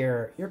balance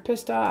here. You're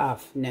pissed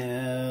off.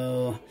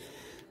 No.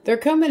 They're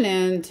coming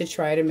in to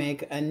try to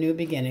make a new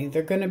beginning.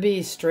 They're going to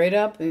be straight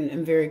up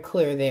and very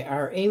clear. They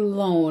are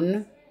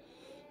alone,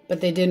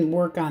 but they didn't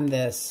work on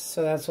this.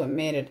 So that's what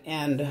made it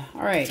end.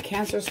 All right,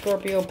 Cancer,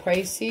 Scorpio,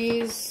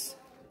 Pisces.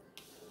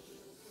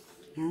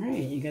 All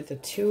right, you got the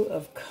Two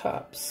of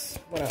Cups.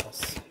 What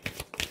else?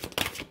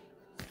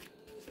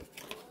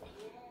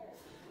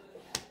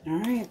 All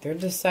right, they're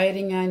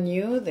deciding on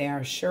you. They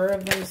are sure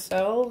of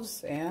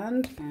themselves.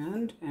 And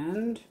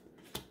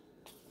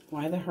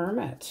why the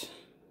Hermit?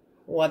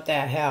 What the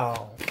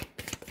hell?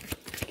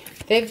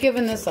 They've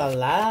given this a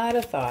lot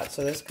of thought,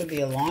 so this could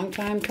be a long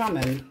time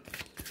coming.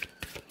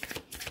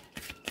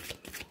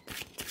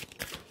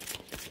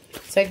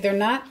 It's like they're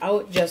not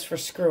out just for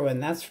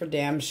screwing. That's for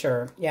damn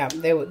sure. Yeah,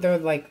 they're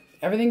like,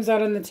 everything's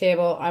out on the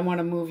table. I want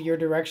to move your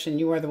direction.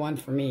 You are the one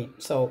for me.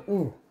 So,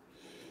 ooh.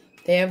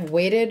 They have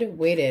waited.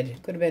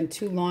 Could have been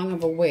too long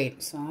of a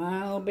wait. So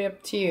that'll be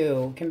up to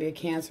you. Can be a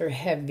Cancer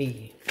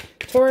heavy.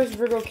 Taurus,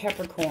 Virgo,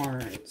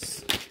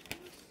 Capricorns.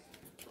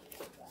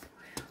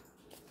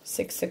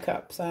 Six of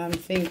Cups. I'm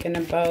thinking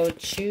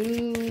about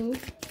you.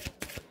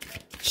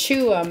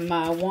 Chew on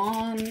my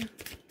wand.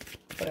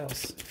 What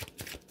else?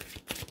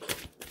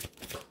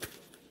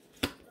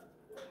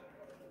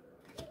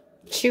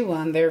 Chew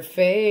on their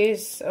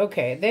face.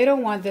 Okay, they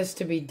don't want this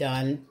to be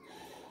done.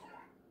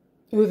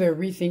 Ooh, they're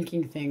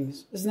rethinking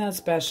things. It's not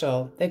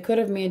special. They could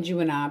have made you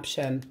an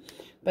option,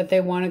 but they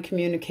want to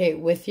communicate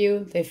with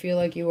you. They feel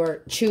like you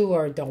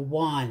are the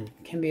one.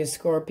 Can be a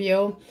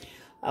Scorpio.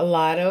 A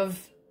lot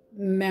of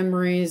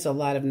memories, a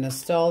lot of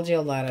nostalgia,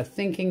 a lot of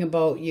thinking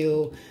about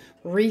you,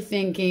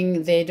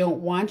 rethinking. They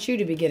don't want you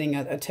to be getting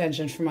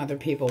attention from other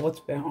people.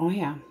 Oh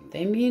yeah,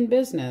 they mean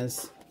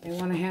business. They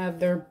want to have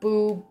their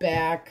boo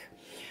back.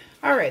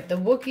 All right, the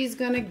Wookiee's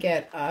going to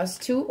get us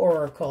 2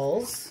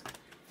 oracles.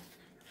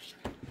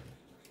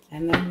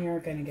 And then we are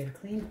going to get a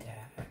clean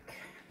deck.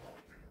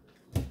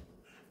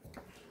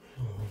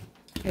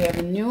 We have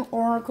a new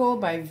oracle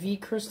by V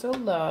Crystal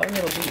Love.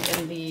 It'll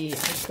be in the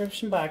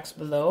description box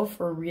below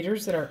for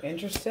readers that are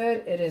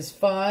interested. It is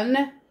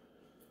fun.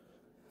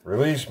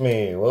 Release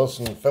me,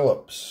 Wilson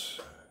Phillips.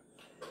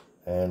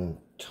 And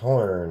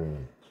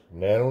Torn,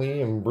 Natalie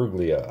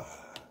Imbruglia.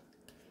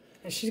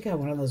 She's got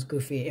one of those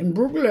goofy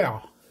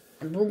Imbruglia.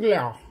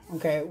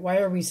 Okay, why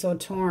are we so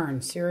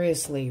torn?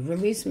 Seriously,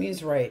 release me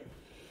is right.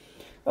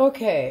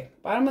 Okay,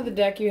 bottom of the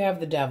deck, you have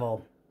the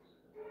Devil.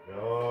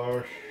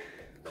 Gosh.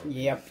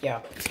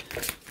 Yep.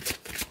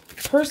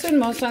 Person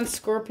most on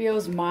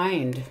Scorpio's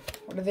mind.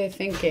 What are they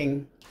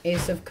thinking?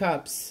 Ace of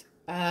Cups.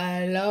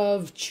 I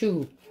love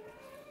Chew.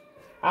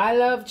 I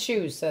love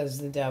Chew, says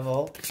the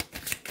Devil.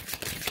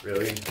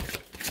 Really?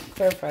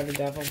 Clarify the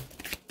Devil.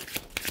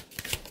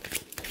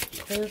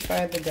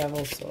 Clarify the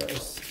Devil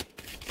source.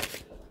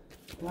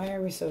 Why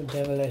are we so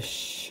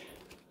devilish?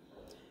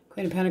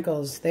 Queen of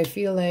Pentacles. They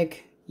feel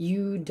like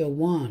you the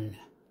one.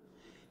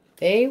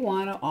 They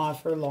want to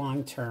offer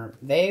long term.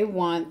 They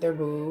want their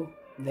boo.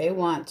 They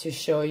want to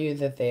show you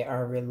that they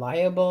are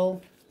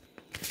reliable.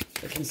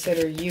 They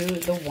consider you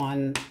the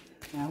one.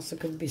 They also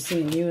could be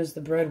seeing you as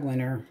the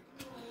breadwinner.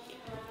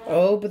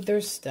 Oh, but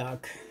they're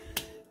stuck.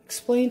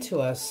 Explain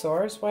to us,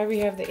 Source, why we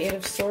have the 8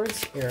 of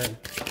Swords here.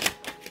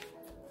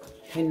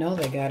 I know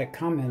they got it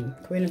coming.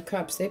 Queen of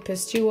Cups, they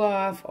pissed you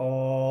off.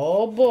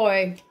 Oh,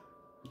 boy.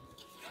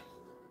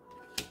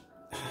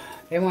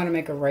 They want to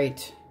make a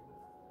right.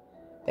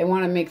 They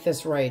want to make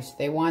this right.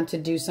 They want to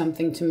do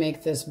something to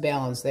make this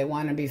balance. They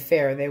want to be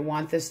fair. They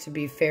want this to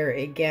be fair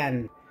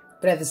again.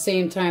 But at the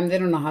same time, they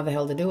don't know how the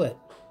hell to do it.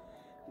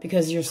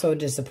 Because you're so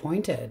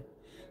disappointed.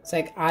 It's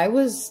like, I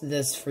was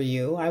this for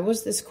you. I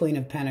was this Queen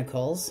of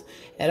Pentacles.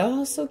 It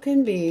also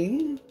can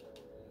be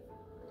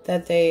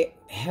that they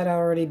had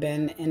already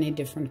been in a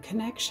different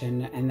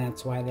connection. And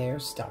that's why they are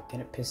stuck.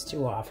 And it pissed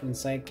you off. And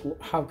it's like,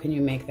 how can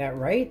you make that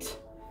right?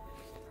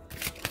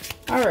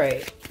 All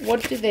right,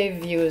 what do they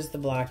view as the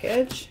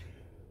blockage?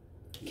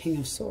 King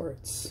of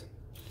Swords.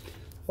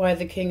 Why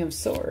the King of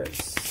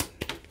Swords?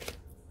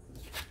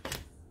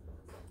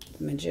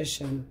 The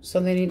Magician. So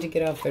they need to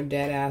get off their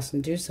dead ass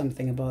and do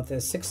something about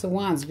this. 6 of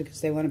Wands,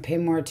 because they want to pay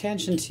more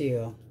attention to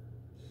you.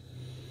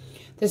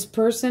 This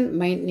person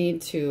might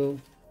need to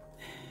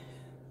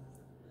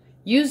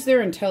use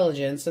their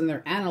intelligence and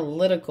their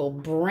analytical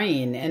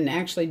brain and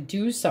actually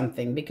do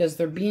something because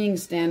they're being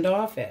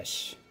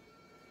standoffish.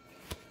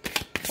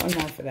 One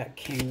more for that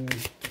King.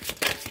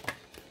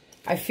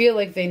 I feel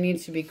like they need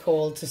to be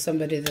cold to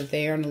somebody that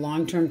they are in a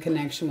long-term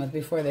connection with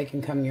before they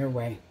can come your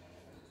way.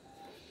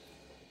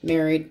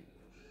 Married.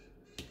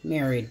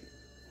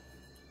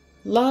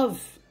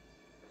 Love.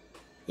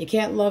 You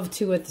can't love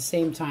 2 at the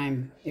same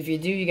time. If you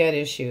do, you got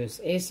issues.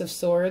 Ace of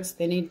Swords,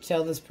 they need to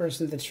tell this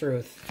person the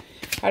truth.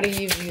 How do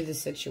you view the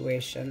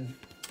situation?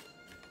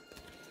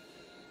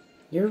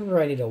 You're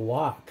ready to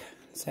walk.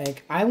 It's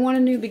like, I want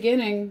a new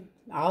beginning.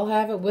 I'll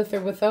have it with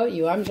or without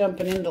you. I'm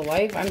jumping into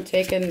life. I'm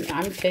taking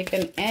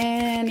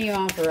any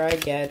offer I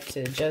get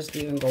to just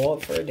even go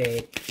out for a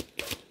date.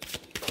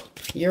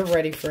 You're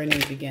ready for a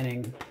new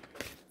beginning.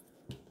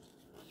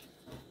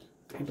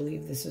 I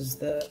believe this is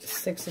the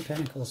Six of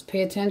Pentacles.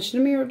 Pay attention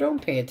to me or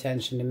don't pay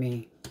attention to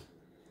me.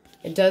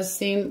 It does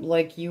seem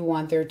like you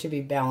want there to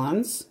be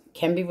balance.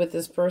 Can be with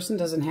this person,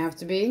 doesn't have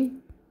to be.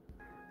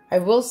 I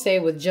will say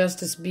with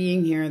Justice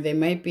being here, they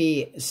might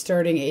be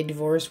starting a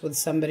divorce with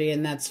somebody,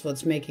 and that's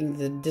what's making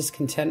the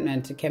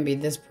discontentment. It can be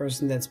this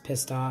person that's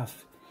pissed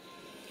off.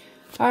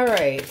 All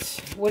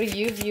right. What do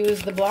you view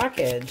as the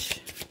blockage?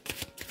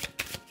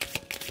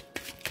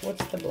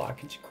 What's the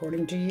blockage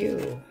according to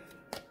you?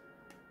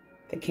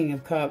 The King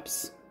of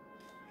Cups.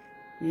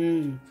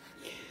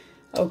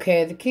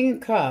 Okay, the King of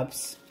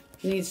Cups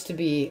needs to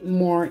be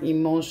more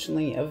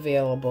emotionally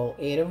available.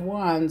 Eight of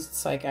Wands,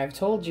 it's like, I've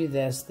told you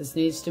this. This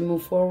needs to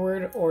move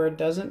forward, or it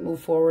doesn't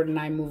move forward and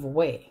I move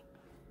away.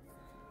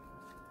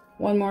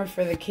 One more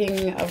for the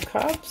King of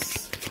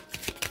Cups.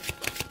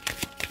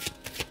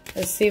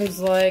 This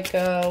seems like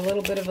a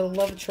little bit of a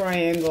love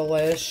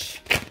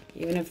triangle-ish,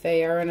 even if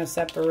they are in a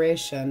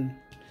separation.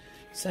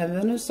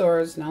 Seven of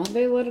Swords. No,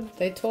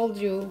 they told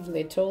you.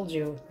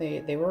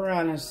 They were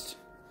honest.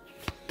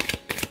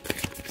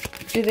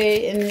 Do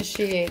they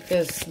initiate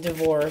this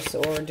divorce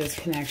or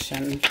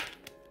disconnection?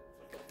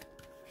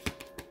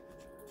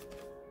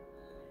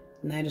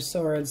 Knight of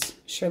Swords.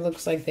 Sure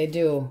looks like they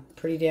do.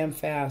 Pretty damn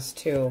fast,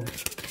 too.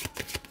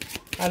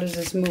 How does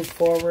this move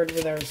forward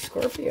with our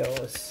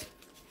Scorpios?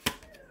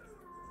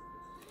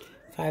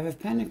 Five of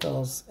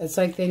Pentacles. It's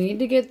like they need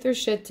to get their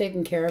shit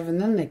taken care of and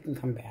then they can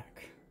come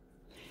back.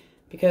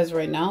 Because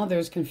right now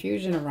there's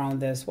confusion around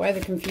this. Why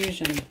the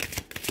confusion?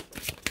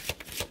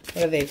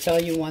 What do they tell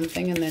you one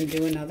thing and then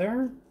do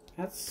another?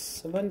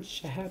 That's a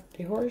bunch of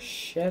happy horse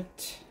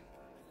shit.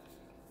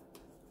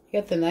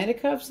 You got the Knight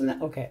of Cups and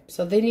that. Okay,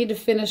 so they need to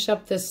finish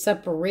up this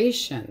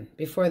separation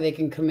before they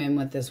can come in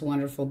with this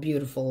wonderful,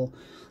 beautiful,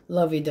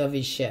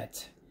 lovey-dovey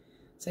shit.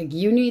 It's like,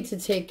 you need to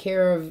take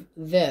care of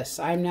this.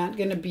 I'm not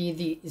going to be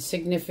the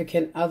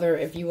significant other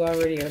if you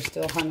already are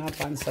still hung up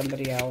on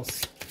somebody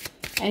else.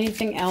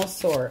 Anything else,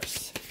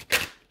 source,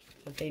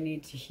 that they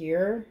need to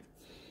hear?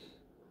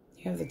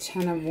 You have the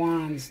Ten of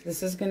Wands.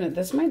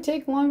 This might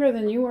take longer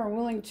than you are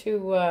willing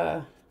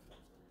to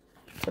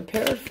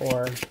prepare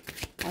for.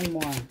 One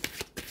more.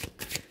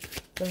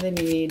 What do they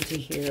need to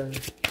hear?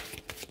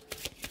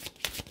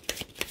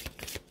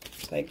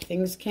 It's like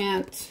things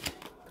can't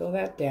go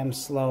that damn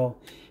slow.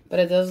 But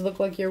it does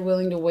look like you're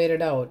willing to wait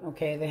it out.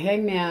 Okay, the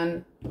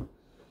Hangman.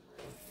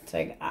 It's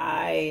like,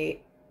 I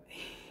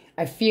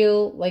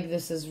feel like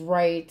this is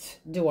right.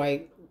 Do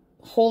I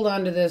hold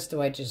on to this?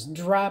 Do I just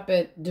drop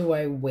it? Do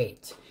I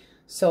wait?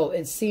 So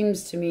it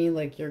seems to me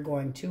like you're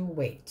going to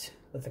wait.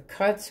 With the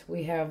cut,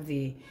 we have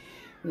the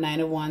Nine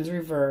of Wands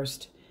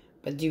reversed.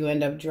 But do you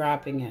end up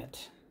dropping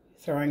it?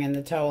 Throwing in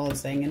the towel and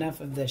saying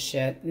enough of this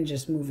shit and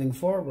just moving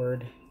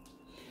forward.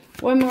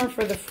 One more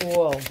for the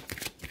Fool.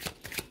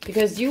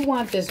 Because you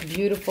want this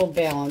beautiful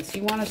balance.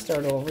 You want to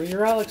start over.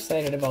 You're all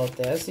excited about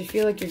this. You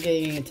feel like you're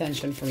getting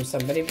attention from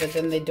somebody, but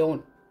then they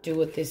don't do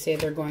what they say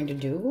they're going to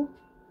do.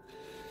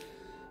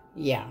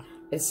 Yeah.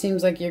 It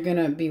seems like you're going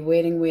to be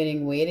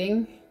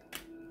waiting,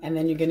 and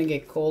then you're going to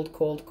get cold,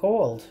 cold,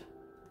 cold.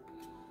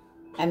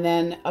 And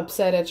then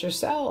upset at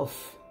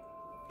yourself.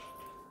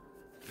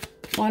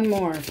 One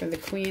more for the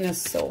Queen of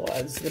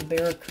Swords, the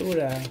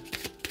Barracuda.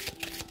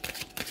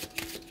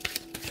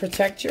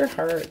 Protect your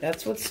heart.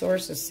 That's what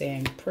Source is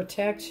saying.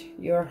 Protect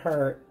your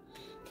heart.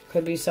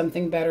 Could be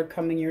something better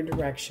coming your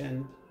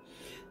direction.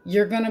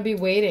 You're going to be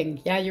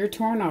waiting. Yeah, you're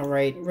torn all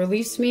right.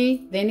 Release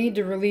me. They need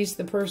to release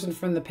the person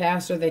from the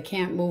past or they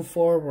can't move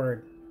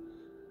forward.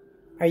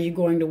 Are you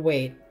going to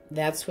wait?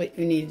 That's what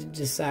you need to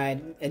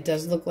decide. It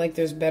does look like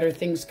there's better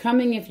things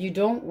coming if you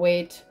don't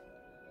wait.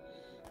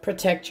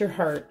 Protect your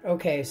heart.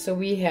 Okay, so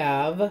we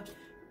have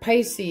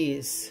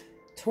Pisces,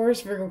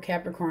 Taurus, Virgo,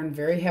 Capricorn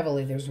very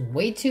heavily. There's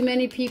way too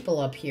many people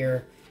up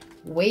here.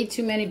 Way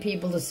too many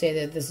people to say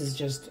that this is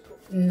just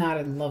not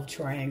a love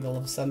triangle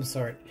of some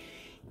sort.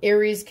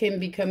 Aries can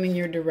be coming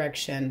your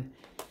direction.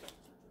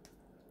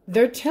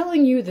 They're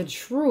telling you the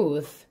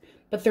truth,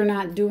 but they're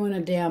not doing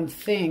a damn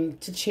thing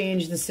to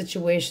change the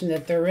situation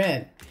that they're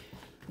in.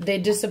 They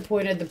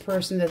disappointed the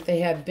person that they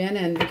had been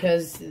in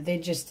because they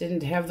just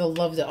didn't have the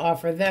love to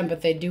offer them,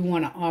 but they do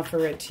want to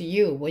offer it to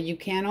you. Well, you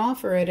can't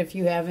offer it if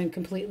you haven't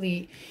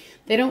completely...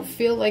 They don't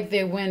feel like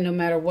they win no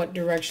matter what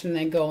direction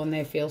they go, and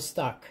they feel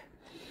stuck.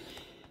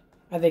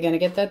 Are they going to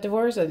get that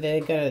divorce? Are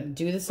they going to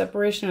do the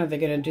separation? Are they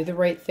going to do the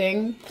right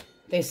thing?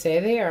 They say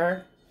they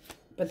are,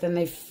 but then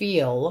they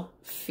feel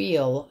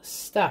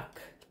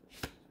stuck.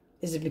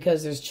 Is it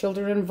because there's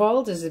children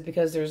involved? Is it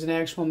because there's an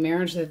actual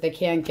marriage that they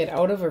can't get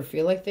out of or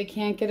feel like they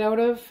can't get out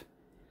of?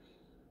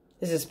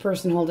 Is this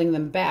person holding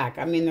them back?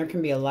 I mean, there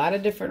can be a lot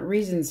of different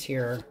reasons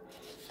here.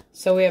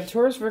 So we have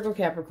Taurus, Virgo,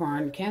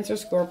 Capricorn, Cancer,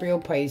 Scorpio,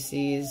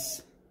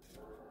 Pisces.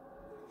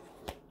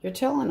 You're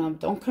telling them,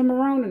 don't come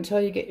around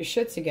until you get your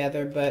shit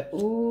together, but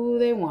ooh,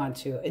 they want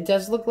to. It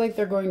does look like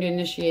they're going to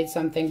initiate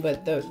something,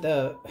 but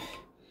the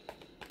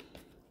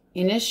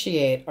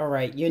initiate, all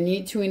right, you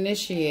need to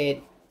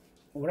initiate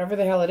whatever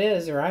the hell it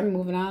is, or I'm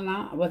moving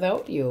on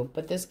without you.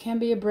 But this can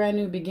be a brand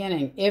new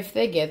beginning if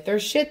they get their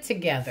shit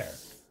together.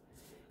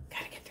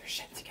 Gotta get their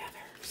shit together.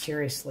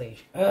 Seriously.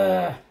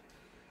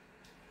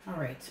 All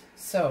right,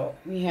 so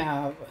we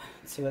have,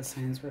 let's see what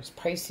signs were.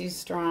 Pisces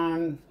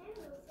strong.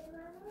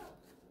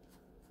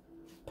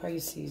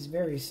 Pisces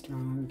very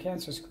strong.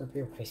 Cancer,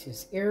 Scorpio,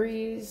 Pisces,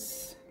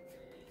 Aries,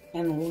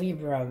 and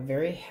Libra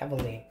very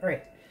heavily. All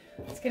right,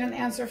 let's get an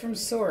answer from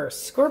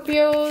Source.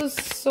 Scorpios,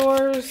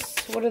 Source,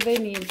 what do they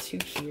need to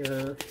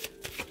hear?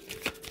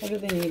 What do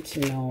they need to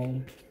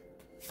know?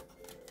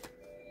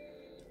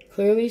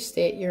 Clearly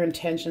state your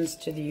intentions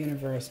to the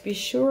universe. Be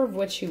sure of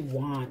what you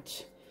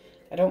want.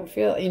 I don't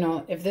feel, you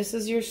know, if this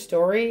is your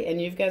story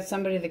and you've got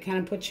somebody that kind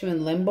of puts you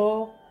in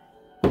limbo,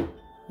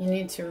 you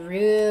need to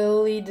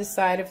really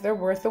decide if they're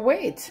worth the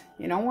wait.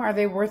 You know, are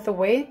they worth the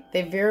wait?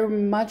 They very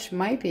much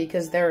might be,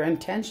 because their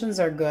intentions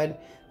are good.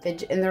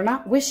 And they're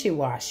not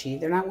wishy-washy.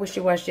 They're not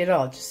wishy-washy at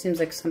all. It just seems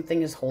like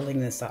something is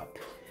holding this up.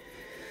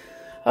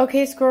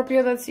 Okay,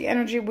 Scorpio, that's the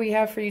energy we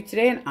have for you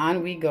today, and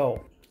on we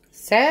go.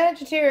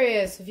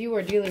 Sagittarius, if you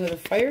are dealing with a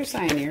fire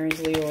sign,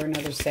 Aries, Leo, or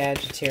another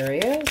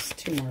Sagittarius.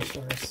 Two more,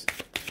 Source.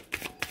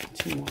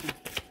 Two more.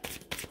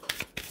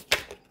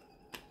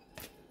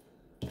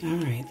 All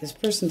right, this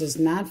person does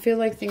not feel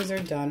like things are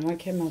done. Why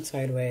came out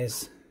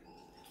sideways?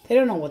 They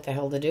don't know what the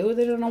hell to do.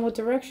 They don't know what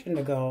direction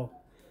to go.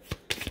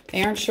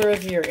 They aren't sure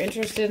if you're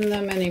interested in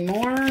them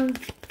anymore.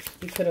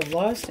 You could have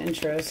lost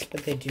interest,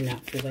 but they do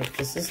not feel like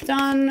this is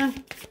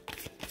done.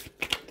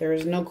 There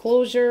is no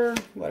closure.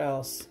 What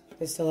else?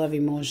 They still have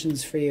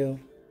emotions for you,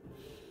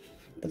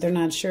 but they're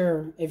not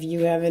sure if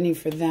you have any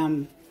for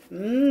them.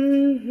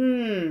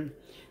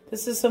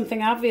 This is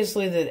something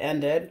obviously that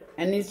ended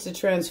and needs to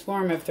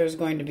transform if there's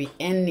going to be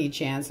any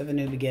chance of a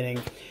new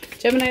beginning.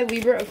 Gemini,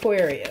 Libra,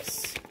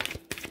 Aquarius.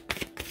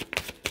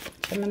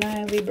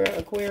 Gemini, Libra,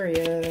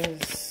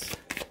 Aquarius.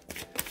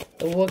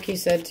 The Wookiee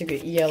said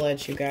to yell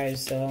at you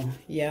guys, so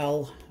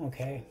yell.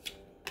 Okay.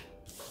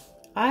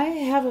 I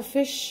have a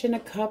fish in a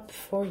cup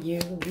for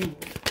you.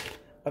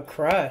 A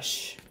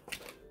crush.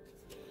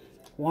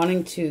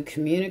 Wanting to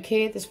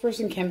communicate. This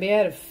person can be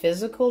at a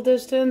physical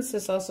distance.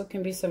 This also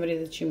can be somebody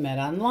that you met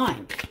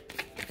online.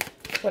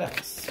 What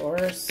else?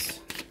 Source.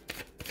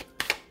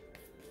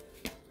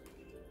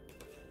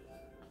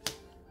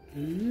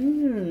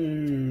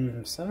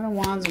 Seven of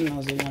Wands and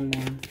nosy one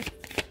more.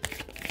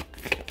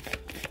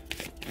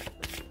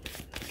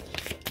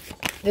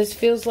 This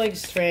feels like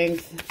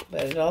strength,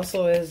 but it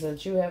also is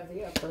that you have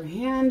the upper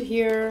hand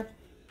here.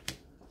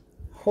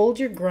 Hold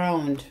your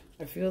ground.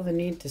 I feel the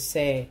need to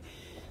say.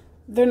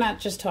 They're not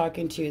just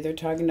talking to you, they're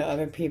talking to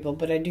other people,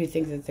 but I do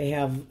think that they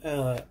have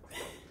a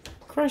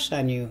crush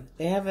on you.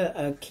 They have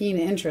a keen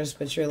interest,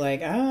 but you're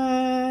like,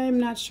 I'm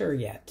not sure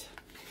yet.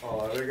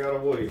 Oh, they got a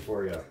Woody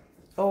for you.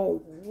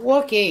 Oh,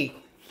 Wookiee.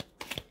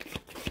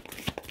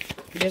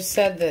 You just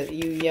said that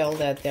you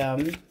yelled at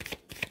them.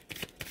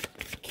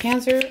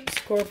 Cancer,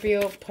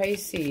 Scorpio,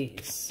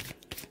 Pisces.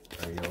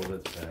 I yelled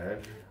at Sag?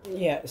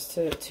 Yes,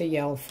 to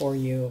yell for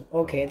you.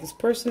 Okay, this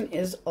person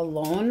is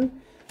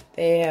alone.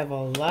 They have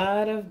a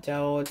lot of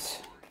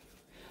doubt.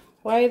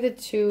 Why the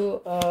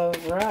Two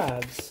of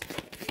Rods?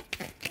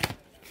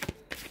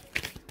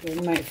 They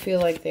might feel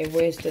like they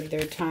wasted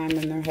their time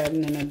and they're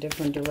heading in a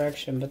different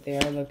direction, but they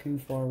are looking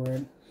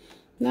forward.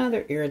 Now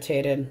they're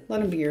irritated.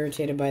 Let them be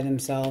irritated by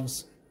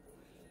themselves.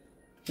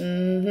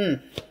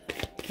 Can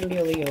be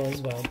a Leo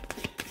as well.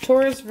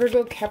 Taurus,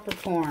 Virgo,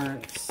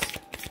 Capricorns.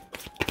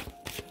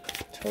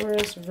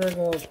 Taurus,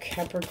 Virgo,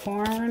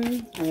 Capricorn.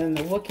 And then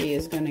the Wookiee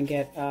is going to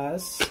get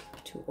us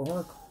two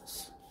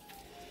oracles.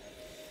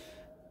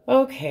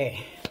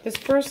 Okay. This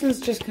person's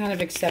just kind of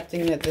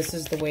accepting that this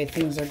is the way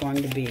things are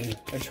going to be.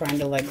 They're trying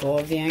to let go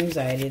of the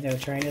anxiety. They're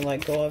trying to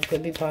let go of,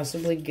 could be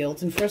possibly,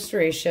 guilt and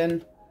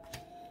frustration.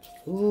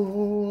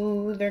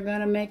 Ooh, they're going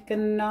to make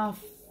an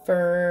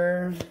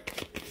offer.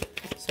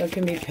 So it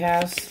can be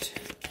past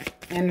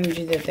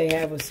energy that they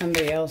have with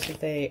somebody else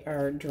that they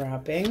are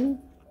dropping,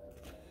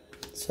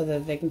 so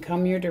that they can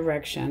come your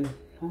direction.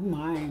 Oh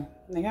my.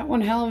 They got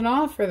one hell of an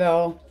offer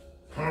though.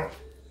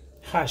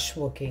 Hush,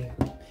 Wookiee.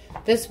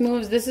 This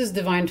is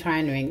divine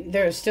timing.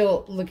 They're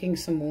still licking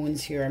some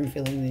wounds here, I'm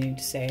feeling the need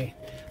to say.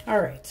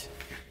 Alright.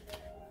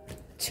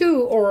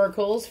 Two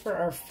oracles for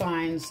our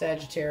fine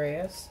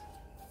Sagittarius.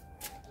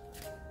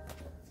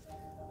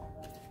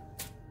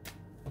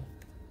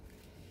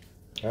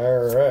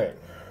 Alright.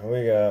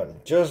 We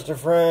got Just a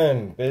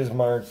Friend,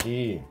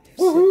 Bismarcky.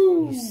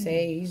 Woohoo! You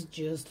say he's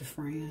just a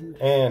friend.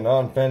 And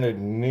On Bended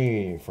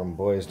Knee from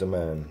Boys to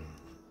Men.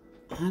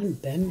 On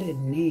bended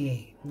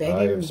knee. I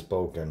have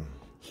spoken.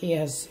 He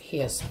has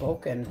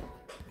spoken.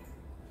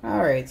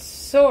 Alright,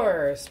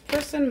 Source.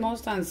 Person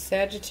most on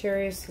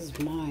Sagittarius'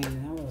 mind.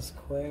 That was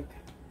quick.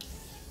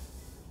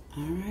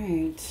 All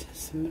right,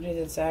 somebody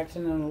that's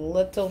acting a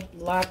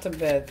lot a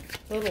bit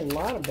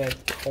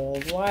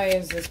cold. Why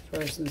is this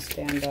person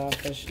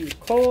standoffish and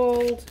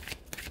cold?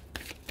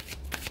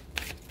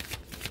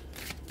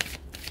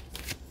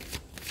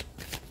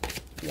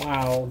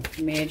 Wow,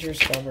 major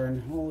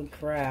stubborn. Holy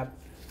crap.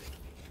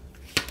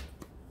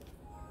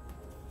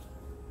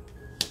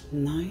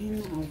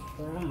 9 of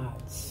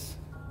Rods.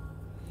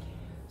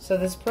 So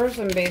this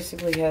person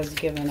basically has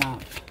given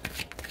up.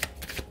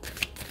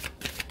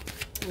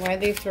 Why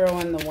they throw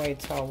in the white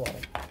towel?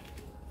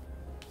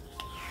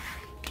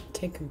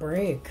 Take a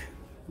break.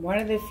 Why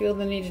do they feel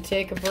the need to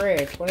take a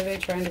break? What are they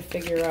trying to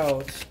figure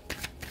out?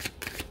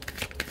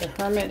 The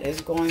Hermit is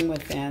going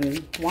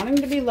within, wanting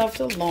to be left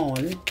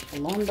alone.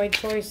 Alone by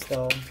choice,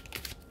 though.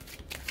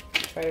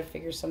 Try to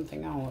figure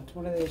something out.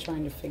 What are they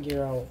trying to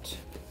figure out?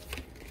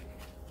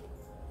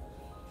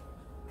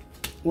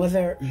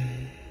 Whether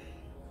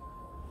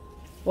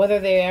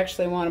they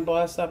actually want to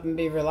boss up and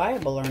be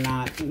reliable or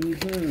not.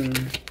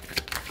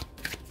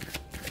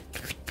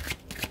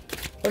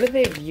 What do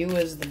they view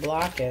as the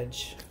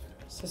blockage?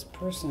 What's this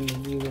person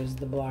view as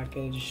the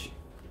blockage?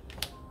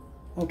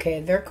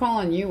 Okay, they're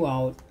calling you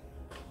out.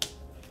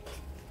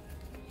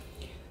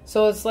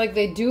 So it's like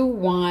they do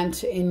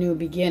want a new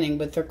beginning,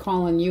 but they're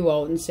calling you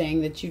out and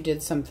saying that you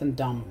did something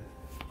dumb.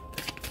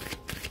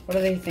 What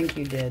do they think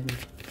you did?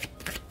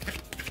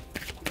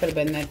 Could have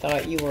been they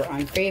thought you were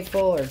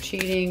unfaithful or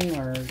cheating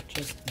or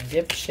just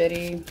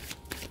dipshitty.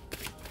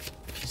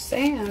 Just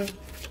saying.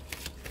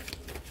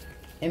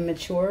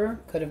 Immature.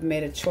 Could have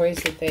made a choice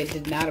that they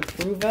did not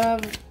approve of.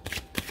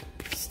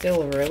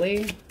 Still,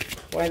 really?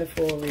 Why the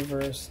Fool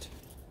reversed?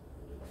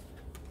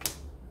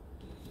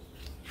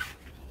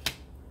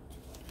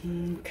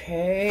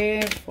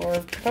 Okay, 4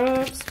 of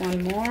Cups,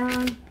 one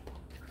more.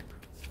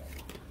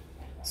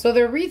 So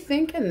they're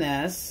rethinking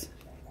this.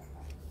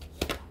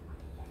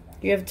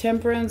 You have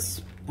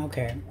Temperance.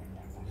 Okay.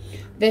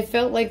 They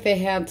felt like they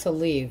had to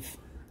leave.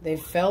 They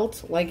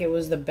felt like it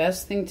was the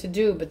best thing to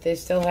do, but they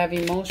still have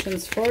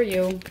emotions for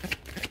you.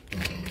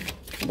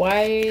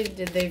 Why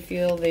did they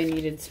feel they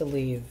needed to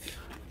leave?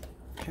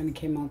 Kind of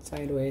came out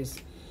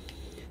sideways.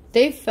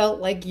 They felt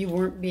like you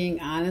weren't being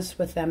honest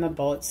with them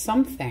about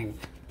something.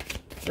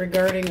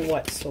 Regarding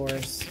what,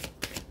 Source?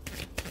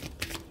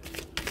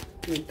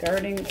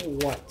 Regarding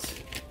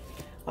what?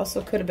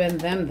 Also could have been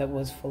them that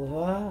was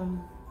full of...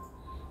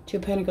 2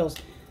 Pentacles.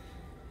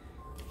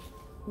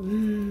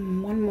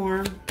 One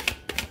more.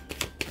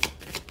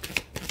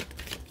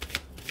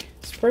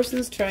 This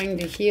person's trying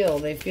to heal.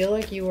 They feel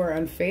like you were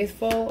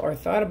unfaithful or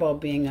thought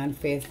about being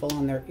unfaithful,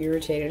 and they're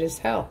irritated as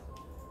hell.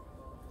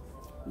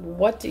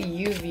 What do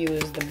you view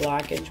as the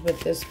blockage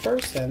with this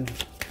person?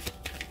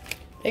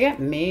 They got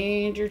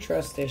major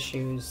trust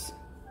issues.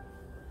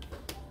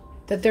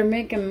 That they're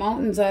making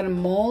mountains out of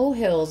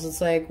molehills.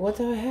 It's like, what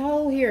the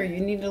hell here?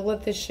 You need to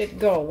let this shit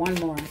go. One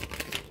more.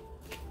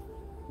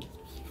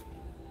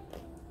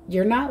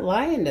 You're not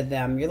lying to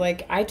them. You're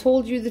like, I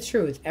told you the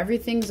truth.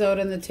 Everything's out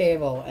on the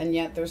table. And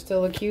yet they're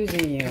still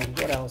accusing you.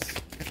 What else?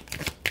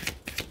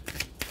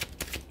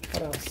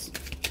 What else?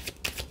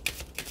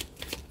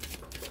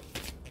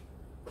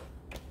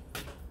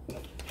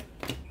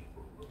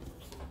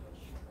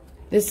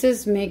 This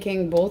is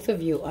making both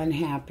of you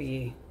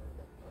unhappy.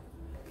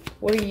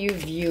 What do you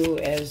view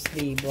as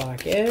the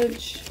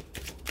blockage?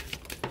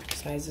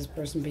 Besides this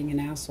person being an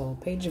asshole.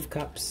 Page of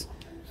Cups.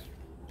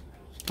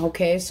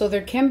 Okay, so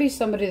there can be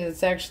somebody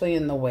that's actually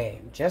in the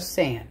way. Just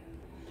saying.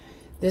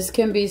 This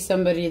can be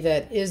somebody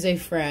that is a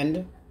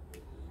friend,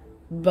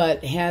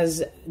 but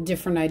has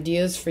different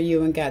ideas for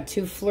you and got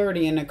too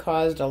flirty, and it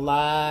caused a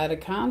lot of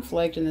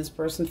conflict, and this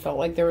person felt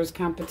like there was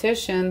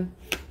competition.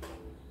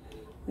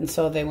 And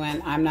so they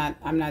went, I'm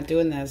not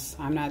doing this.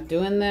 I'm not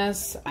doing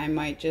this. I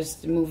might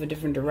just move a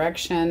different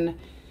direction.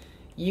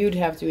 You'd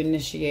have to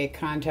initiate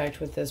contact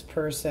with this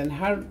person.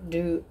 How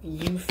do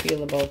you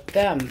feel about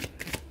them?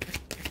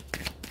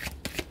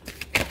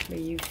 How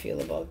do you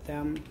feel about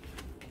them?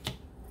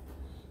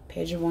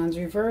 Page of Wands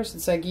reversed.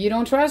 It's like, you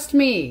don't trust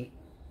me.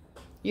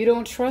 You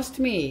don't trust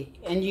me.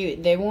 And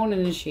they won't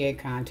initiate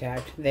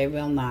contact. They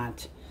will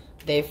not.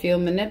 They feel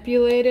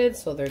manipulated,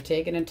 so they're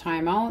taking a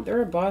time out.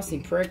 They're a bossy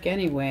prick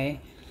anyway.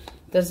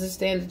 Does it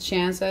stand a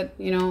chance at,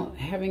 you know,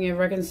 having a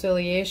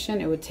reconciliation?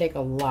 It would take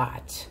a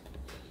lot.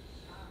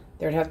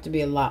 There'd have to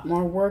be a lot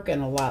more work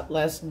and a lot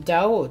less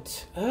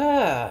doubt.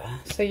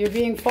 So you're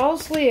being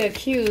falsely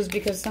accused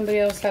because somebody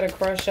else had a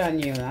crush on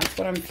you. That's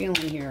what I'm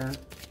feeling here.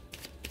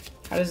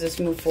 How does this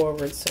move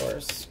forward,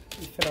 Source,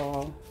 if at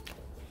all?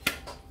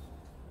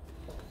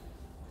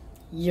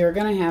 You're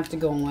going to have to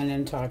go in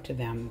and talk to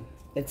them.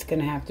 It's going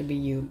to have to be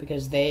you,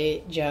 because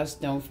they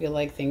just don't feel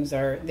like things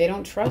are, they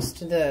don't trust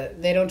the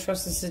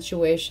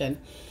situation.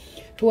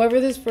 Whoever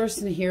this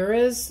person here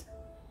is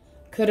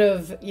could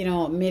have, you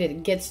know, made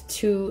it gets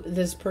to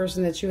this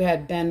person that you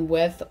had been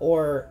with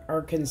or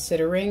are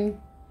considering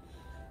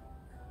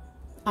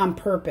on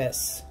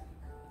purpose.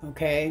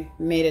 Okay?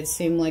 Made it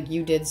seem like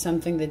you did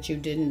something that you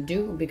didn't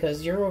do,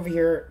 because you're over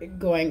here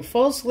going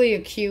falsely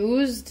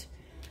accused.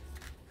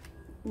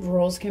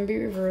 roles can be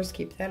reversed.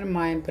 Keep that in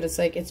mind. But it's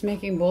like it's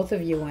making both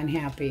of you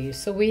unhappy.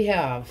 So we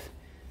have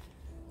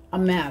a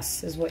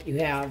mess is what you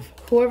have.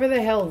 Whoever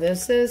the hell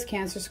this is,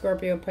 Cancer,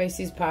 Scorpio,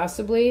 Pisces,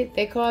 possibly,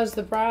 they caused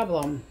the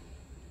problem.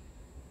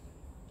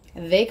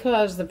 They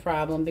caused the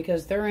problem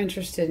because they're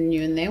interested in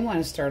you and they want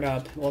to start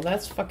up. Well,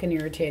 that's fucking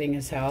irritating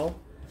as hell.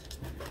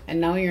 And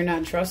now you're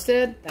not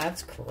trusted?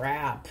 That's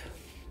crap.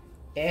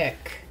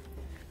 Ick.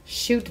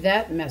 Shoot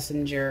that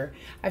messenger.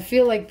 I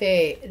feel like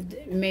they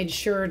made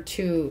sure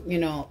to, you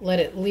know, let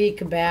it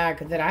leak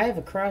back that I have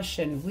a crush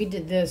and we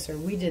did this or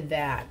we did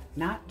that.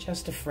 Not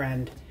just a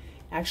friend.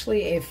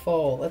 Actually a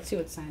foe. Let's see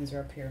what signs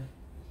are up here.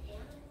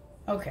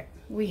 Okay,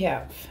 we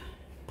have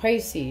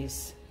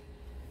Pisces.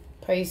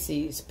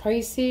 Pisces.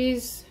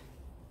 Pisces.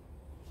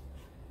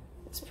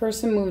 This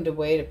person moved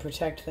away to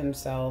protect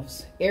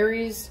themselves.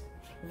 Aries,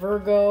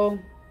 Virgo.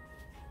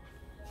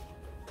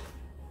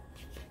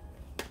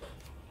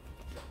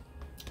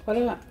 What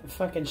a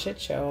fucking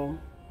shit show.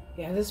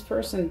 Yeah, this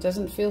person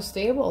doesn't feel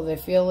stable. They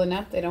feel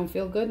inept. They don't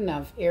feel good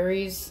enough.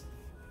 Aries,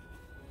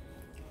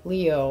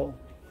 Leo,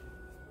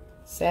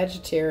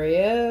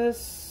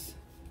 Sagittarius.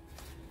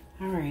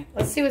 All right,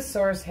 let's see what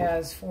Source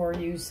has for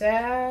you,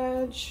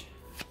 Sag.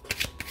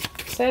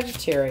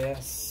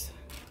 Sagittarius.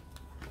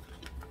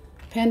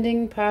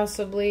 Pending,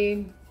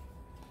 possibly.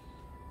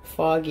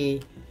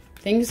 Foggy.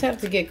 Things have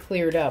to get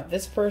cleared up.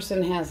 This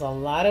person has a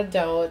lot of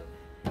doubt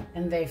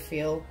and they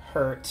feel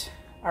hurt.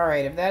 All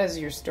right, if that is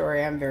your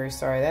story, I'm very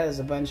sorry. That is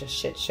a bunch of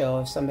shit show.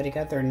 If somebody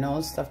got their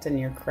nose stuffed in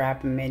your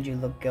crap and made you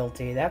look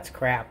guilty, that's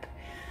crap.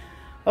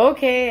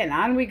 Okay, and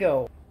on we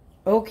go.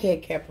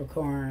 Okay,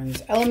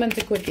 Capricorns.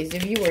 Elemental quickies.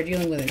 If you are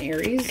dealing with an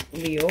Aries,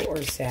 Leo,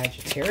 or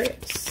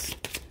Sagittarius.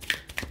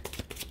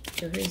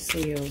 Aries,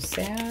 Leo,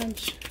 Sag.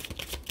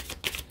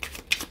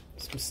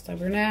 Some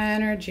stubborn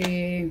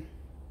energy.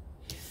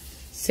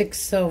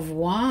 Six of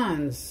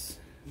Wands.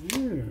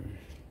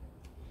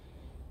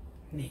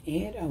 The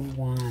Eight of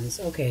Wands.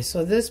 Okay,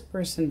 so this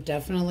person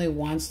definitely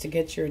wants to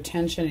get your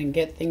attention and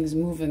get things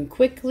moving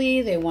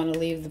quickly. They want to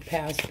leave the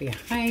past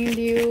behind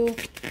you.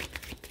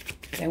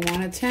 They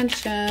want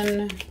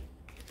attention.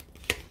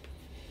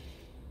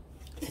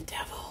 The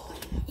Devil.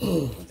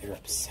 Ooh, they're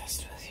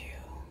obsessed with you.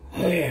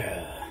 Oh,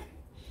 yeah.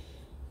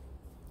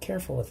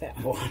 Careful with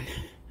that one.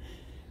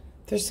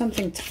 There's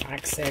something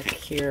toxic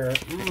here.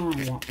 Oh,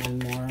 I want one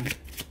more.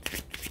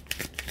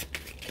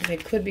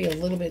 It could be a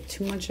little bit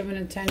too much of an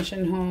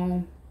attention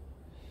hole.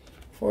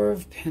 Four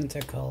of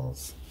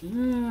Pentacles.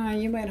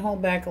 You might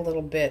hold back a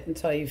little bit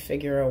until you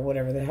figure out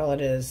whatever the hell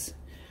it is.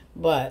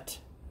 But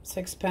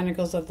Six of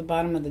Pentacles at the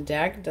bottom of the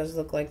deck does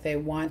look like they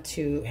want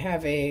to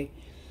have a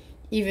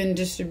even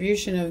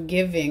distribution of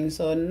giving.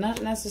 So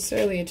not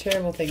necessarily a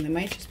terrible thing. They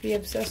might just be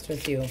obsessed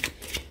with you.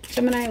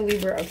 Gemini,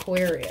 Libra,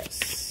 Aquarius.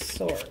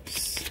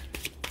 Source.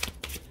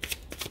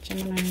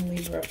 Gemini,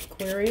 Libra,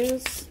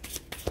 Aquarius.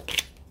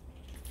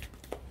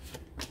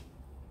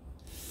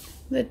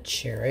 The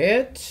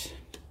Chariot.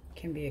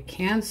 Can be a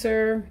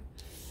Cancer.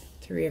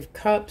 Three of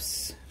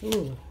Cups.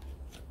 Ooh.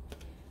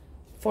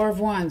 Four of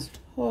Wands.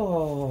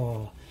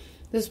 Oh.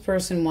 This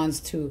person wants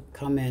to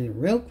come in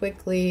real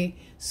quickly,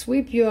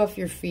 sweep you off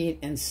your feet,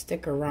 and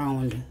stick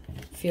around.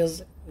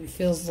 Feels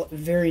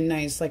very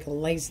nice, like a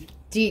nice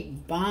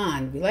deep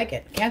bond. We like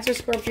it. Cancer,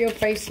 Scorpio,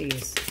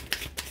 Pisces.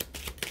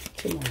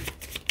 Two more.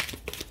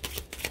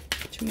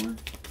 Two more.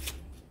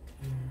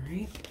 All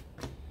right.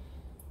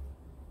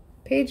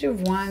 Page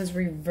of Wands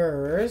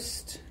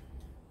reversed.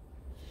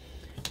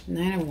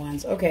 Nine of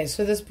Wands. Okay,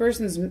 so this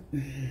person's...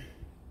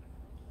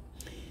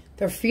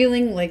 They're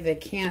feeling like they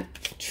can't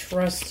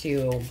trust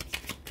you.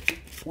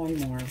 One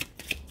more.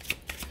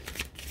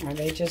 Or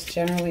they just,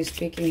 generally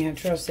speaking, have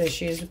trust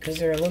issues because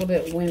they're a little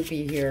bit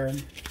wimpy here.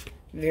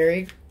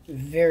 Very,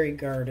 very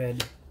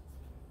guarded.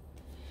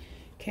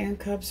 Can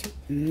Cups...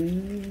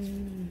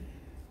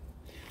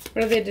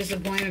 What are they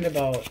disappointed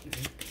about?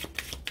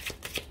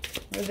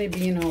 What are they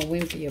being all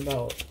wimpy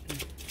about?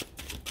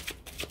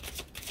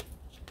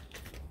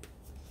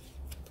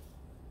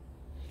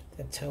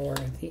 The Tower,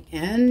 the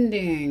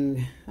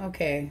ending.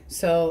 Okay,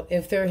 so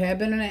if there had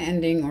been an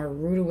ending or a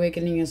rude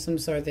awakening of some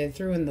sort, they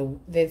threw in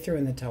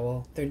the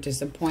towel. They're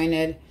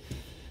disappointed.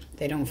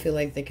 They don't feel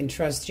like they can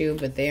trust you,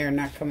 but they are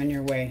not coming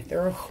your way.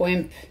 They're a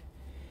wimp.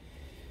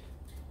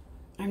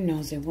 I'm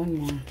nosy. One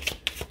more.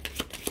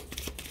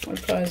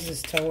 What caused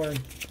this Tower?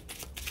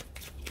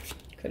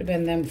 Could have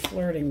been them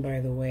flirting, by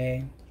the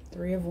way.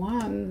 Three of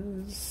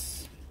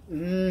Wands.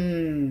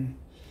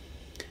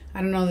 I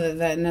don't know that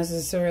that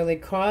necessarily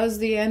caused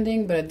the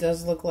ending, but it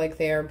does look like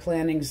they are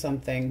planning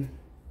something.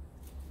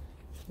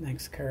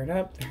 Next card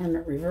up, the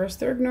Hermit reverse.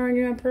 They're ignoring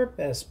you on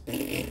purpose.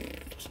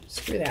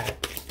 Screw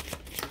that.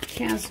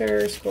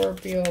 Cancer,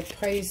 Scorpio,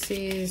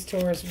 Pisces,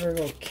 Taurus,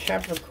 Virgo,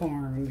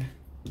 Capricorn.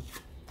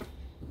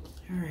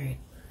 All right,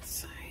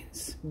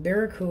 signs.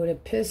 Barracuda,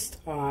 pissed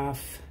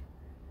off.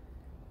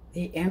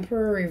 The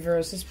Emperor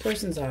reverse. This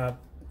person's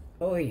up.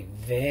 Oy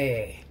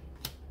vey.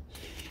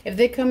 If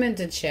they come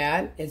into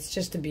chat, it's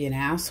just to be an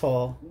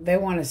asshole. They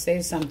want to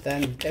say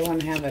something. They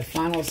want to have a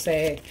final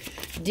say.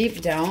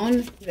 Deep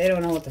down, they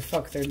don't know what the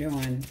fuck they're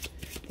doing.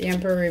 The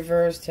Emperor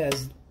reversed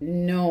has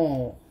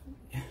no.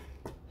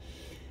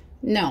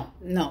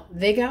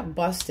 They got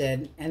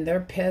busted and they're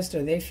pissed,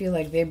 or they feel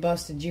like they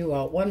busted you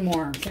out. One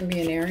more. Can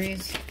be an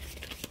Aries.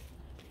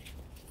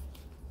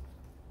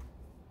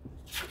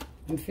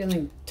 I'm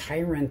feeling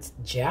tyrant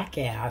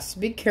jackass.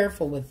 Be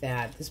careful with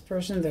that. This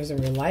person, there's a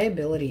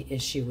reliability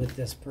issue with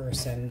this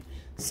person.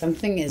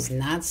 Something is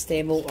not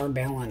stable or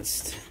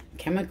balanced,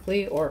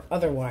 chemically or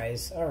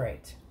otherwise. All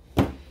right.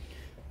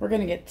 We're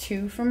going to get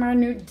 2 from our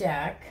new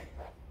deck.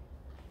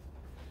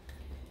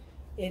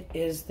 It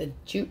is the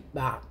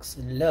JukeBox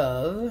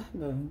Love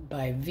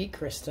by V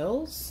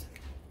Crystals.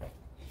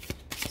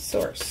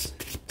 Source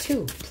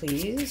 2,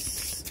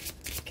 please.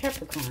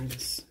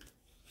 Capricorns.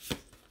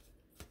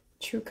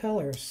 True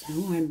colors.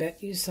 Oh, I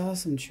bet you saw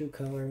some true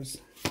colors.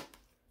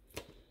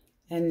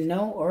 And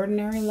no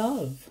ordinary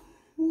love.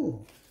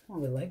 Ooh, well,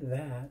 we like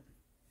that.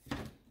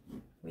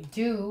 We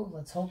do.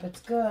 Let's hope it's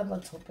good.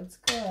 Let's hope it's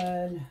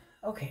good.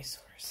 Okay,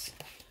 source.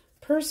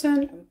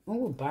 Person.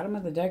 Oh, bottom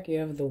of the deck, you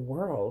have the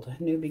World.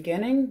 New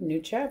beginning, new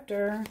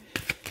chapter.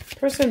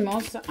 Person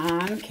most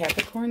on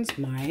Capricorn's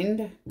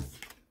mind.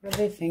 What are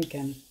they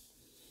thinking?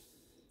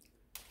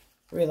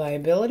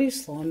 Reliability,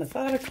 slow and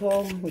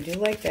methodical. We do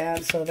like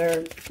that. So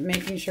they're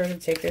making sure to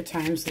take their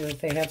time so that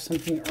they have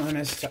something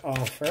earnest to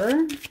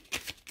offer.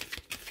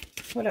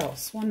 What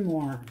else? One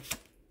more.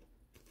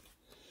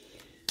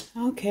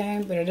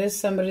 Okay, but it is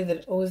somebody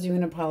that owes you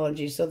an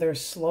apology. So they're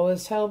slow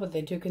as hell, but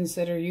they do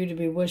consider you to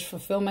be wish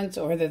fulfillment,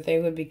 or that they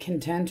would be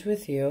content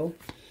with you.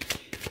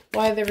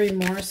 Why the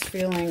remorse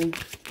feeling?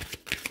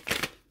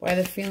 Why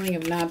the feeling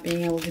of not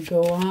being able to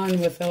go on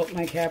without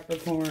my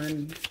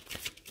Capricorn?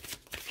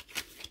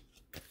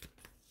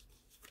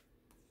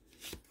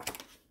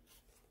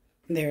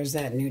 There's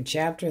that new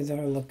chapter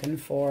they're looking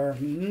for.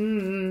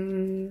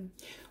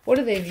 What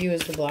do they view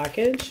as the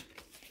blockage?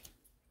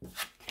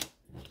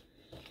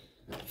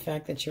 The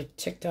fact that you're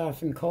ticked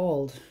off and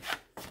cold.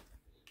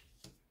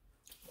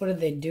 What did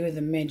they do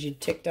that made you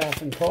ticked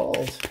off and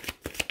cold?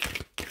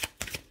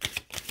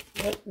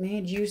 What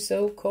made you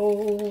so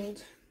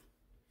cold?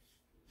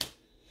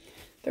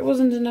 There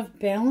wasn't enough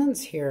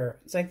balance here.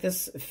 It's like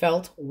this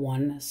felt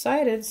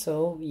one-sided,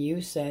 so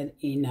you said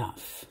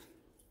enough.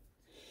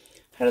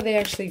 How do they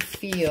actually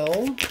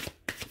feel?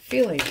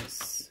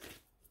 Feelings.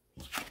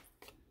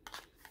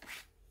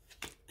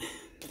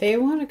 They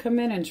want to come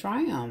in and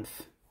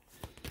triumph.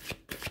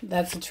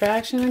 That's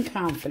attraction and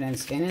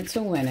confidence. In it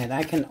to win it.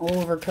 I can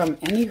overcome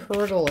any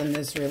hurdle in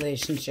this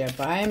relationship.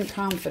 I am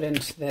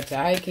confident that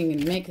I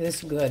can make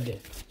this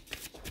good.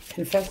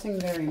 Confessing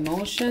their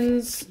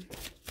emotions.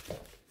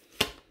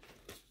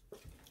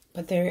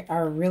 But they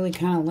are really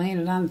kind of laying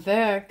it on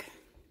thick.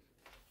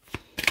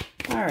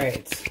 All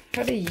right.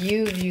 How do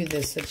you view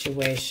this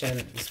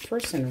situation? This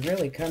person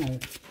really kind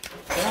of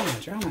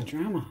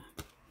drama.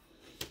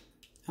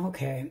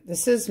 Okay.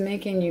 This is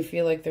making you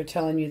feel like they're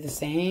telling you the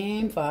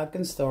same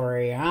fucking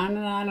story. On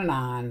and on and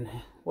on.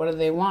 What do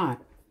they want?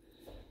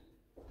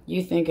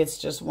 You think it's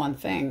just one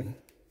thing.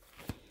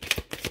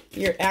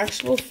 Your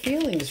actual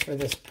feelings for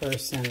this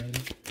person.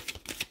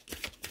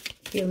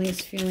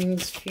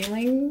 Feelings.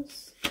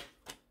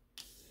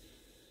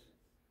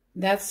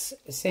 That's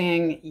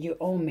saying you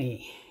owe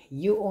me.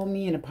 You owe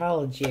me an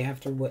apology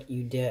after what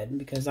you did,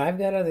 because I've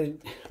got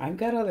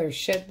other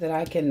shit that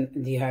I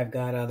can. I've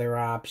got other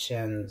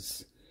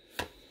options,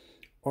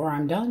 or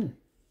I'm done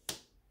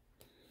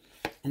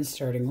and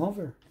starting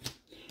over.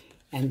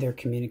 And their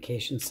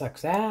communication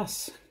sucks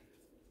ass.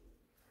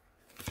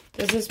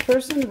 Does this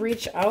person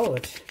reach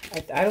out?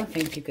 I don't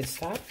think you could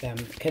stop them.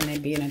 Can they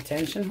be an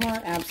attention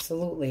whore?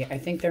 Absolutely. I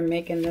think they're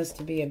making this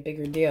to be a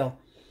bigger deal.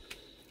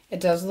 It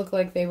does look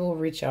like they will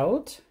reach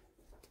out.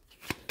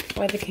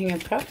 Why the King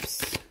of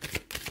Cups?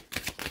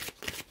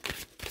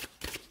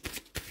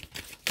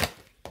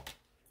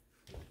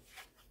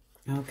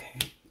 Okay.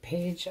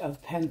 Page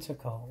of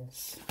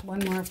Pentacles. One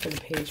more for the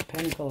Page of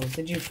Pentacles.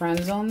 Did you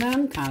friend zone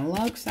them? Kind of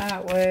looks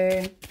that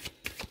way.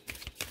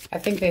 I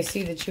think they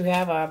see that you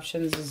have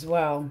options as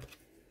well.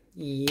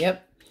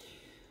 Yep.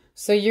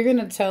 So you're going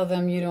to tell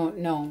them you don't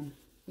know.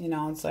 You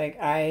know, it's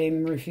like,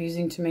 I'm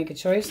refusing to make a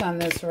choice on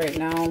this right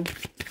now.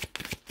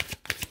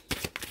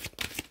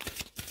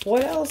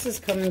 What else is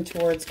coming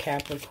towards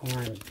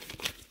Capricorn?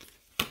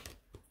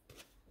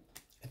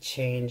 A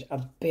change, a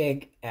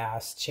big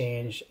ass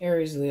change.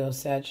 Aries, Leo,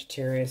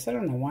 Sagittarius. I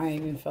don't know why I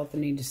even felt the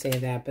need to say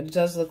that, but it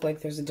does look like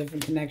there's a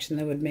different connection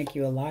that would make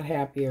you a lot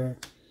happier.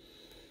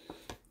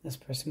 This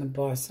person would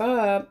boss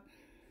up.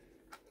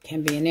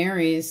 Can be an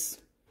Aries.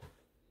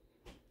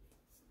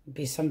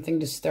 Be something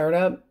to start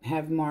up.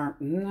 Have more.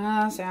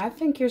 No, I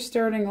think you're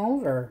starting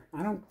over.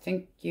 I don't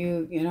think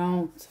you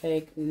know, it's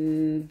like,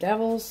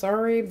 devil,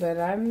 sorry, but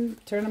I'm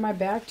turning my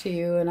back to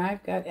you, and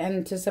I've got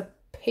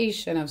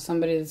anticipation of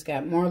somebody that's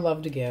got more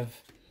love to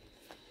give.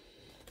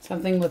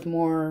 Something with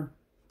more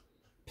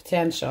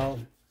potential.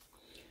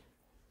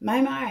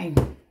 My.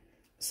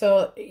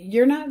 So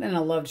you're not in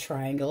a love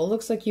triangle. It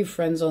looks like you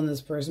friend zone this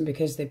person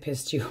because they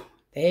pissed you.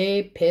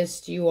 They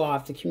pissed you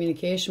off. The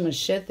communication was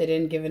shit. They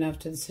didn't give enough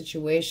to the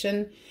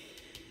situation.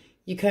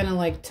 You kind of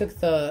like took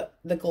the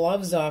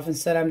gloves off and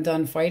said, I'm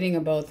done fighting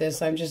about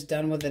this. I'm just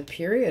done with it,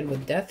 period,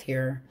 with death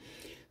here.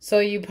 So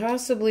you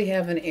possibly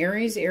have an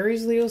Aries,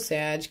 Leo,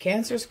 Sag,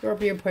 Cancer,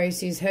 Scorpio,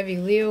 Pisces, heavy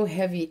Leo,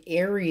 heavy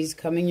Aries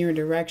coming your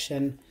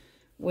direction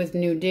with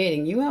new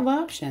dating. You have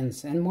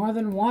options and more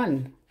than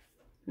one.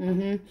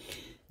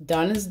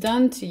 Done is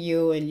done to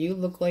you, and you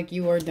look like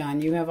you are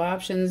done. You have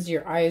options.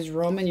 Your eye is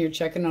roaming. You're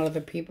checking out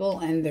other people,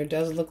 and there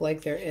does look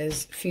like there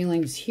is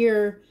feelings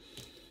here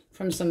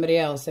from somebody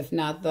else. If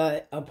not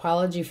the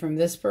apology from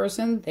this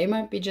person, they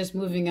might be just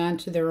moving on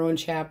to their own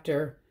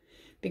chapter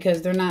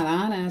because they're not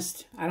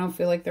honest. I don't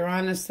feel like they're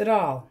honest at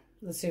all.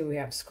 Let's see what we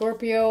have.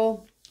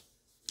 Scorpio,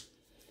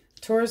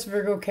 Taurus,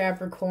 Virgo,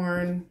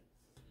 Capricorn.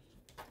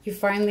 You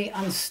finally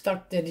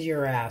unstucked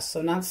your ass,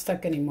 so not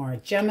stuck anymore.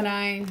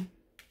 Gemini.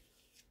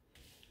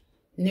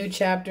 New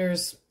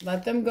chapters,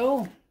 let them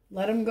go.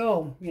 Let them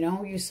go. You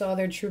know, you saw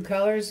their true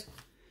colors.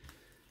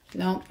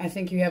 No, I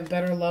think you have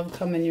better love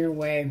coming your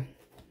way.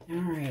 All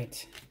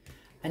right.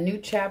 A new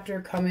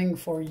chapter coming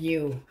for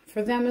you.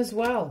 For them as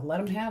well.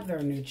 Let them have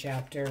their new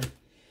chapter.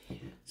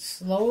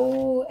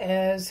 Slow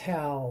as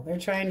hell. They're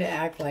trying to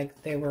act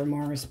like they were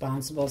more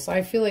responsible. So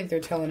I feel like they're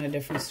telling a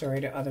different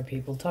story to other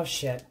people. Tough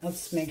shit.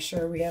 Let's make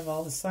sure we have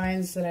all the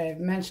signs that I have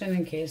mentioned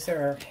in case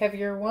there are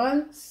heavier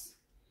ones.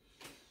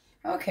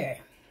 Okay.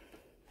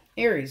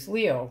 Aries,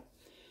 Leo,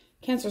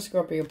 Cancer,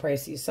 Scorpio,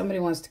 Pisces. Somebody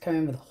wants to come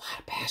in with a lot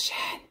of passion.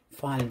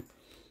 Fun,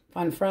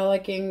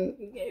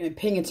 frolicking,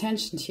 paying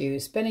attention to you,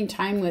 spending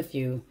time with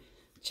you.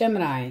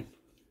 Gemini,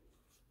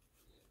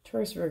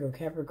 Taurus, Virgo,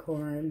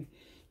 Capricorn.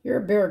 You're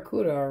a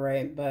barracuda, all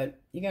right, but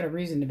you got a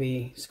reason to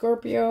be.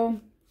 Scorpio,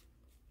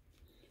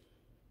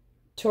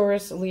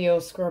 Taurus, Leo,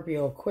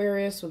 Scorpio,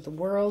 Aquarius with the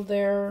world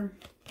there.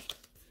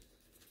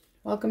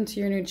 Welcome to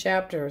your new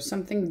chapter.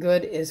 Something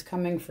good is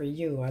coming for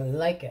you. I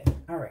like it.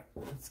 All right,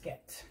 let's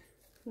get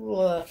a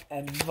little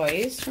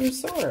advice from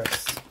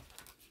Source.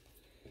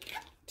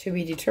 To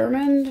be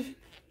determined.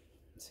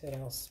 Let's see what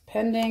else.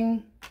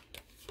 Pending.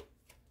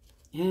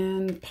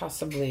 And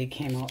possibly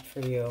came out for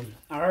you.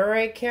 All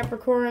right,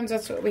 Capricorns,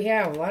 that's what we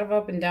have. A lot of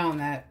up and down.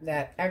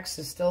 That X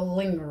is still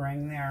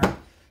lingering there.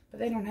 But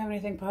they don't have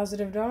anything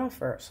positive to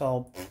offer.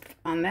 So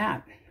on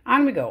that,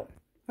 on we go.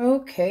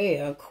 Okay,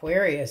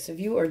 Aquarius, if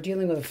you are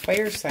dealing with a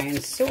fire sign,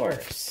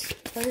 Source.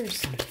 Fire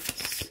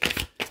signs.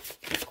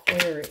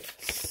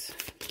 Aquarius.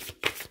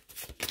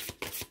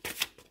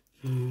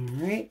 All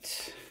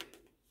right.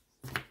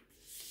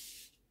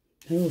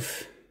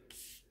 Oof.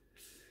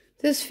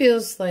 This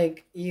feels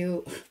like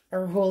you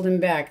are holding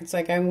back. It's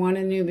like, I want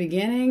a new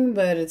beginning,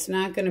 but it's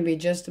not going to be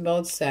just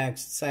about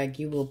sex. It's like,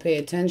 you will pay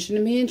attention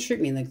to me and treat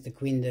me like the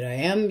queen that I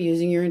am,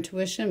 using your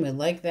intuition. We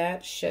like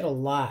that shit a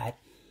lot.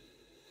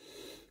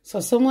 So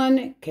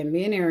someone can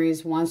be an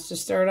Aries, wants to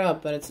start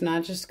up, but it's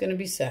not just going to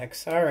be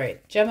sex. All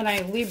right.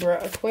 Gemini,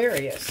 Libra,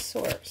 Aquarius.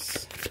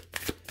 Source.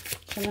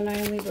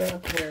 Gemini,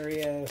 Libra,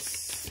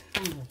 Aquarius.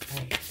 All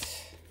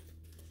right.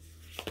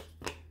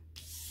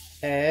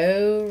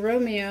 Oh,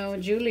 Romeo,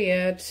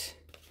 Juliet.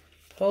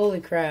 Holy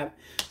crap.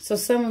 So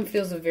someone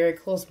feels a very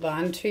close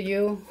bond to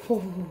you.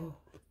 Ooh.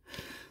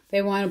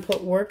 They want to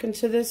put work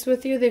into this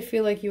with you. They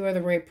feel like you are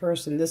the right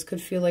person. This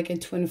could feel like a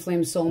twin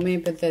flame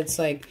soulmate, but that's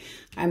like,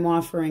 I'm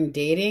offering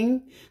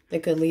dating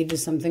that could lead to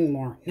something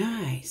more.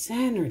 Nice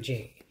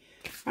energy.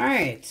 All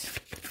right.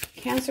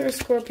 Cancer,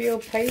 Scorpio,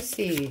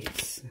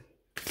 Pisces.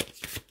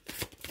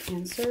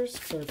 Cancer,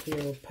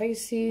 Scorpio,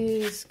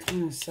 Pisces.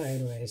 Kind of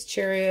sideways.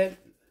 Chariot.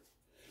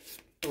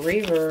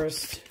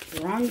 Reversed.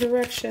 Wrong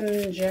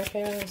direction,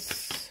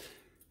 jackass.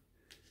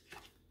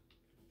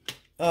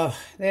 Oh,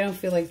 they don't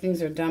feel like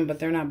things are done, but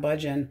they're not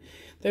budging.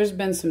 There's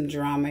been some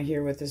drama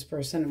here with this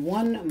person.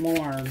 One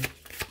more.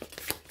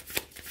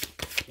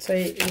 So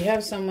you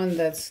have someone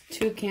that's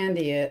too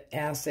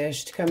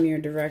candy-ass-ish to come your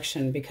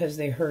direction because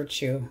they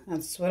hurt you.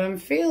 That's what I'm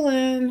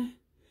feeling.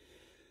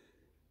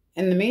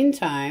 In the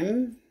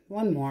meantime,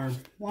 one more.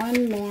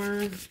 One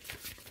more.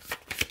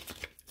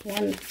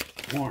 One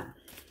more.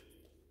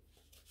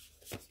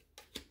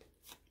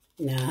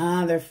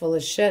 Nah, they're full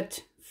of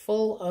shit.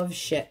 Full of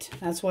shit.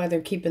 That's why they're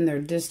keeping their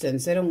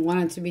distance. They don't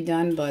want it to be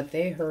done, but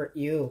they hurt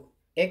you.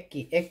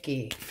 Icky,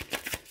 icky.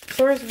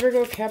 Taurus,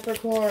 Virgo,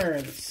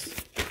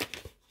 Capricorns.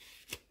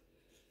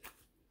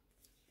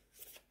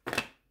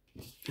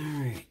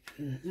 Alright.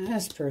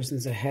 This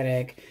person's a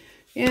headache.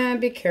 Yeah,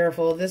 be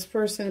careful. This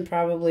person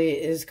probably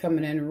is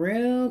coming in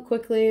real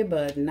quickly,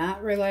 but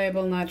not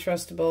reliable, not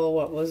trustable.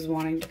 What was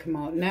wanting to come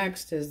out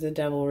next is the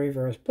devil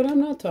reverse. But I'm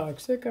not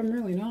toxic. I'm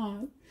really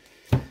not.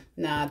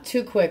 Nah,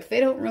 too quick.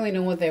 They don't really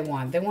know what they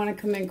want. They want to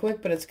come in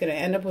quick, but it's going to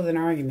end up with an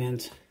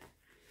argument.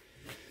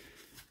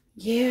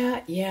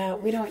 Yeah,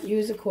 we don't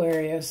use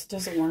Aquarius.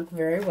 Doesn't work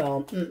very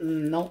well.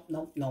 Nope.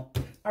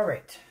 All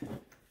right.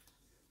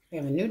 We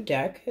have a new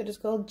deck. It is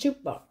called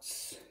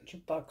JukeBox.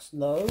 JukeBox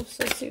loves.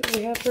 Let's see what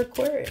we have for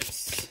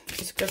Aquarius.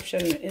 This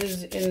description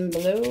is in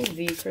below.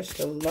 V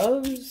Crystal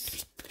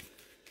Loves.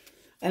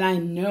 And I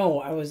know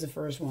I was the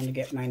first one to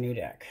get my new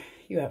deck.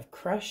 You have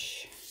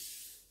Crush.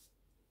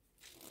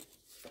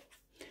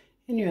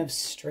 And you have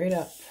Straight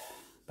Up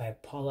by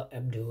Paula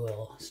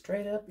Abdul.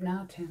 Straight Up,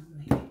 now tell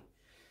me.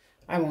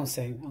 I won't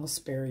sing. I'll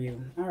spare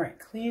you. All right,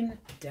 clean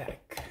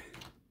deck.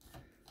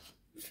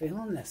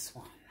 Feeling this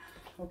one.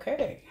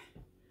 Okay.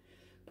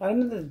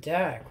 Bottom of the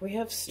deck, we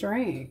have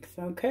Strength.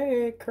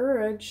 Okay,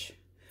 Courage.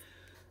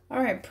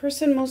 All right,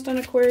 person most on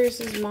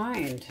Aquarius's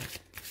mind.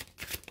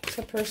 What's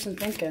the person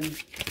thinking?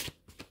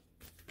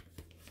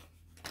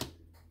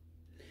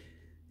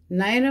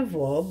 Knight of,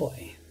 oh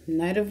boy.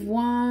 Knight of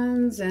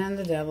Wands and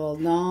the Devil.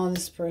 No,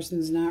 this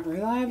person's not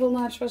reliable,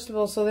 not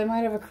trustable. So they might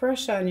have a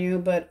crush on you,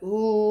 but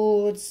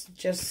ooh, it's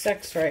just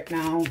sex right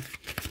now.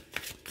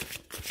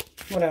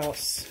 What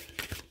else?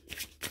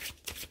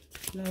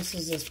 What else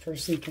is this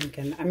person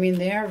thinking? I mean,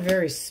 they are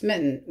very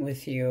smitten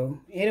with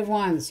you. Eight of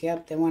Wands.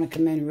 Yep, they want to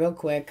come in real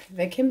quick.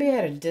 They can be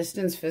at a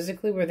distance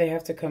physically where they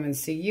have to come and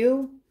see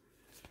you.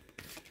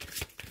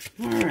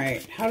 All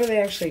right. How do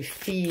they actually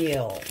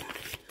feel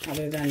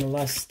other than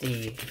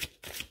lusty?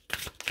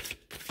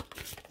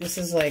 This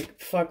is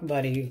like, fuck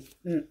buddy.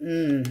 How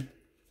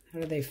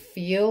do they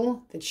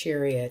feel? The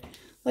Chariot.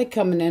 Like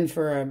coming in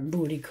for a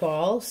booty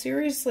call.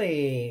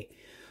 Seriously.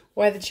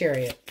 Why the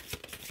Chariot?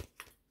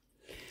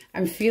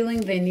 I'm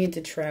feeling they need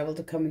to travel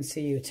to come and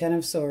see you. 10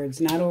 of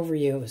Swords, not over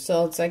you.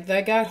 So it's like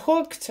they got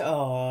hooked.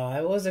 Oh,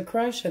 it was a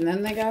crush and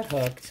then they got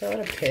hooked. What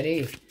a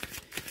pity.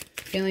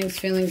 Feelings,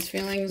 feelings,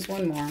 feelings.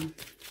 One more.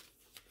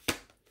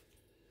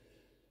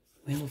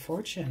 Wheel of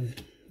Fortune.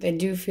 They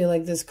do feel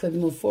like this could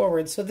move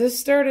forward. So this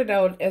started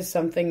out as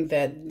something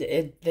that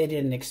they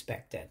didn't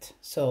expect it.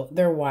 So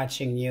they're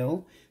watching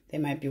you. They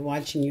might be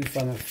watching you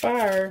from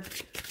afar.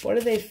 What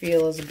do they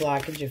feel as a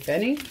blockage, if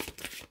any?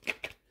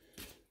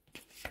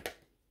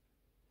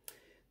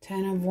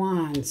 10 of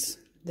Wands.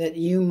 That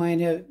you might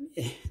have...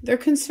 They're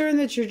concerned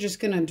that you're just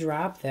going to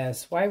drop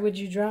this. Why would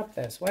you drop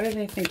this? Why do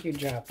they think you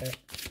drop it?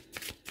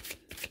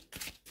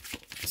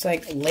 It's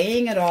like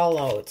laying it all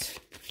out.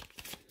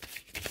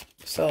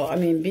 So, I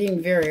mean,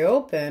 being very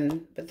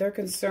open, but they're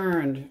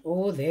concerned.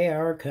 Oh, they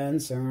are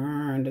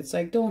concerned. It's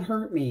like, don't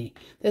hurt me.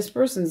 This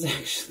person's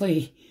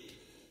actually,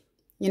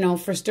 you know,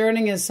 for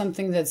starting as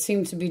something that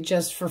seemed to be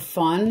just for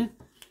fun,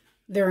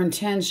 their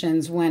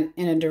intentions went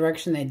in a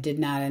direction they did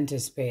not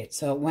anticipate.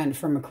 So it went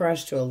from a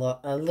crush to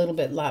a little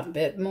bit, lot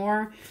bit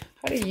more.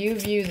 How do you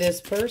view this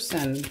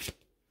person?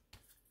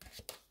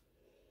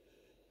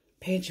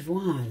 Page of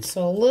Wands.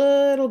 So a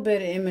little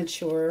bit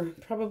immature,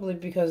 probably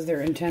because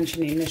their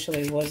intention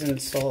initially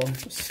wasn't so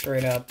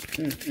straight up.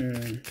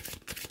 I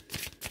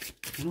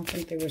don't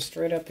think they were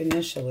straight up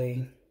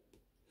initially.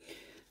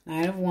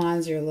 Nine of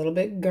Wands, you're a little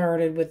bit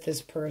guarded with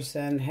this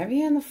person.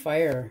 Heavy on the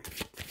fire.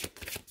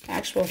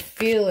 Actual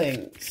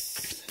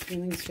feelings.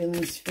 Feelings,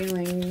 feelings,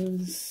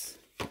 feelings.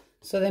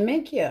 So they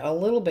make you a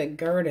little bit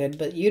guarded,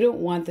 but you don't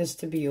want this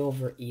to be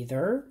over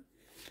either.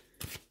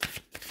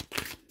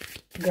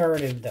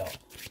 Guarded, though.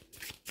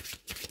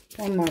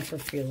 One more for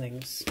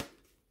feelings.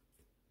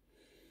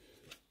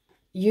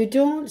 You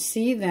don't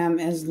see them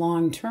as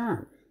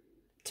long-term,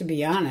 to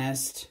be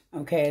honest.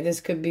 Okay, this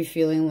could be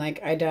feeling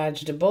like I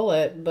dodged a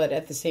bullet, but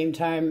at the same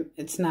time,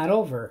 it's not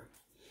over.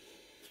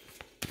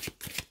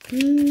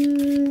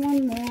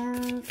 One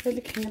more for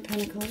the King of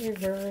Pentacles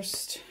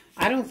reversed.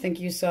 I don't think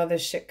you saw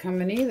this shit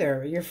coming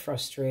either. You're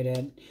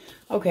frustrated.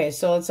 Okay,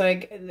 so it's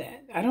like,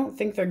 I don't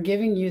think they're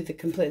giving you the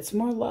complete... It's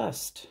more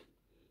lust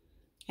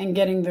and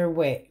getting their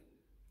way.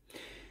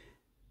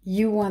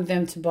 You want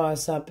them to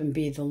boss up and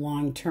be the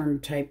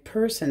long-term type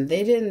person.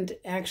 They didn't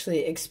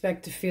actually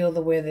expect to feel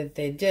the way that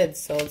they did.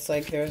 So it's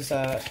like there's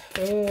a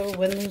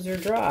win, lose, or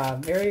draw.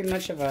 Very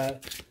much of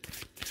a,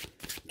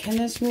 can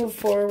this move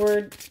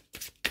forward?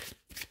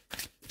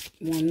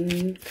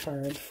 One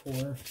card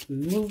for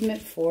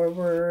movement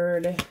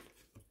forward.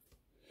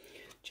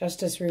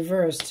 Justice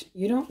reversed.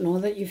 You don't know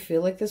that you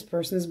feel like this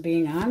person's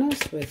being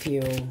honest with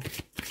you.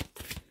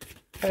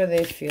 How do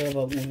they feel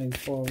about moving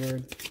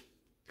forward?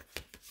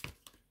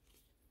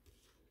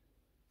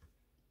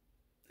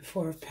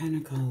 Four of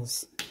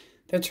Pentacles.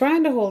 They're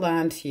trying to hold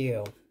on to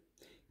you.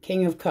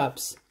 King of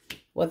Cups.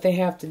 What they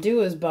have to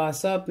do is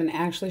boss up and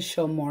actually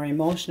show more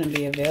emotion and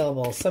be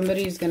available.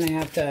 Somebody's going to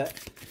have to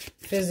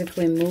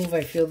physically move,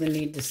 I feel the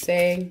need to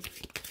say.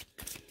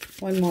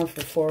 One more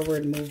for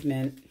forward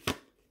movement.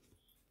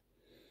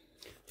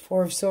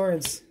 Four of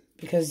Swords.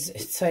 Because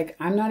it's like,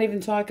 I'm not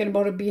even talking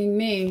about it being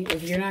me.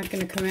 If you're not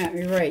going to come at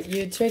me right,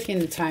 you're taking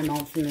the time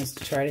out from this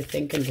to try to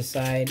think and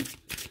decide.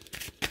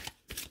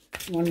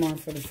 One more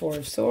for the Four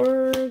of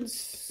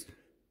Swords.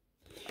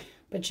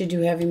 But you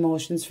do have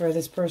emotions for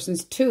this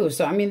person's too.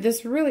 So, I mean,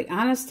 this really,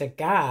 honest to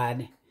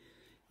God,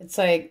 it's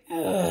like,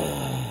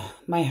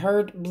 my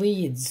heart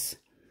bleeds.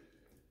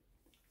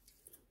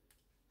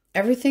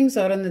 Everything's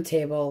out on the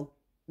table.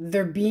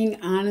 They're being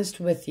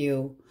honest with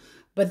you.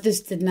 But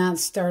this did not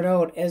start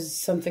out as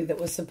something that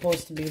was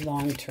supposed to be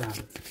long-term.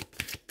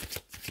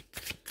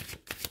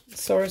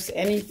 So Source,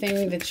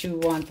 anything that you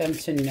want them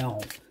to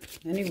know.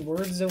 Any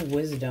words of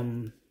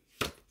wisdom?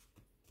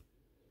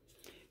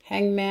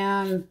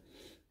 Hangman,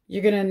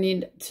 you're going to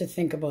need to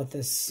think about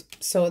this.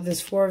 So this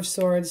Four of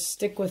Swords,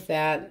 stick with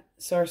that.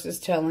 Source is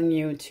telling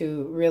you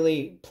to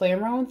really play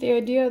around with the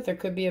idea. There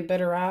could be a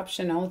better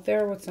option out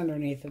there. What's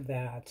underneath of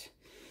that?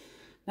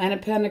 Nine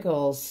of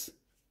Pentacles.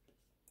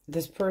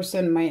 This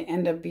person might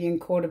end up being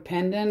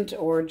codependent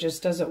or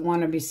just doesn't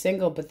want to be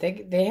single, but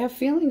they have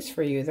feelings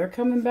for you. They're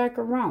coming back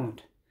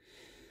around.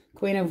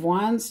 Queen of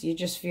Wands, you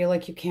just feel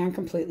like you can't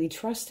completely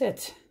trust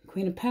it.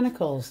 Queen of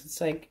Pentacles, it's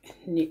like,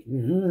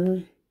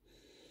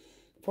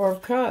 Four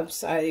of Cups,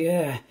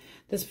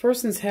 this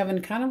person's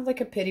having kind of like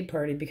a pity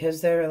party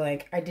because they're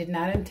like, I did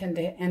not intend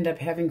to end up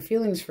having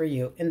feelings for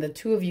you. And the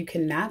two of you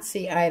cannot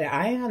see eye to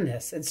eye on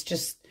this. It's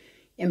just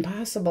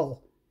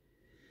impossible.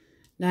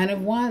 Nine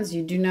of Wands,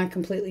 you do not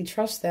completely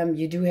trust them.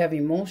 You do have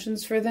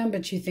emotions for them,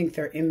 but you think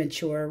they're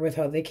immature with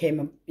how they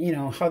came, you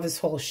know, how this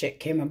whole shit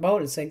came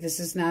about. It's like, this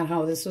is not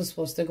how this was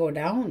supposed to go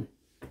down.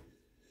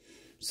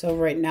 So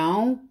right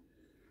now,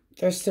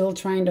 they're still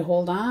trying to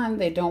hold on.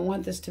 They don't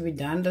want this to be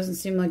done. Doesn't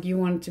seem like you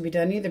want it to be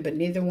done either, but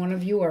neither one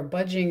of you are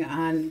budging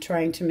on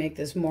trying to make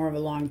this more of a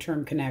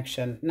long-term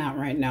connection. Not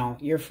right now.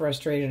 You're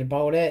frustrated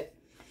about it.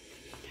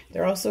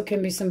 There also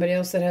can be somebody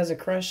else that has a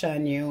crush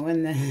on you,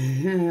 and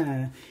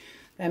then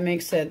that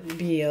makes it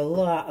be a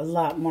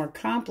lot more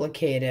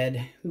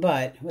complicated.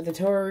 But with the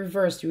Tower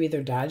reversed, you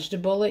either dodged a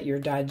bullet, you're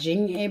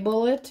dodging a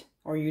bullet,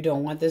 or you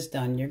don't want this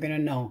done. You're going to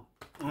know.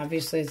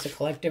 Obviously, it's a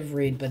collective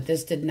read, but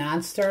this did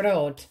not start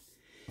out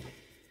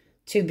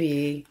to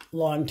be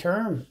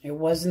long-term. It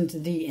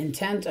wasn't the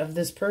intent of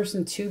this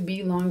person to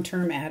be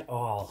long-term at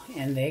all.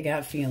 And they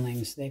got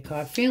feelings. They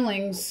caught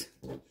feelings.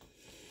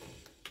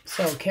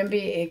 So it can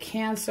be a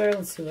Cancer.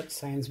 Let's see what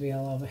signs we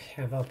all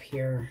have up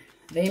here.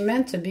 They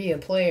meant to be a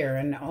player,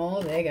 and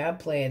oh, they got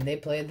played. They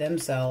played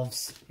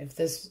themselves. If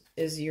this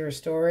is your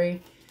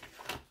story,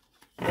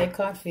 they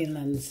caught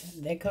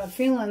feelings. They caught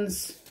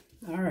feelings.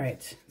 All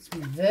right, let's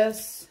move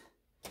this.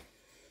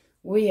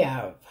 We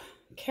have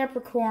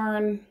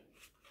Capricorn,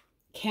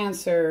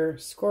 Cancer,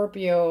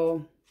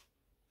 Scorpio,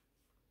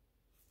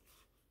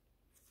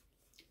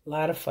 a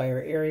lot of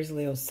fire. Aries,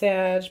 Leo,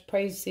 Sag,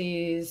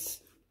 Pisces.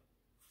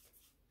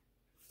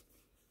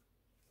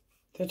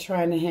 They're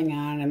trying to hang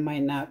on. It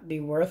might not be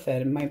worth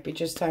it. It might be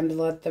just time to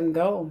let them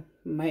go.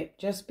 It might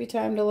just be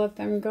time to let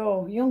them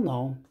go. You'll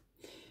know.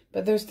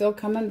 But they're still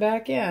coming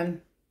back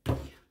in.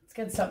 Let's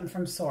get something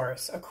from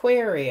Source.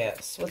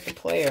 Aquarius with the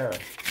player.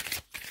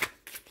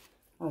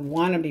 Or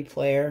wannabe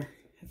player.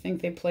 I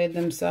think they played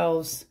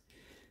themselves.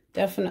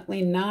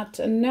 Definitely not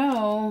a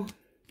no.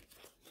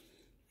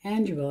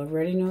 And you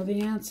already know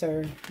the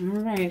answer. All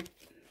right.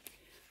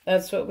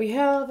 That's what we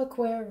have,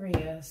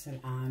 Aquarius.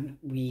 And on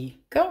we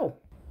go.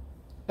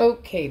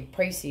 Okay,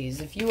 Pisces,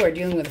 if you are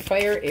dealing with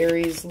fire,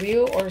 Aries,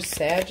 Leo, or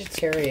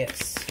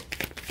Sagittarius.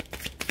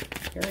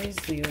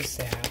 Aries, Leo,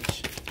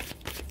 Sag.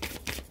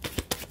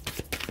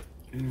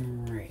 All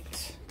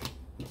right.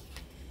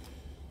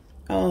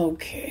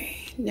 Okay.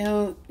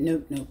 No.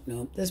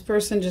 This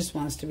person just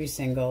wants to be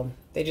single.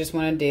 They just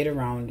want to date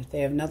around. They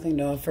have nothing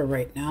to offer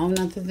right now.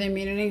 Not that they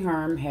mean any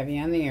harm. Heavy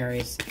on the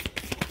Aries.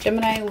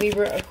 Gemini,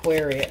 Libra,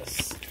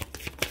 Aquarius.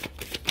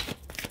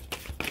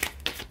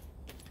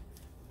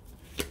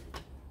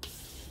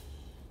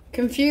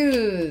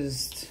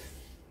 Confused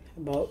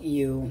about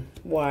you.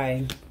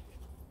 Why?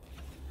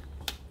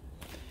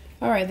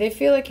 All right, they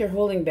feel like you're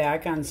holding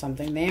back on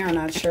something. They are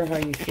not sure how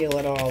you feel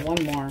at all.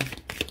 One more.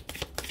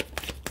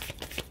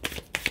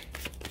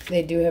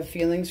 They do have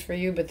feelings for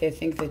you, but they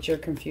think that you're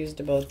confused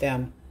about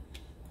them.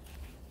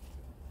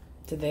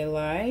 Did they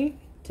lie?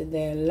 Did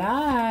they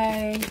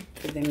lie?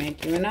 Did they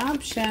make you an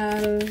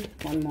option?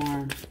 One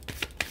more.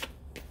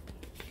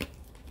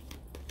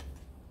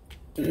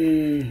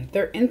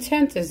 Their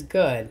intent is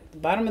good. The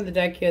bottom of the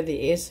deck, you have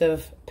the Ace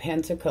of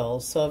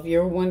Pentacles. So if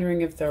you're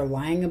wondering if they're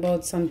lying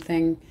about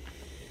something,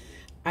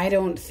 I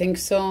don't think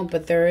so,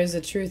 but there is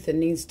a truth that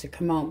needs to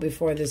come out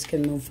before this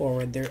can move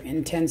forward. Their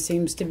intent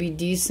seems to be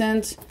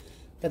decent,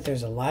 but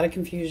there's a lot of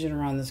confusion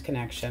around this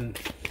connection.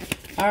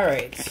 All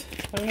right.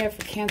 What do we have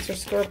for Cancer,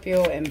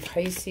 Scorpio, and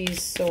Pisces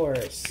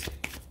Source?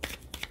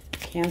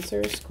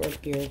 Cancer,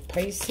 Scorpio,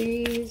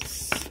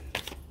 Pisces.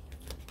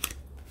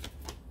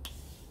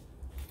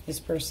 This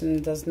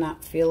person does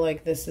not feel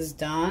like this is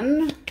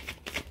done.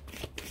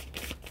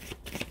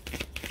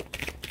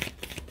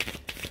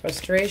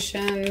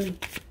 Frustration.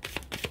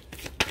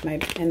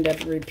 Might end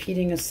up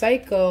repeating a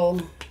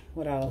cycle.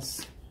 What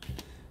else?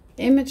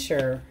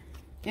 Immature.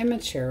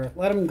 Immature.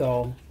 Let them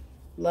go.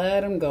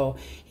 Let them go.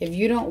 If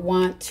you don't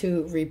want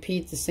to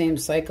repeat the same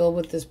cycle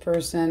with this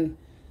person,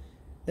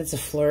 that's a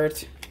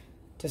flirt,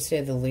 to say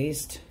the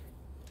least.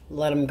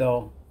 Let them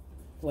go.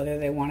 Whether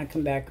they want to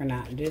come back or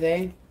not. Do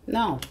they?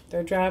 No,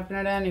 they're dropping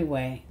it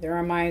anyway. They're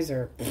a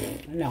miser.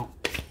 No.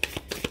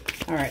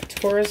 All right,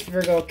 Taurus,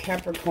 Virgo,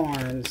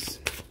 Capricorns.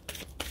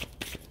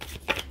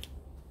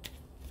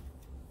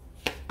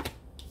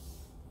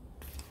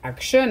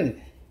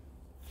 Action.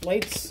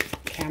 Lights,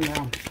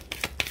 camera,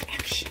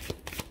 action.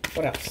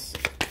 What else?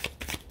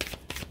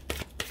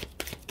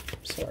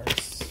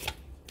 Source.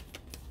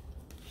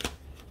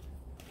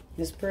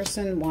 This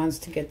person wants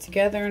to get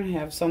together and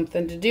have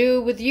something to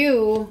do with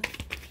you.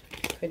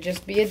 Could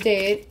just be a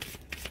date.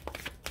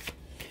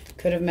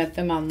 Could have met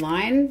them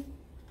online.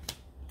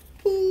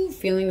 Ooh,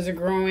 feelings are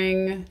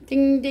growing.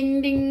 Ding,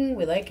 ding, ding.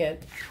 We like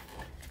it.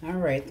 All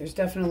right, there's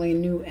definitely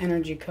new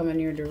energy coming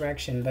your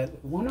direction,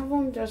 but one of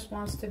them just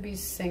wants to be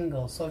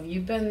single. So if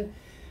you've been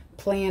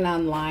playing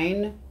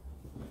online,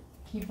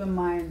 keep in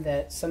mind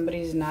that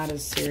somebody's not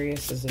as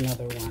serious as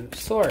another one.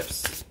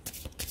 Source.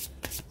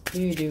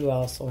 You do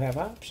also have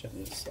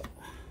options.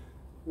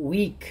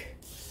 Weak.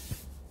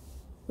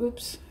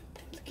 Oops.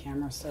 Put the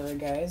camera, sorry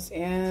guys.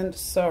 And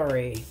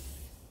sorry.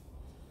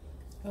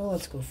 Oh,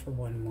 let's go for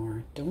one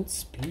more. Don't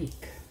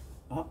speak.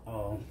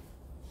 Uh-oh.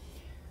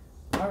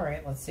 All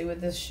right, let's see what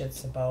this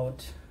shit's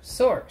about.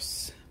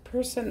 Source.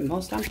 Person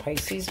most on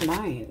Pisces'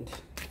 mind.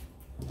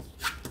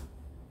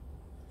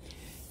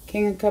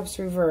 King of Cups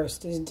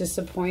reversed. Is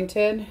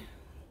disappointed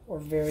or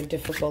very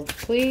difficult to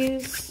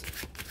please.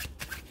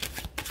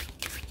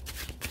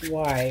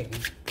 Why?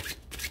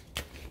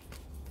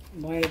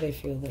 Why do they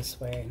feel this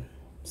way?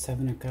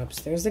 Seven of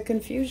Cups. There's a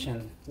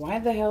confusion. Why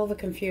the hell the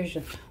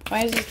confusion?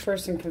 Why is this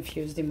person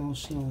confused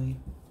emotionally?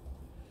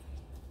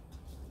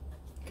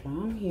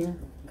 Come here,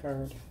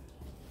 card.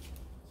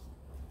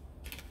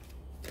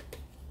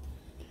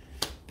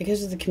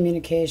 Because of the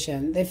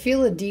communication. They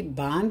feel a deep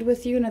bond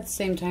with you, and at the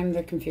same time,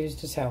 they're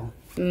confused as hell.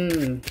 How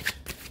do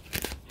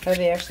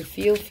they actually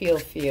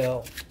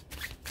feel?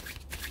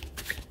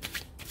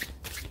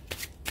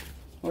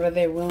 What are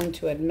they willing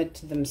to admit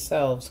to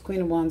themselves?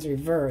 Queen of Wands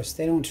reversed.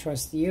 They don't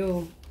trust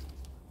you.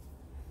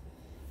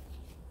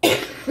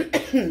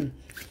 They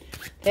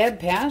have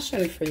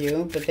passion for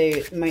you, but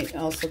they might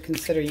also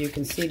consider you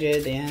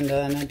conceited and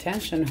an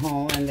attention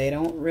hoe, and they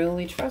don't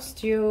really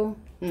trust you.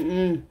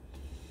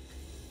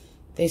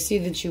 They see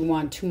that you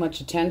want too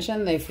much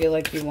attention. They feel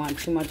like you want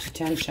too much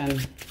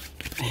attention.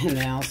 And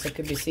they also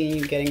could be seeing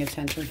you getting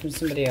attention from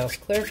somebody else.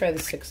 Clarify the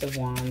Six of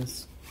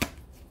Wands.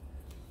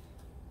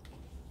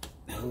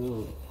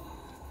 Ooh.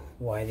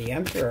 Why the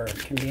Emperor?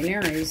 Can be an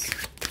Aries.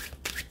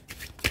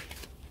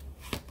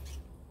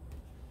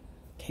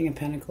 King of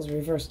Pentacles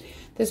reversed.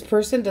 This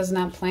person does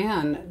not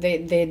plan.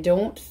 They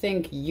don't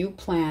think you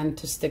plan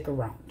to stick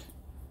around.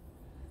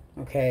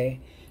 Okay?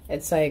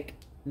 It's like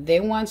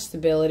they want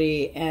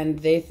stability, and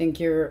they think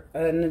you're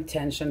an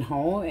attention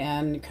hoe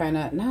and kind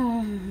of,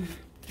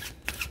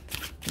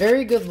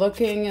 very good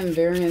looking and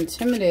very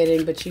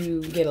intimidating, but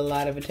you get a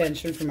lot of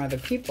attention from other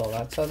people.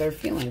 That's how they're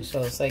feeling.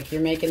 So it's like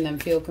you're making them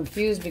feel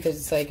confused, because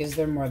it's like, is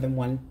there more than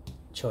one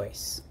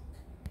choice?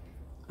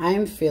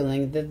 I'm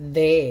feeling that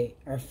they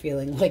are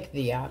feeling like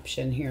the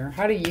option here.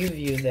 How do you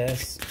view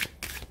this?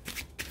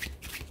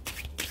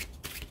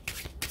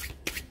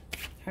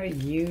 How do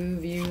you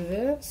view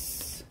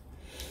this?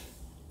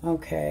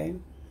 Okay.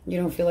 You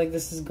don't feel like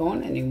this is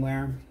going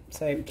anywhere.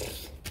 It's like,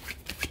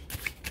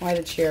 why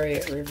the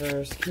Chariot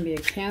reversed? Can be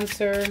a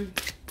Cancer.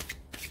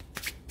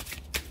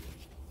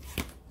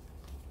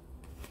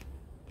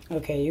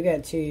 Okay, you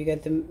got two. You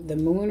got the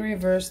Moon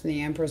reversed and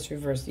the Empress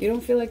reversed. You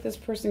don't feel like this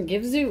person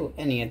gives you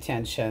any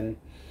attention.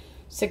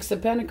 Six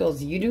of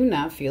Pentacles. You do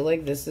not feel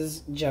like this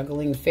is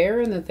juggling fair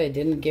and that they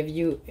didn't give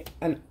you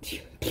an...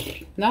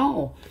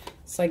 No.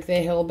 It's like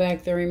they held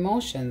back their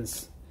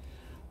emotions.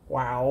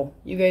 Wow.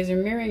 You guys are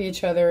mirroring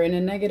each other in a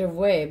negative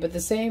way, but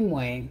the same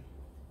way.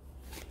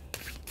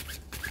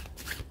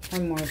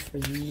 One more for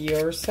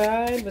your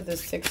side with the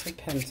Six of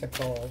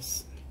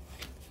Pentacles.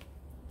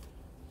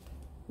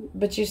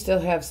 But you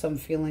still have some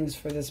feelings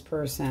for this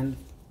person.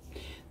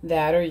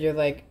 That, or you're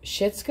like,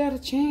 shit's got to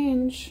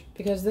change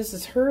because this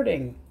is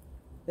hurting.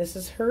 This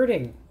is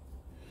hurting.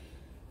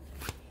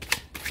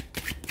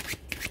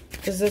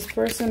 Does this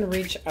person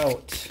reach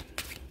out?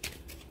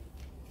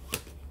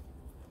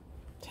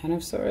 Ten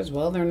of Swords.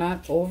 Well, they're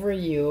not over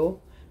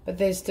you, but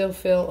they still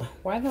feel...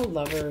 Why the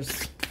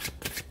Lovers?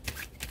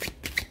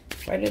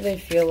 Why do they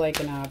feel like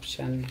an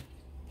option?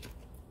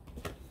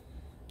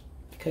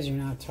 Because you're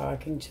not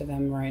talking to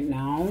them right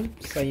now.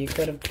 So you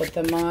could have put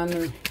them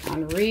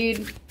on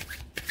read.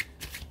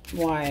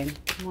 Why?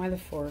 Why the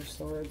Four of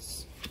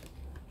Swords?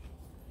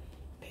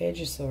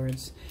 Page of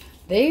Swords.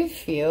 They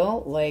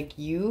feel like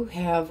you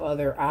have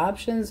other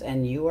options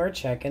and you are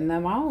checking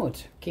them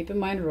out. Keep in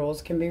mind,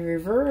 roles can be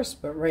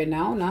reversed, but right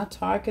now, not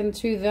talking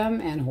to them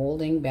and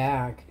holding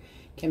back.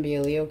 Can be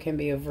a Leo, can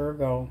be a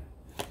Virgo.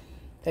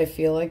 They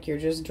feel like you're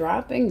just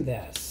dropping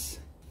this.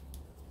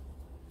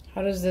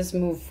 How does this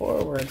move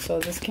forward? So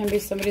this can be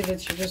somebody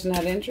that you're just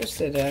not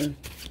interested in.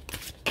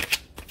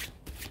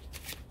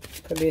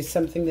 Could be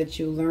something that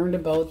you learned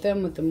about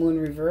them with the Moon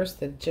reverse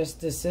that just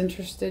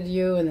disinterested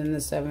you. And then the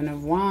Seven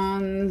of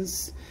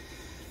Wands.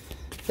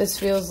 This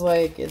feels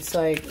like, it's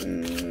like,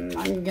 I'm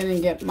going to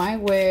get my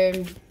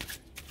way.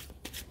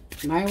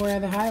 My way or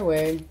the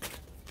highway.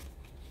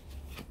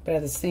 But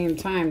at the same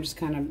time, just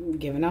kind of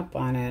giving up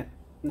on it.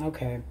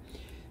 Okay.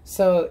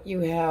 So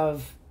you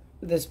have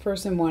this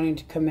person wanting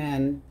to come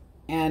in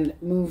and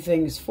move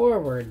things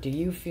forward. Do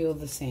you feel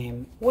the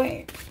same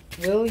way?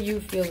 Will you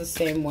feel the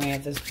same way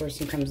if this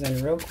person comes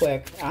in real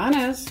quick?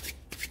 Honest.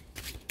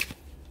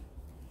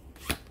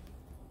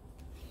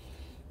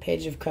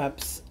 Page of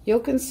Cups. You'll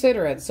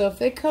consider it. So if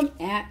they come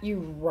at you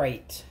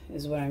right,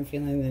 is what I'm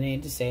feeling the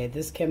need to say.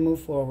 This can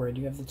move forward.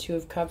 You have the Two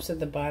of Cups at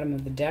the bottom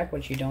of the deck,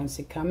 which you don't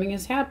see coming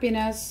is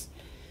happiness.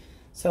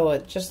 So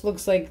it just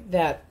looks like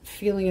that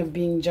feeling of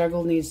being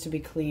juggled needs to be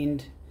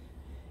cleaned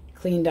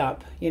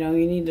up. You know,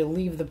 you need to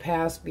leave the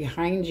past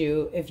behind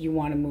you if you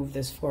want to move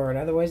this forward.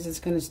 Otherwise, it's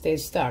going to stay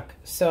stuck.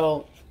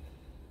 So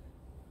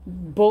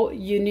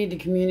you need to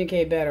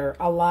communicate better,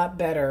 a lot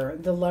better.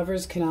 The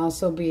Lovers can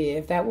also be,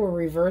 if that were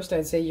reversed,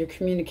 I'd say your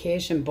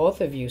communication,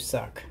 both of you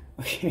suck.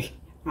 Okay,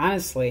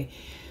 honestly.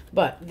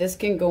 But this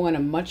can go in a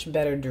much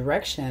better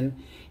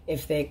direction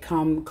if they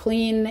come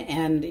clean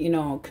and, you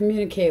know,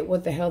 communicate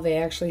what the hell they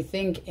actually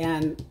think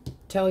and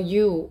tell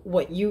you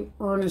what you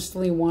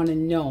earnestly want to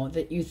know,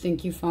 that you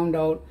think you found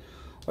out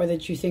or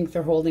that you think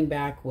they're holding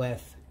back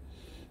with.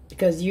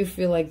 Because you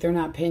feel like they're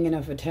not paying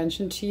enough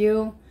attention to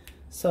you.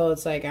 So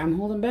it's like, I'm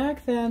holding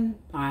back then.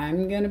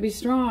 I'm going to be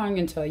strong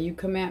until you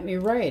come at me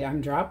right.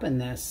 I'm dropping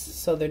this.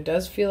 So there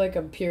does feel like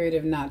a period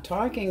of not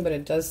talking, but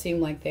it does seem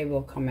like they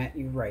will come at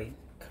you right.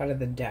 Cut of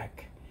the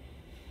deck.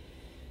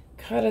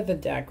 Cut of the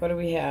deck. What do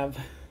we have?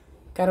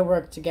 Got to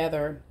work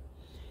together.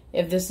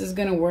 If this is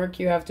going to work,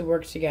 you have to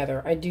work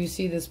together. I do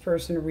see this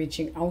person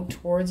reaching out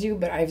towards you,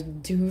 but I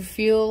do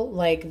feel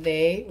like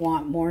they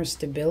want more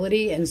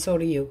stability, and so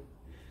do you.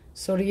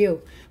 So do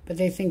you. But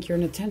they think you're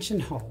an attention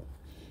hoe,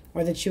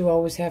 or that you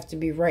always have to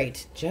be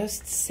right.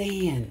 Just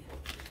saying.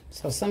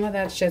 So some of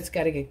that shit's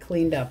got to get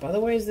cleaned up.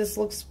 Otherwise, this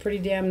looks pretty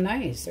damn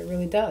nice. It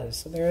really does.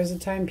 So there is a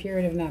time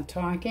period of not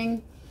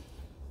talking.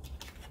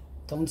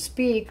 Don't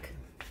speak.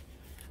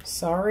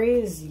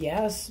 Sorries,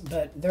 yes,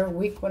 but they're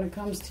weak when it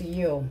comes to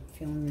you.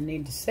 Feeling the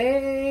need to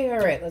say. All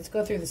right, let's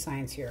go through the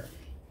signs here.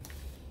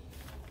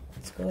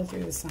 Let's go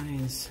through the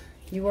signs.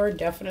 You are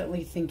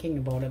definitely thinking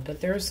about it, but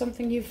there is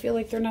something you feel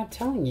like they're not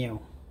telling you.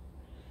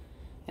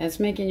 And it's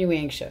making you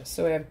anxious.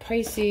 So we have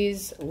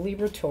Pisces,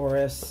 Libra,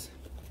 Taurus,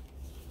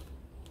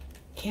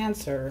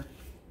 Cancer,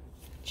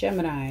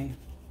 Gemini,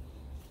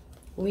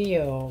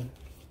 Leo,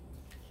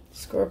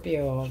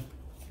 Scorpio,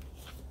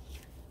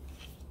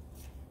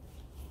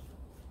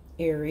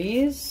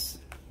 Aries,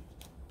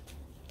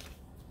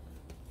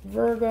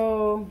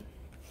 Virgo,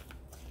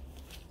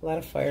 a lot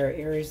of fire,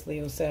 Aries,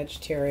 Leo,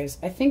 Sagittarius.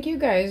 I think you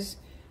guys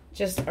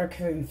just are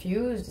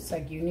confused. It's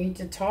like you need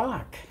to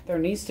talk. There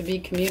needs to be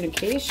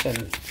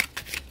communication.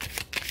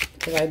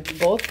 Because I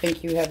both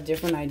think you have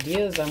different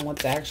ideas on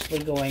what's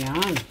actually going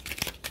on.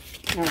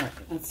 All right,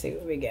 let's see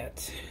what we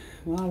get.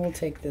 Well, we'll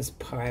take this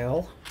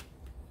pile.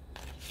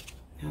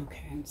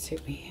 Okay, let's see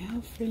what we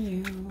have for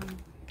you.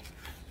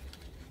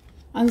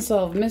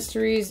 Unsolved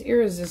mysteries,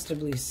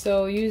 irresistibly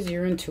so. Use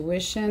your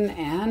intuition,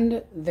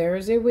 and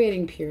there's a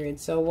waiting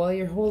period. So while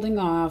you're holding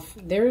off,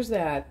 there's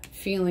that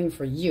feeling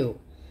for you.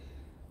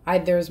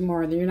 There's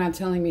more. You're not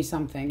telling me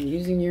something.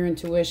 Using your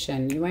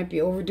intuition. You might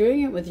be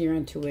overdoing it with your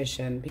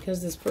intuition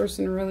because this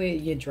person really,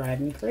 you drive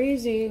him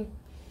crazy.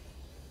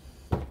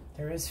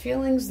 There is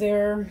feelings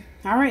there.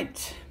 All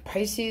right,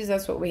 Pisces,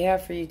 that's what we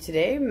have for you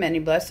today. Many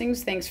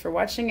blessings. Thanks for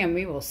watching, and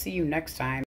we will see you next time.